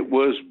half, it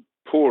was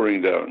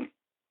pouring down.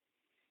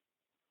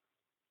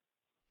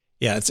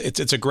 Yeah,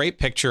 it's a great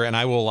picture, and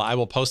I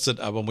will post it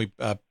when we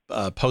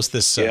post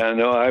this. Yeah,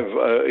 no,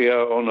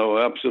 oh no,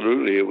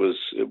 absolutely, it was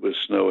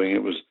snowing.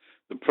 It was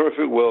the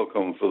perfect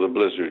welcome for the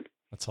blizzard.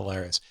 That's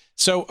hilarious.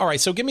 So, all right,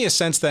 so give me a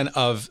sense then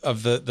of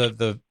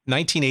the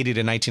 1980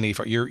 to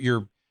 1984.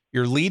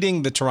 You're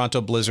leading the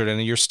Toronto Blizzard,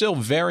 and you're still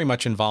very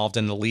much involved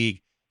in the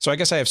league. So, I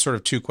guess I have sort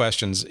of two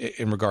questions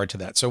in regard to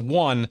that. So,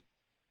 one,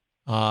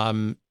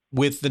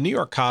 with the New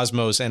York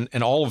Cosmos and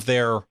all of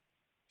their,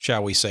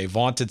 shall we say,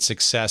 vaunted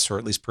success, or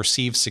at least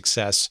perceived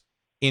success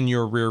in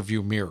your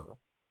rearview mirror,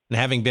 and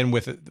having been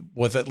with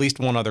at least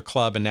one other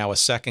club and now a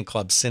second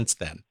club since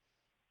then,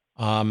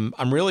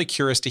 I'm really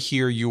curious to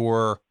hear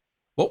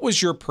what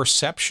was your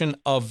perception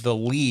of the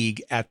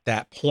league at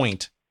that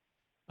point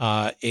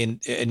in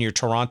your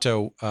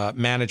Toronto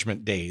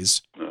management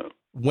days?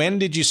 When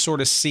did you sort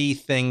of see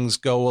things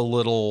go a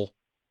little,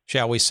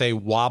 shall we say,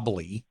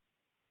 wobbly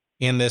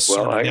in this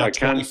sort of now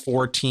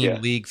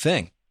 24-team league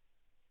thing?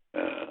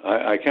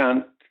 I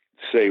can't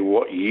say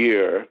what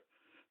year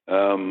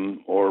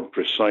or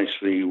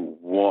precisely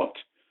what,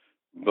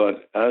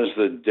 but as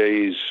the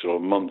days or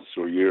months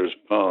or years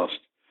passed,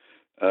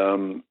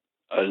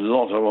 a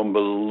lot of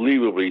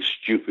unbelievably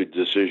stupid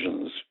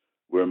decisions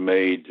were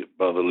made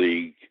by the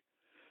league.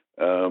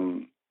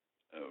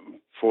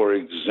 For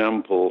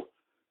example,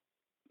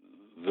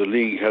 the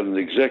league had an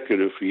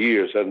executive for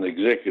years, had an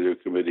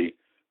executive committee,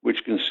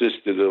 which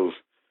consisted of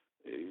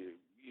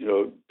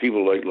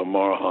people like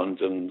Lamar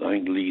Hunt and I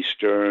think Lee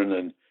Stern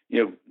and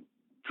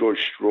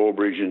George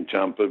Strawbridge in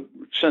Tampa,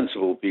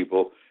 sensible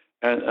people,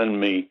 and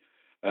me,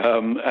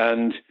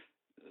 and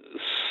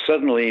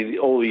suddenly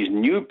all these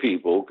new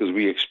people, because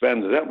we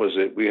expanded, that was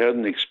it. We had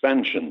an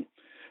expansion,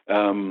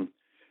 and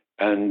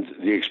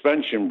the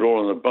expansion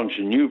brought in a bunch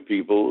of new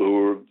people who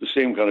were the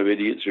same kind of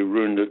idiots who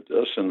ruined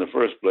us in the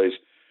first place,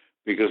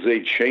 because they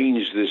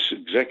changed this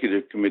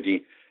executive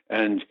committee,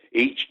 and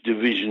each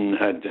division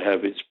had to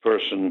have its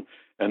person.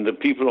 And the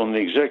people on the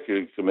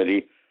executive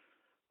committee,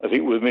 I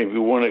think with maybe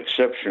one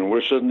exception,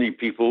 were suddenly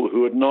people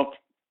who had not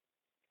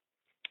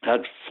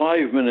had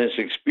 5 minutes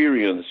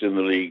experience in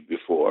the league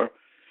before.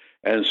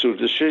 And so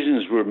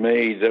decisions were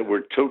made that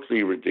were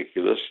totally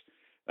ridiculous.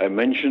 I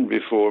mentioned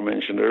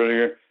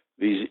earlier,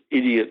 these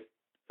idiot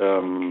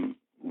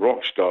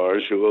rock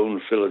stars who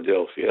owned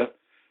Philadelphia,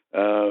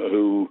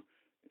 who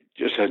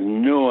just had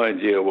no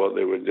idea what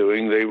they were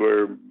doing. They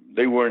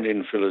weren't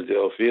in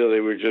Philadelphia.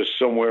 They were just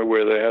somewhere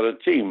where they had a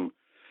team.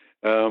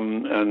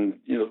 And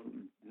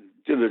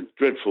did a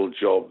dreadful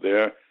job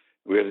there.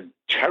 We had a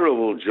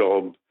terrible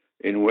job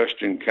in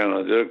Western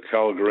Canada,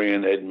 Calgary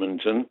and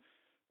Edmonton,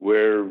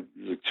 where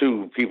the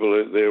two people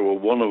out there,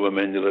 one of them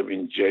ended up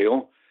in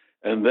jail.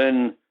 And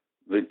then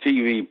the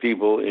TV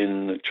people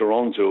in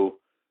Toronto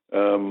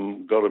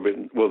got a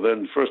bit, well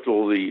then, first of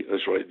all,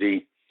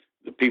 the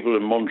people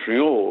in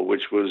Montreal,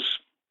 which was,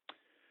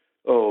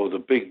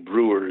 the big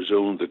brewers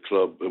owned the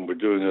club and were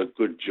doing a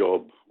good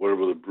job,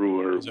 whatever the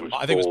brewer was called.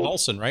 I think it was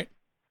Molson, right?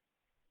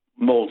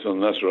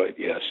 Molson, that's right,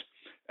 yes.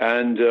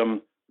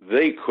 And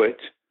they quit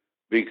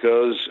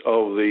because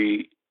of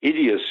the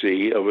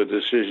idiocy of a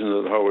decision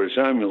that Howard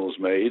Samuels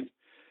made,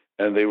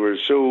 and they were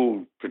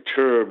so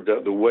perturbed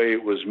at the way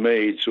it was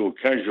made so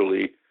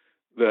casually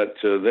that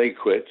they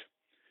quit.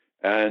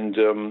 And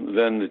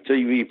then the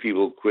TV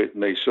people quit,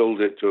 and they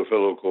sold it to a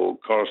fellow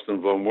called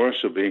Karsten von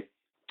Worseby,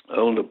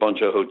 owned a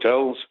bunch of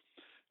hotels,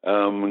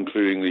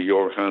 including the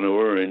York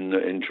Hanover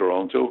in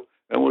Toronto,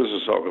 and was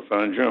a soccer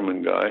fan,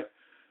 German guy,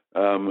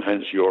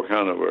 hence York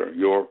Hanover,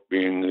 York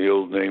being the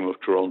old name of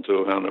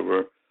Toronto,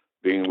 Hanover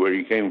being where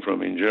he came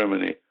from in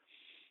Germany.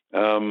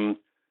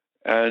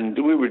 And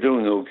we were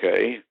doing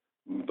okay,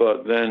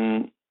 but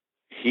then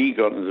he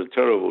got into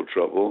terrible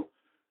trouble.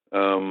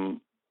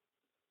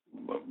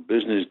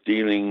 Business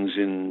dealings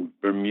in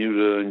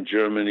Bermuda and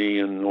Germany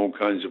and all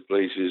kinds of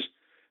places,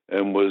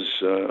 and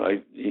was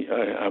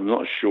I'm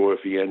not sure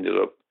if he ended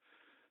up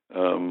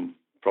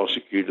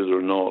prosecuted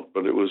or not,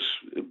 but it was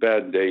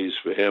bad days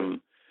for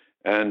him.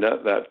 And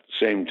at that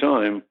same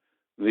time,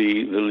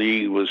 the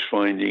league was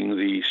finding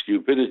the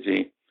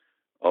stupidity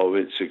of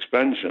its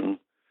expansion,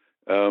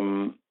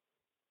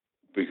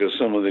 because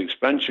some of the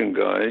expansion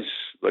guys,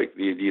 like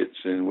the idiots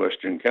in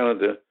Western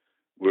Canada,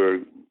 were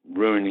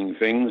ruining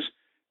things,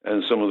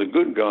 and some of the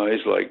good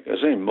guys, like I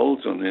say,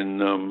 Molson in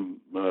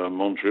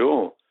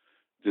Montreal,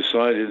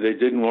 decided they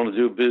didn't want to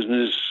do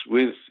business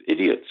with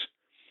idiots,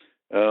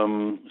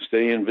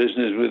 stay in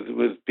business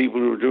with people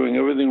who were doing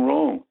everything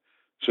wrong.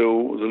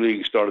 So the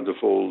league started to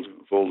fall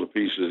to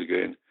pieces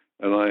again.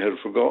 And I had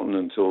forgotten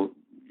until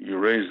you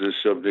raised this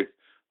subject.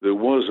 There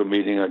was a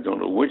meeting, I don't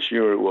know which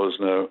year it was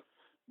now,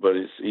 but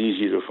it's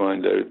easy to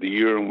find out, the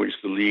year in which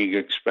the league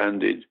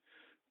expanded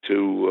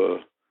to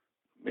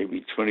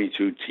maybe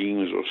 22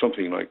 teams or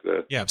something like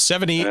that. Yeah,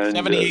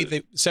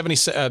 78,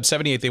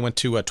 they went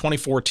to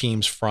 24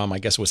 teams from, I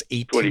guess it was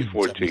 18.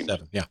 24 teams.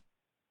 Yeah.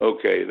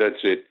 Okay,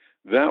 that's it.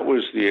 That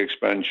was the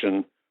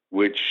expansion,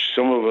 which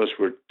some of us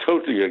were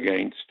totally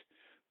against,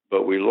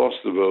 but we lost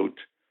the vote,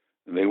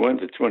 and they went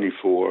to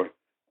 24,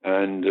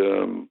 and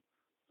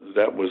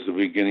that was the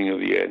beginning of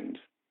the end.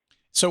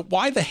 So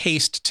why the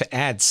haste to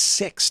add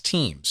 6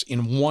 teams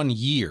in 1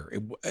 year?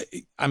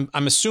 I'm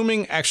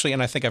assuming, actually,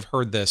 and I think I've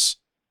heard this,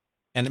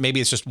 and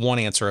maybe it's just one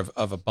answer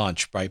of a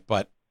bunch, right?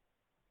 But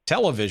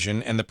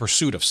television and the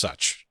pursuit of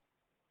such,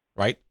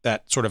 right?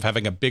 That sort of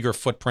having a bigger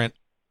footprint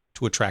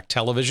to attract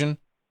television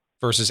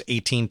versus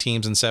 18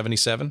 teams in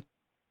 77?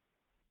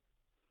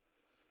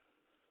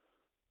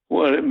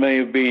 Well, it may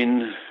have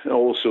been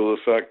also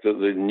the fact that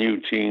the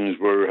new teams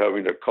were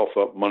having to cough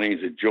up money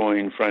to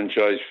join,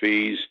 franchise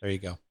fees. There you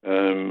go.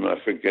 I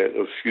forget,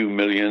 a few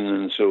million,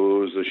 and so it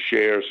was a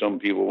share. Some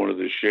people wanted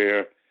to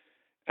share.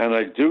 And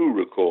I do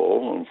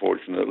recall,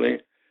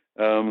 unfortunately,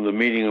 the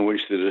meeting in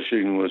which the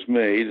decision was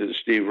made, that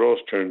Steve Ross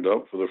turned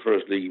up for the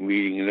first league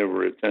meeting he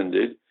never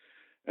attended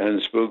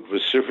and spoke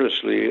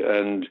vociferously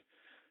and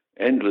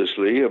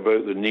endlessly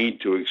about the need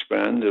to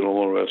expand and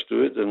all the rest of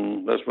it,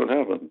 and that's what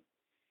happened.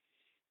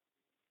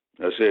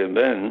 I say, and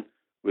then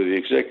with the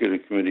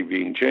executive committee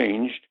being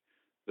changed,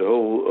 the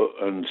whole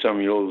and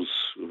Samuels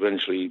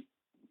eventually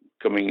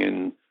coming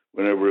in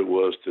whenever it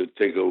was to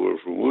take over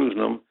from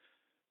Woosnam,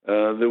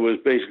 there was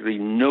basically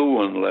no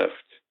one left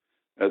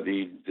at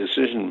the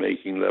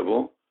decision-making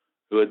level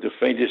who had the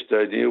faintest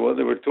idea what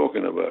they were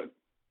talking about.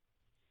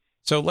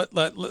 So let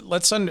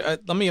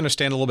me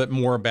understand a little bit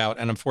more about,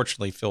 and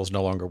unfortunately Phil's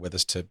no longer with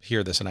us to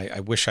hear this, and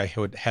I wish I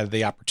had had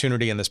the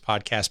opportunity in this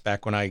podcast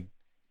back when I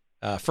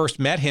first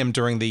met him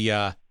during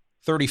the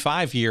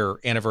 35-year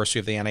anniversary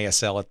of the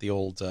NASL at the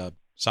old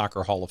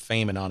Soccer Hall of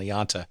Fame in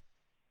Oneonta.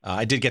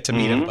 I did get to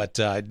meet him, but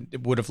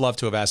would have loved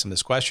to have asked him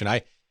this question.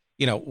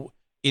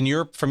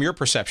 From your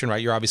perception,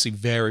 right, you're obviously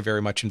very,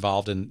 very much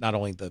involved in not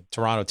only the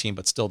Toronto team,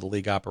 but still the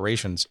league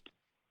operations.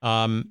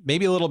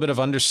 Maybe a little bit of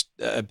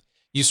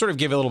you sort of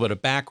give a little bit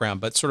of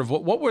background, but sort of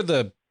what were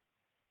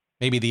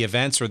maybe the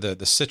events or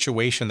the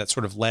situation that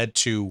sort of led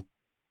to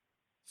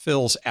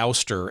Phil's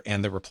ouster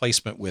and the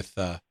replacement with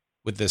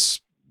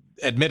this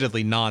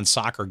admittedly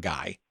non-soccer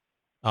guy?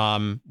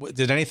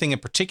 Did anything in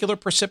particular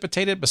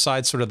precipitate it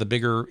besides sort of the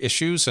bigger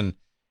issues? And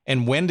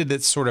when did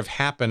it sort of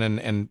happen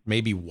and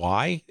maybe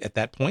why at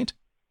that point?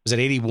 Was it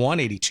 81,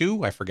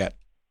 82? I forget.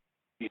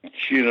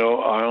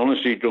 I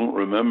honestly don't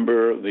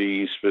remember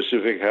the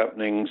specific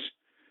happenings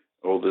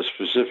or the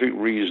specific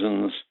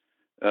reasons.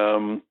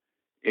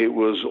 It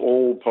was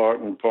all part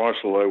and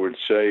parcel, I would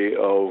say,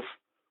 of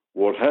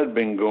what had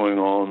been going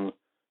on,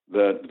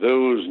 that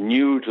those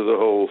new to the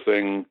whole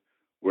thing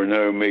were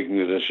now making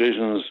the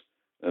decisions,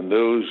 and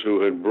those who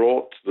had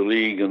brought the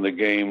league and the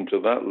game to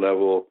that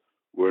level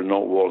were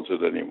not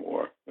wanted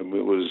anymore. And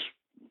it was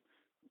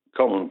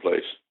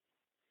commonplace.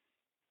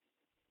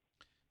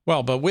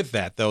 Well, but with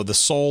that, though, the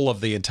soul of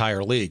the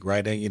entire league,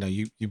 right?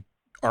 You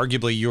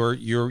arguably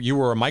you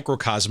were a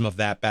microcosm of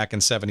that back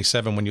in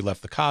 77 when you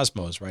left the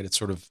Cosmos, right? It's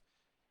sort of,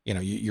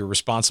 you're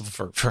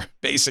responsible for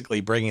basically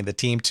bringing the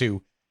team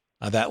to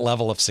that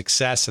level of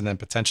success, and then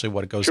potentially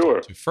what it goes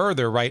to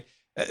further, right?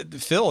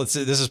 Phil, this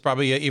is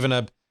probably even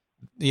a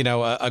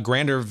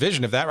grander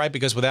vision of that, right?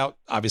 Because without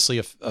obviously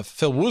a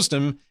Phil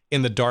Woosnam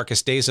in the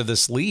darkest days of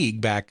this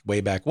league way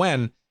back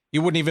when,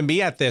 you wouldn't even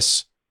be at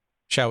this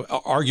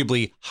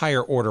arguably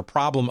higher order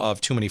problem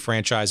of too many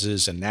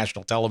franchises and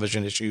national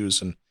television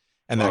issues and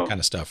that kind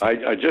of stuff.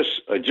 I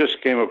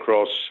just came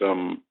across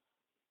some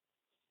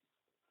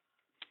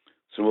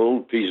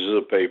old pieces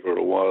of paper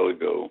a while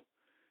ago,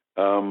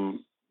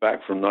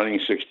 back from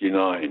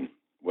 1969,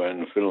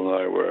 when Phil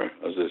and I were,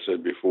 as I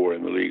said before,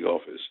 in the league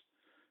office.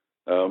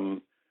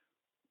 Both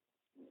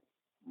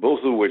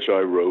of which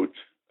I wrote.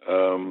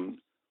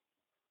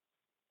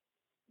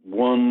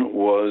 One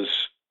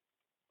was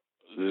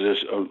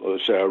this.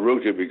 I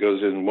wrote it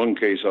because in one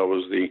case I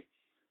was the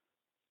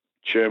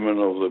chairman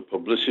of the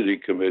publicity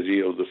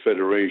committee of the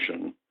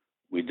federation.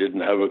 We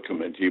didn't have a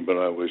committee, but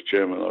I was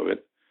chairman of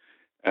it.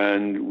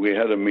 And we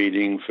had a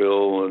meeting,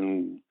 Phil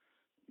and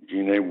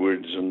Gene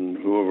Edwards and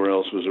whoever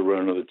else was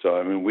around at the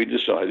time, and we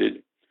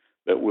decided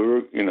that we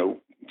were, Phil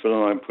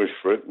and I pushed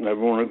for it, and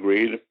everyone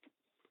agreed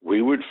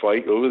we would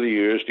fight over the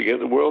years to get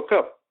the World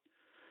Cup.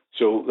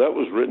 So that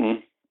was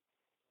written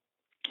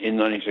in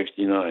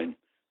 1969.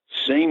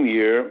 Same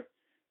year,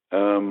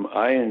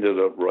 I ended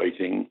up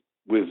writing,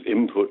 with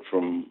input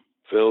from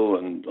Phil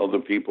and other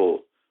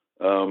people,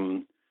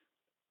 the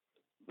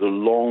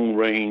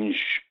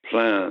long-range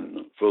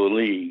plan for the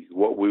league.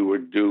 What we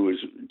would do is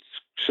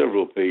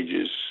several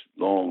pages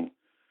long,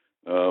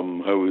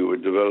 how we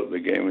would develop the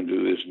game and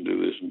do this and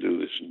do this and do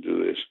this and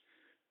do this.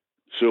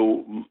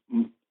 So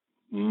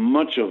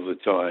much of the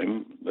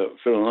time that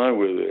Phil and I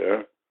were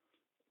there,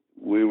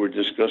 we were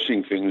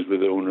discussing things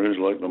with owners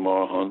like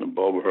Lamar Hunt and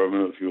Bob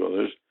Herman and a few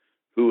others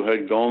who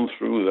had gone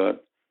through that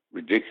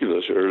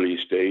ridiculous early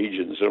stage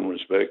in some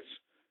respects.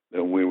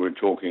 Then we were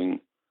talking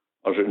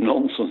utter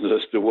nonsense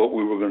as to what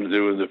we were going to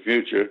do in the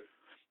future.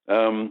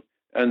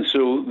 And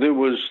so there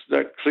was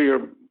that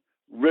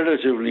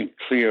relatively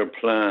clear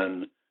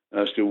plan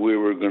as to where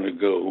we're going to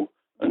go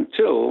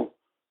until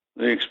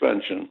the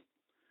expansion.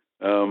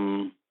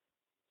 And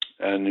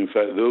in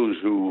fact, those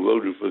who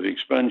voted for the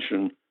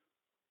expansion,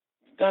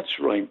 that's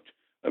right.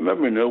 I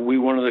remember, we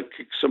wanted to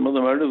kick some of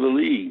them out of the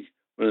league,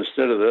 but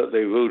instead of that,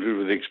 they voted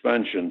for the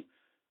expansion.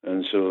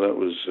 And so that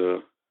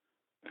was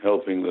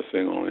helping the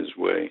thing on its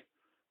way.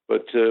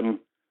 But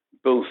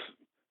both,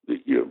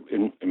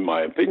 in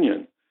my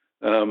opinion,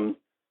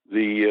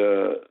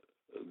 the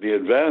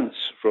advance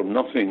from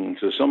nothing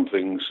to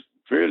something's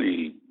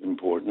fairly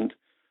important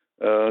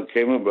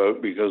came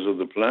about because of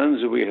the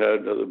plans that we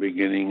had at the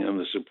beginning and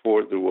the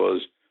support there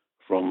was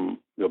from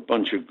a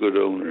bunch of good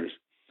owners,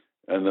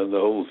 and that the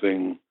whole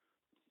thing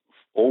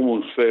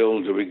almost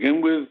failed to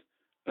begin with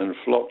and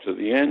flopped at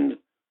the end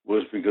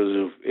was because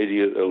of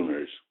idiot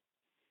owners.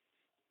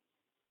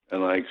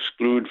 And I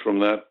exclude from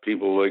that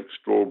people like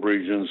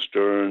Strawbridge and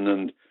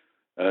Stern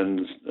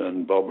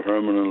and Bob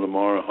Herman and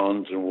Lamar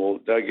Hunt and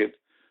Walt Daggett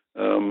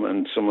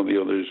and some of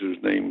the others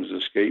whose names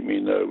escape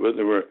me now. But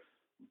there were a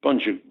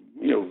bunch of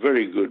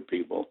very good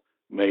people.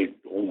 May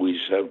always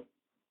have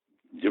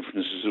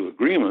differences of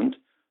agreement,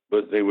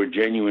 but they were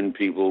genuine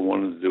people,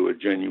 wanted to do a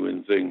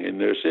genuine thing in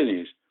their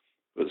cities.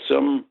 But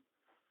some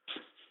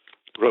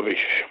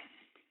rubbish.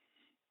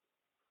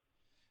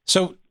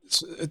 So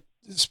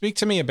speak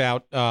to me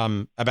about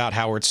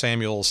Howard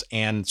Samuels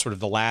and sort of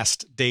the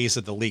last days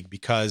of the league,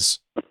 because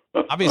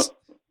obviously,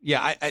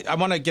 I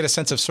want to get a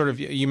sense of sort of,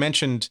 you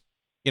mentioned,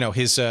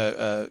 his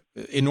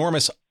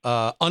enormous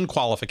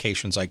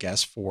unqualifications, I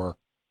guess, for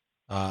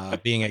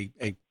being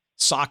a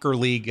soccer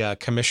league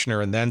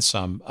commissioner and then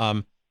some,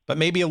 but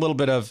maybe a little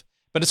bit of,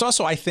 but it's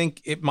also, I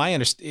think it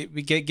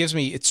gives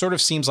me, it sort of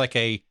seems like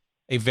a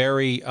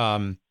very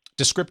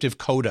descriptive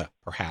coda,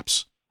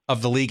 perhaps,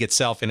 of the league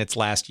itself in its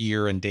last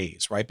year and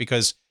days, right?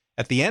 Because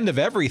at the end of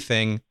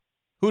everything,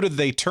 who did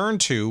they turn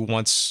to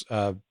once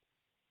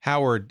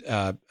Howard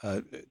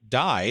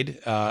died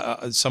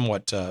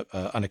somewhat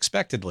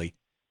unexpectedly?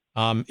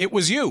 It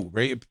was you,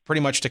 right?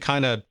 Pretty much to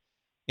kind of,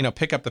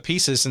 pick up the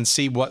pieces and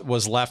see what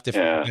was left if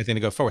anything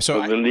to go forward.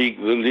 So the league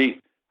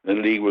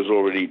was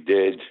already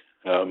dead.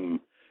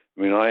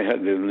 I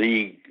had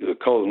the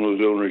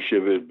Cosmos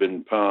ownership had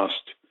been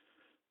passed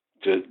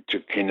to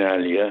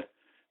Canalia,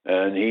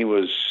 and he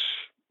was.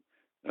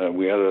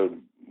 We had a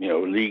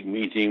league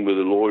meeting with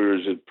the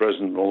lawyers at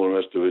present and all the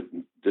rest of it.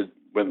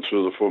 Went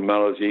through the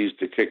formalities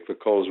to kick the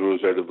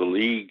Cosmos out of the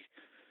league.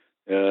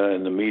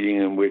 In the meeting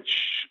in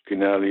which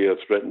Canalia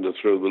threatened to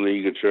throw the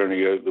league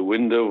attorney out the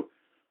window.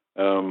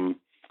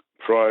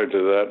 Prior to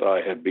that,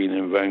 I had been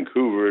in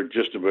Vancouver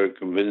just about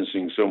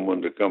convincing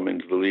someone to come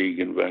into the league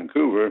in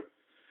Vancouver.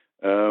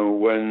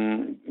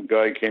 When a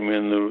guy came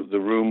in the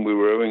room we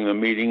were having the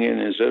meeting in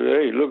and said,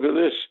 "Hey, look at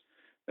this."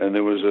 And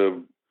there was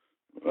a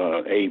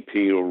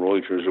AP or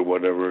Reuters or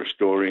whatever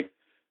story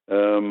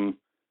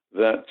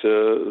that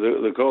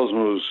the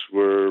Cosmos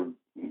were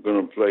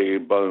going to play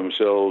by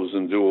themselves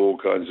and do all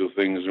kinds of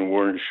things and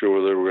weren't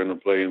sure they were going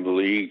to play in the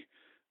league.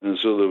 And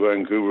so the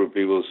Vancouver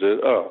people said,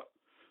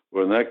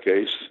 well, in that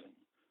case,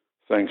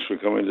 thanks for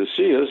coming to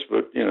see us,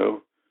 but,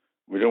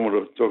 we don't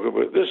want to talk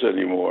about this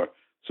anymore.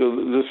 So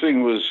the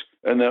thing was,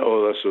 and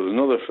so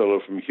another fellow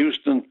from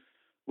Houston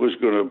was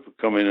going to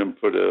come in and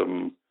put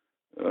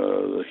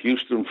the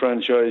Houston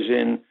franchise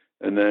in,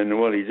 and then,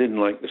 he didn't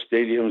like the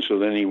stadium, so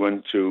then he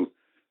went to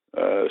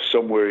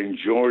somewhere in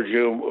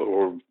Georgia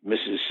or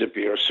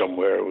Mississippi or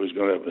somewhere. It was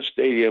going to have a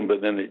stadium,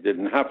 but then it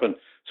didn't happen.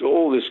 So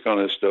all this kind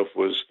of stuff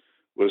was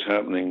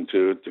happening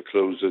to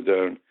close it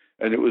down.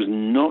 And it was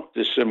not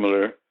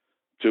dissimilar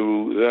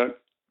to that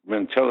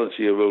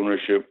mentality of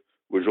ownership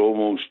which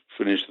almost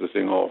finished the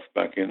thing off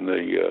back in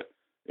the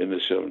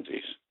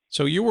 70s.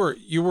 So you were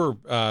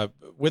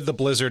with the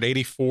Blizzard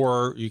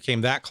 84. You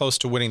came that close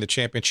to winning the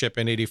championship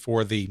in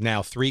 84, the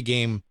now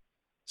 3-game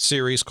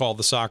series called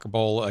the Soccer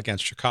Bowl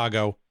against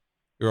Chicago,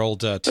 your old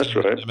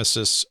team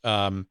nemesis.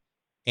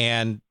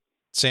 And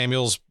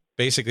Samuels,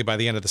 basically by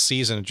the end of the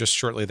season, just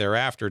shortly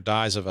thereafter,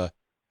 dies of I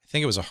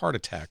think it was a heart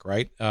attack,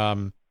 right?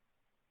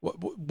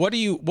 What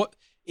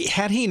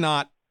had he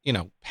not,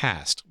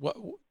 passed?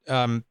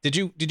 Did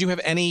you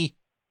have any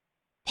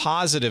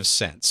positive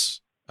sense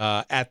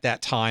at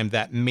that time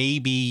that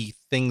maybe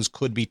things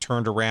could be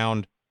turned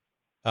around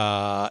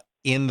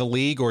in the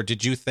league, or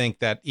did you think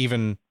that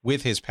even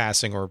with his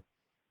passing, or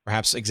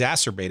perhaps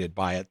exacerbated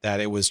by it,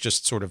 that it was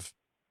just sort of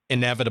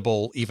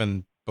inevitable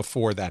even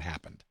before that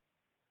happened?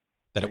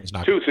 That it was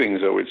not. Two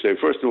things I would say.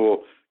 First of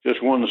all,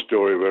 just one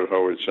story about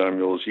Howard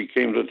Samuels. He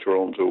came to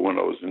Toronto when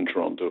I was in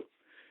Toronto,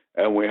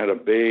 and we had a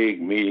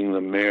big meeting,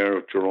 the mayor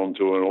of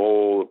Toronto and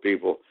all the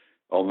people.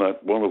 on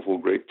that wonderful,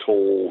 great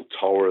tall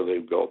tower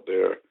they've got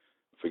there. I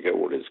forget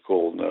what it's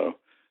called now.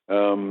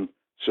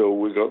 So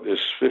we got this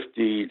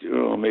 50,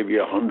 maybe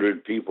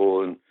 100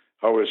 people, and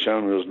Howard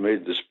Sanders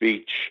made the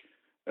speech.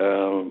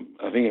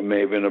 I think it may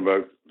have been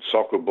about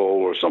soccer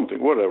ball or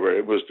something, whatever.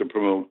 It was to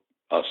promote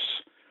us.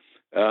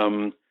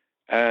 And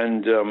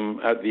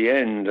at the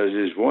end, as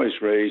his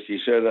voice raised, he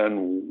said,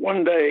 and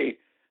one day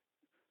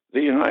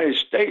the United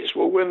States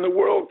will win the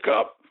World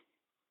Cup,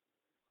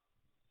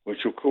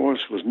 which, of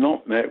course, was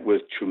not met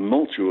with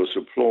tumultuous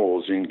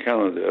applause in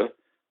Canada,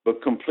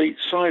 but complete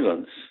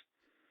silence.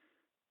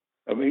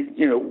 I mean,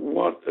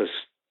 what a...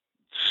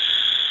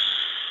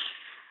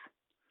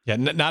 Yeah,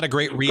 not a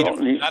great read.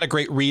 Not a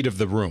great read of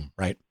the room,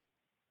 right?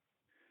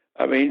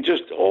 I mean,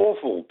 just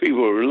awful.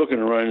 People were looking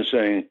around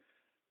saying,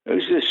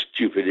 "Who's this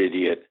stupid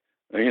idiot?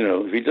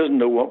 If he doesn't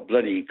know what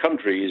bloody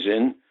country he's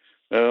in."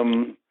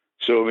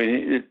 So I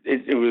mean,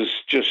 it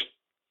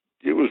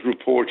was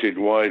reported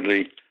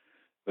widely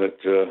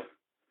that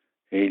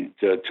he'd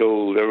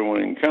told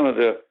everyone in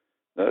Canada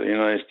that the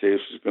United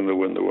States was going to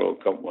win the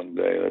World Cup one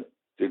day. That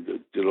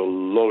did a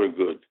lot of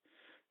good.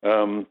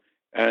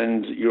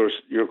 And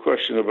your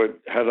question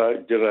about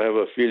did I have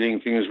a feeling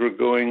things were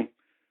going?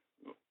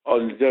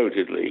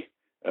 Undoubtedly,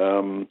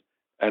 and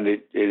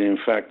it in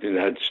fact it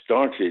had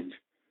started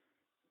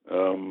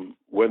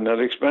when that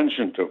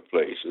expansion took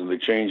place and the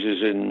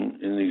changes in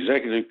the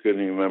executive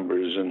committee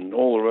members and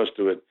all the rest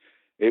of it.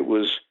 It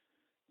was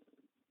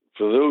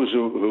for those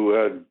who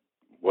had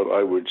what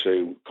I would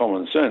say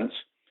common sense.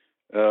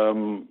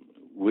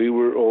 We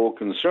were all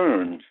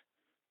concerned.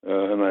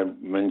 And I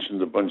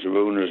mentioned a bunch of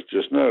owners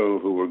just now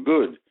who were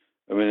good.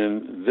 I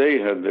mean, they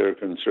had their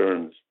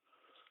concerns.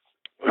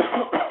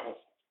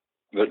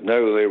 But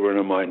now they were in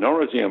a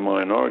minority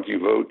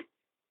vote,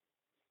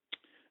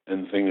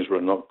 and things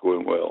were not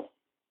going well.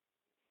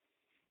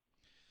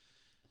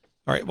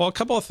 All right. Well, a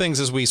couple of things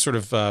as we sort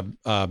of,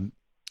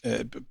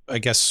 I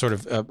guess, sort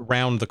of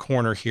round the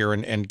corner here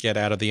and get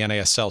out of the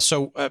NASL.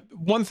 So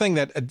one thing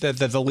that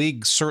the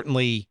league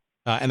certainly,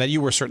 and that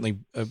you were certainly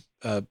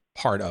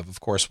part of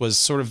course, was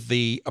sort of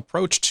the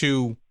approach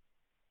to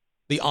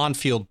the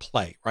on-field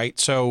play, right?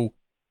 So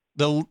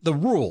the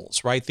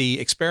rules, right? The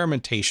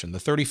experimentation, the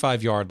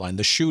 35-yard line,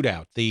 the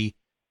shootout, the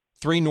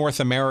 3 North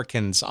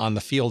Americans on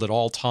the field at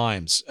all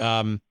times,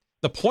 the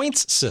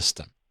points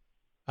system.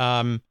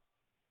 In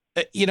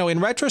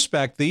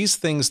retrospect, these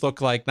things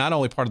look like not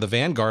only part of the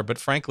vanguard, but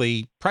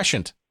frankly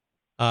prescient,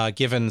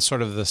 given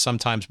sort of the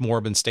sometimes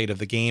morbid state of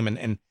the game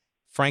and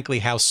frankly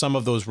how some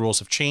of those rules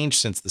have changed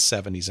since the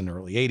 70s and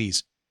early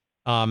 80s.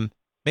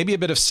 Maybe a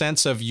bit of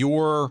sense of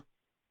your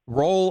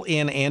role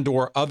in and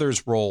or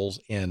others' roles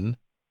in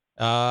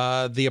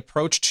the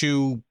approach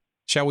to,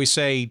 shall we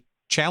say,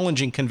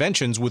 challenging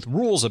conventions with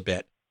rules a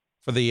bit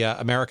for the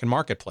American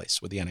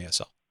marketplace with the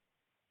NASL.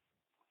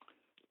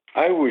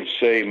 I would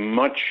say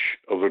much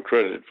of the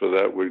credit for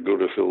that would go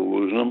to Phil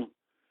Woosnam.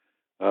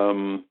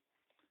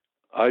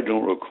 I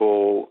don't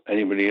recall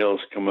anybody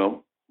else come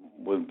up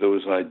with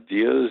those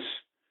ideas.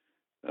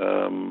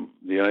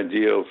 The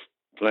idea of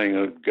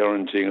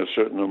guaranteeing a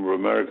certain number of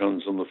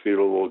Americans on the field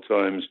at all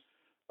times,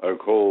 I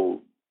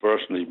recall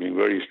personally being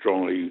very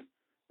strongly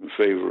in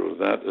favor of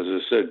that. As I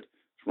said,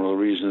 it's one of the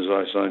reasons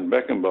I signed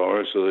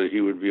Beckenbauer, so that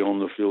he would be on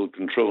the field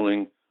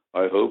controlling,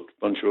 I hoped,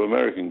 a bunch of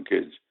American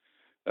kids.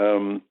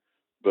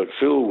 But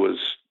Phil was,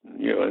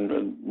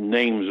 and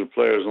names of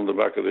players on the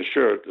back of the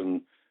shirt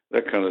and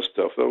that kind of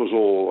stuff. That was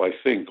all, I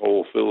think,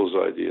 all Phil's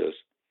ideas.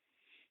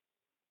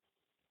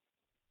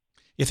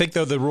 You think,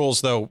 though, the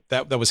rules, though,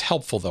 that was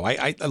helpful, though.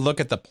 I look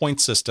at the point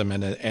system,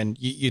 and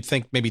you'd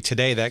think maybe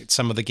today that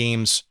some of the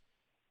games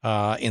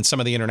in some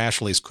of the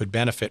international leagues could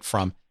benefit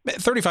from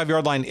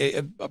 35-yard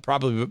line.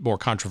 Probably a bit more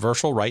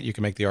controversial, right? You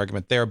can make the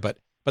argument there, but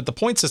the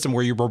point system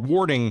where you're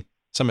rewarding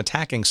some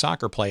attacking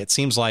soccer play, it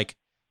seems like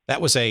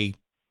that was a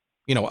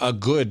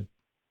good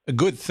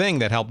thing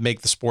that helped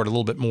make the sport a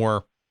little bit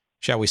more,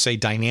 shall we say,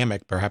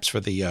 dynamic, perhaps for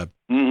the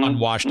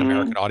unwashed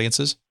American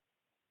audiences.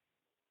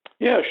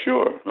 Yeah,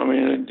 sure. I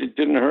mean, it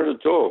didn't hurt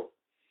at all.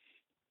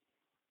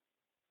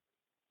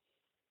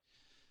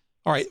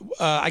 All right.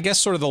 I guess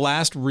sort of the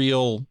last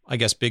real,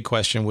 big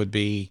question would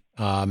be,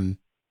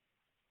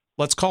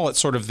 let's call it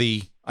sort of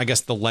the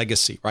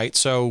legacy, right?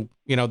 So,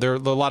 there are a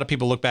lot of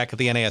people look back at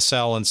the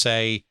NASL and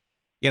say,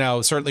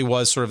 it certainly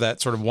was sort of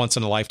that sort of once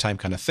in a lifetime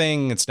kind of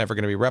thing. It's never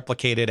going to be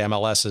replicated.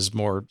 MLS's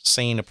more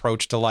sane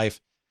approach to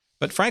life.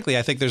 But frankly,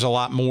 I think there's a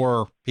lot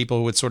more people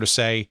who would sort of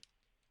say,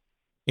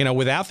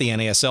 without the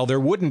NASL, there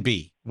wouldn't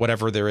be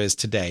whatever there is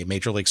today,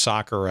 Major League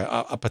Soccer,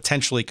 a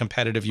potentially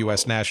competitive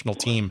U.S. national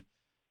team.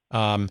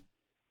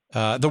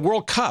 The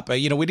World Cup,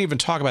 we didn't even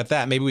talk about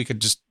that. Maybe we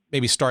could just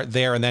start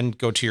there and then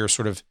go to your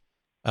sort of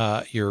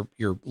your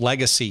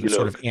legacy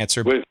sort of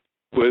answer.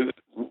 Without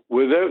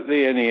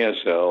the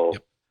NASL,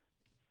 yep.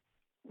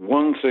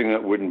 One thing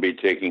that wouldn't be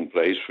taking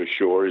place for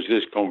sure is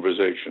this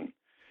conversation.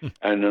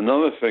 And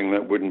another thing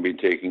that wouldn't be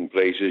taking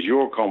place is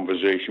your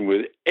conversation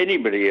with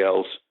anybody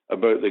else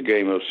about the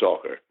game of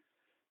soccer.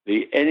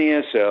 The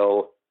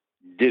NASL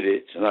did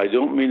it, and I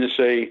don't mean to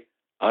say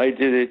I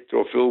did it,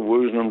 or Phil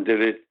Woosnam did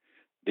it.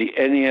 The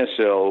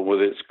NASL,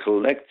 with its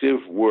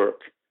collective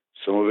work,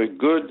 some of it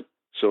good,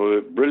 some of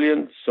it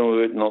brilliant, some of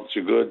it not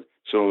so good,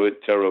 some of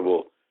it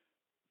terrible,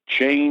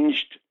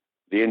 changed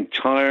the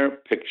entire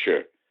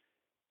picture.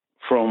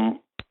 From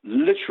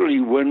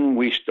literally when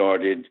we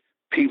started,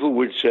 people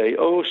would say,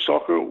 "Oh,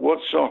 soccer,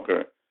 what's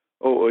soccer?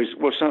 Oh,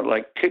 what's that,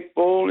 like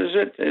kickball, is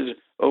it?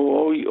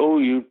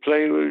 You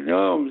play?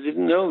 No, I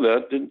didn't know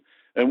that.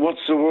 And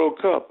what's the World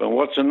Cup? And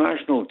what's a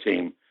national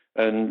team?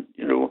 And,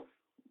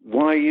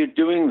 why are you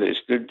doing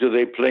this? Do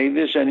they play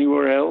this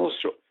anywhere else?"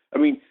 I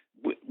mean,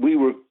 we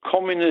were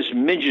communist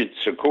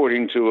midgets,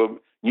 according to a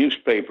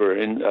newspaper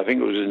I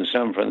think it was in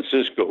San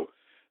Francisco,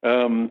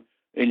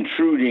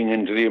 intruding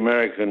into the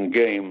American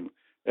game.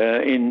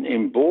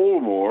 In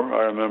Baltimore,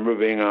 I remember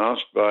being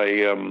asked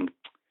by,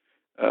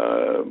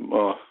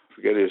 I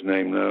forget his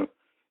name now,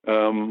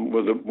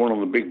 with one of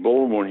the big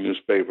Baltimore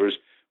newspapers,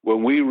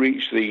 when we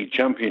reached the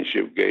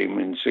championship game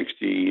in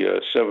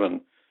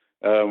 '67,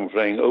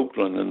 playing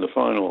Oakland in the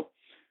final.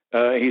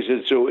 He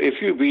said, "So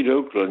if you beat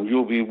Oakland,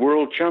 you'll be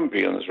world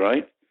champions,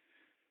 right?"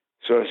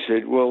 So I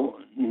said, "Well,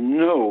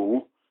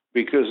 no,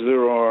 because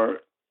there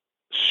are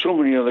so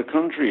many other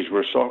countries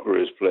where soccer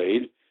is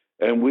played,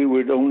 and we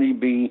would only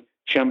be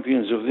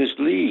champions of this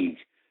league.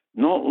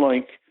 Not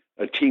like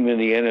a team in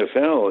the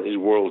NFL is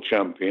world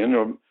champion,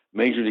 or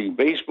Major League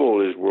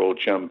Baseball is world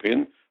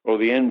champion, or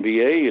the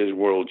NBA is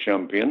world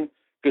champion,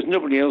 because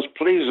nobody else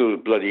plays those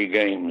bloody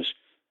games.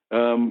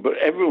 But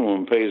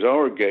everyone plays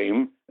our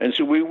game, and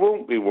so we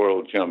won't be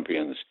world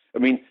champions." I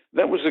mean,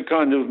 that was the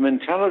kind of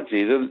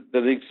mentality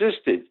that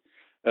existed.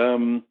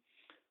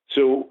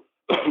 So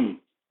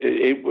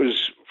it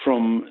was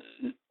from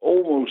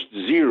almost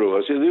zero.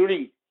 I said the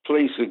only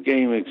place the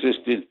game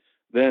existed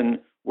then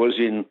was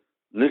in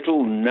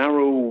little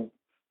narrow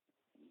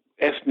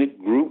ethnic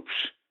groups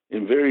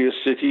in various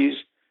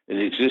cities. It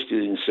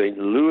existed in St.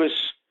 Louis.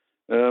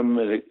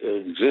 It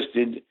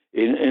existed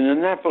in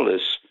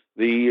Annapolis.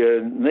 The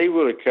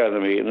Naval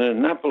Academy in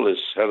Annapolis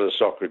had a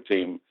soccer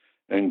team,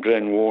 and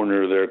Glenn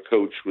Warner, their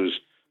coach, was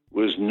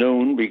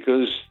known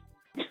because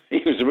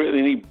he was the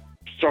only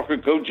soccer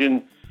coach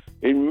in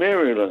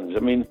Maryland. I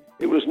mean,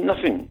 it was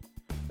nothing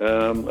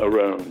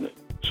around.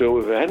 So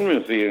if it hadn't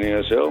been for the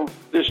NASL,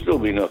 there'd still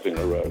be nothing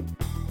around.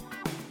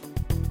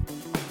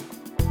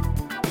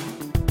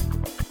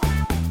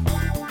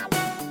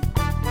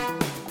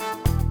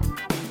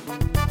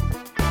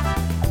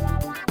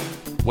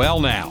 Well,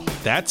 now,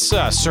 that's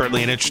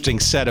certainly an interesting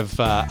set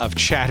of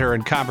chatter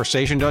and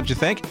conversation, don't you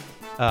think?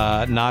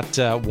 Not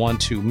one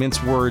to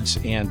mince words,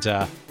 and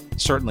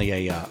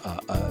certainly a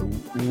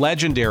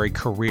legendary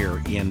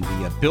career in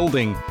the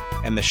building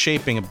and the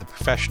shaping of the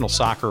professional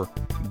soccer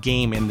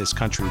game in this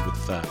country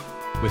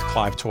with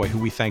Clive Toye, who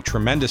we thank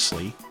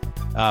tremendously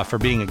for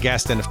being a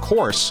guest. And of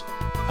course,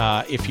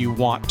 if you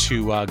want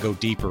to go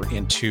deeper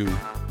into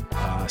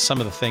some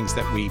of the things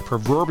that we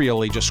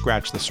proverbially just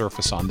scratched the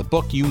surface on, the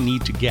book you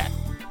need to get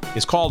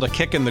is called A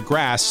Kick in the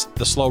Grass,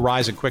 The Slow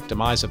Rise and Quick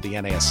Demise of the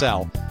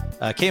NASL.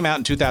 Came out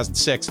in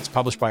 2006. It's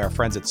published by our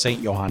friends at St.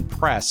 Johann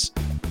Press.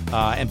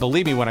 And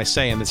believe me when I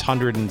say in this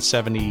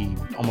 170,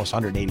 almost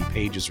 180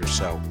 pages or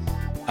so,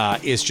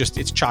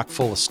 it's chock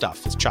full of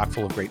stuff. It's chock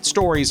full of great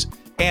stories,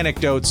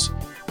 anecdotes,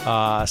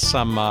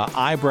 some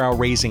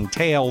eyebrow-raising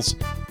tales,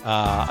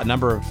 a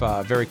number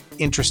of very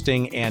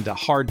interesting and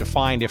hard to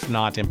find, if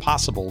not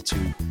impossible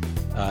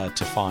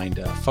to find,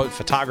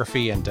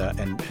 photography and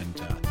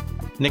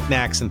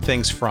knickknacks and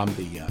things from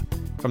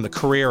the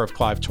career of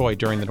Clive Toye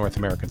during the North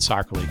American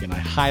Soccer League, and I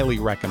highly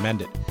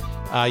recommend it.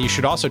 You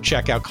should also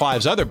check out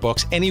Clive's other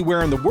books,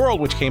 Anywhere in the World,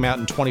 which came out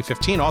in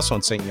 2015, also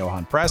in St.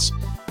 Johann Press,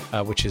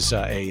 which is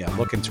a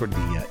look into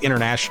the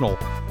international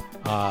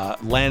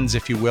lens,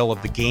 if you will,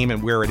 of the game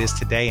and where it is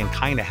today and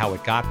kind of how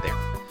it got there.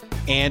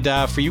 And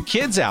for you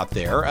kids out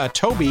there,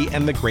 Toby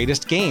and the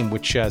Greatest Game,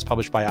 which is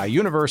published by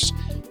iUniverse,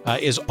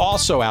 is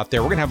also out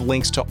there. We're going to have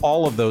links to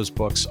all of those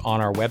books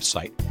on our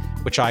website,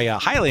 which I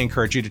highly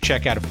encourage you to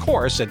check out, of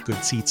course, at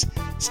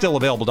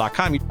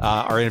goodseatsstillavailable.com.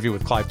 Our interview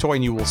with Clive Toye,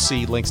 and you will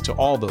see links to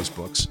all those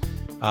books,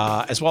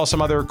 as well as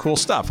some other cool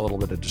stuff, a little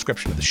bit of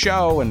description of the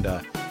show, and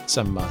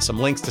some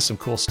links to some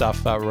cool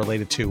stuff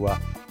related to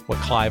what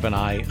Clive and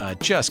I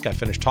just got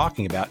finished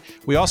talking about.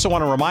 We also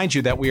want to remind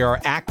you that we are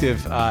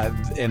active,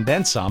 and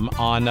then some,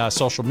 on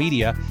social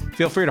media.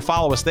 Feel free to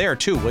follow us there,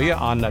 too, will you?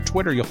 On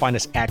Twitter, you'll find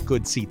us at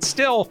Good Seats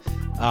Still.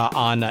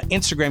 On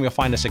Instagram, you'll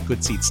find us at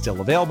Good Seats Still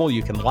Available.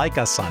 You can like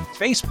us on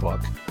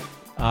Facebook.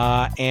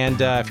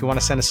 And if you want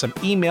to send us some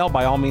email,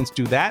 by all means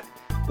do that.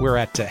 We're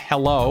at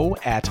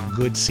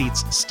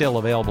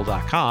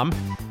hello@goodseatsstillavailable.com.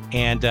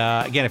 And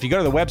again, if you go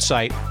to the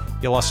website,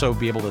 you'll also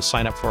be able to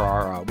sign up for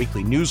our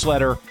weekly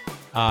newsletter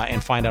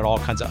and find out all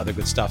kinds of other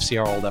good stuff, see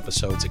our old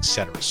episodes,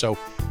 etc. So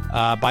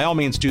by all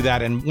means do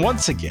that. And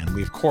once again,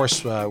 we, of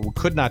course, we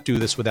could not do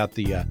this without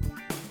the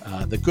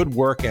good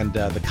work and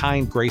the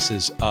kind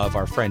graces of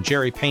our friend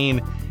Jerry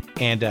Payne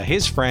and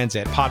his friends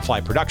at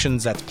Podfly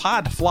Productions. That's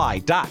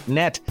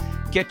podfly.net.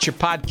 get your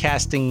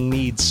podcasting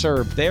needs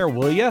served there,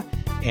 will you?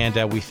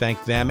 And we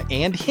thank them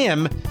and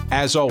him,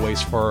 as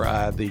always, for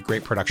the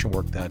great production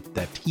work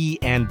that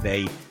he and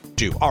they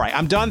do. All right,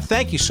 I'm done.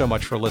 Thank you so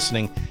much for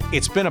listening.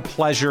 It's been a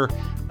pleasure,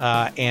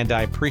 and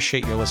I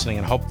appreciate your listening,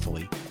 and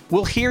hopefully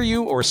we'll hear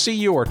you or see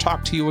you or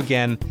talk to you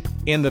again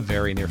in the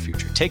very near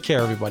future. Take care,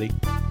 everybody.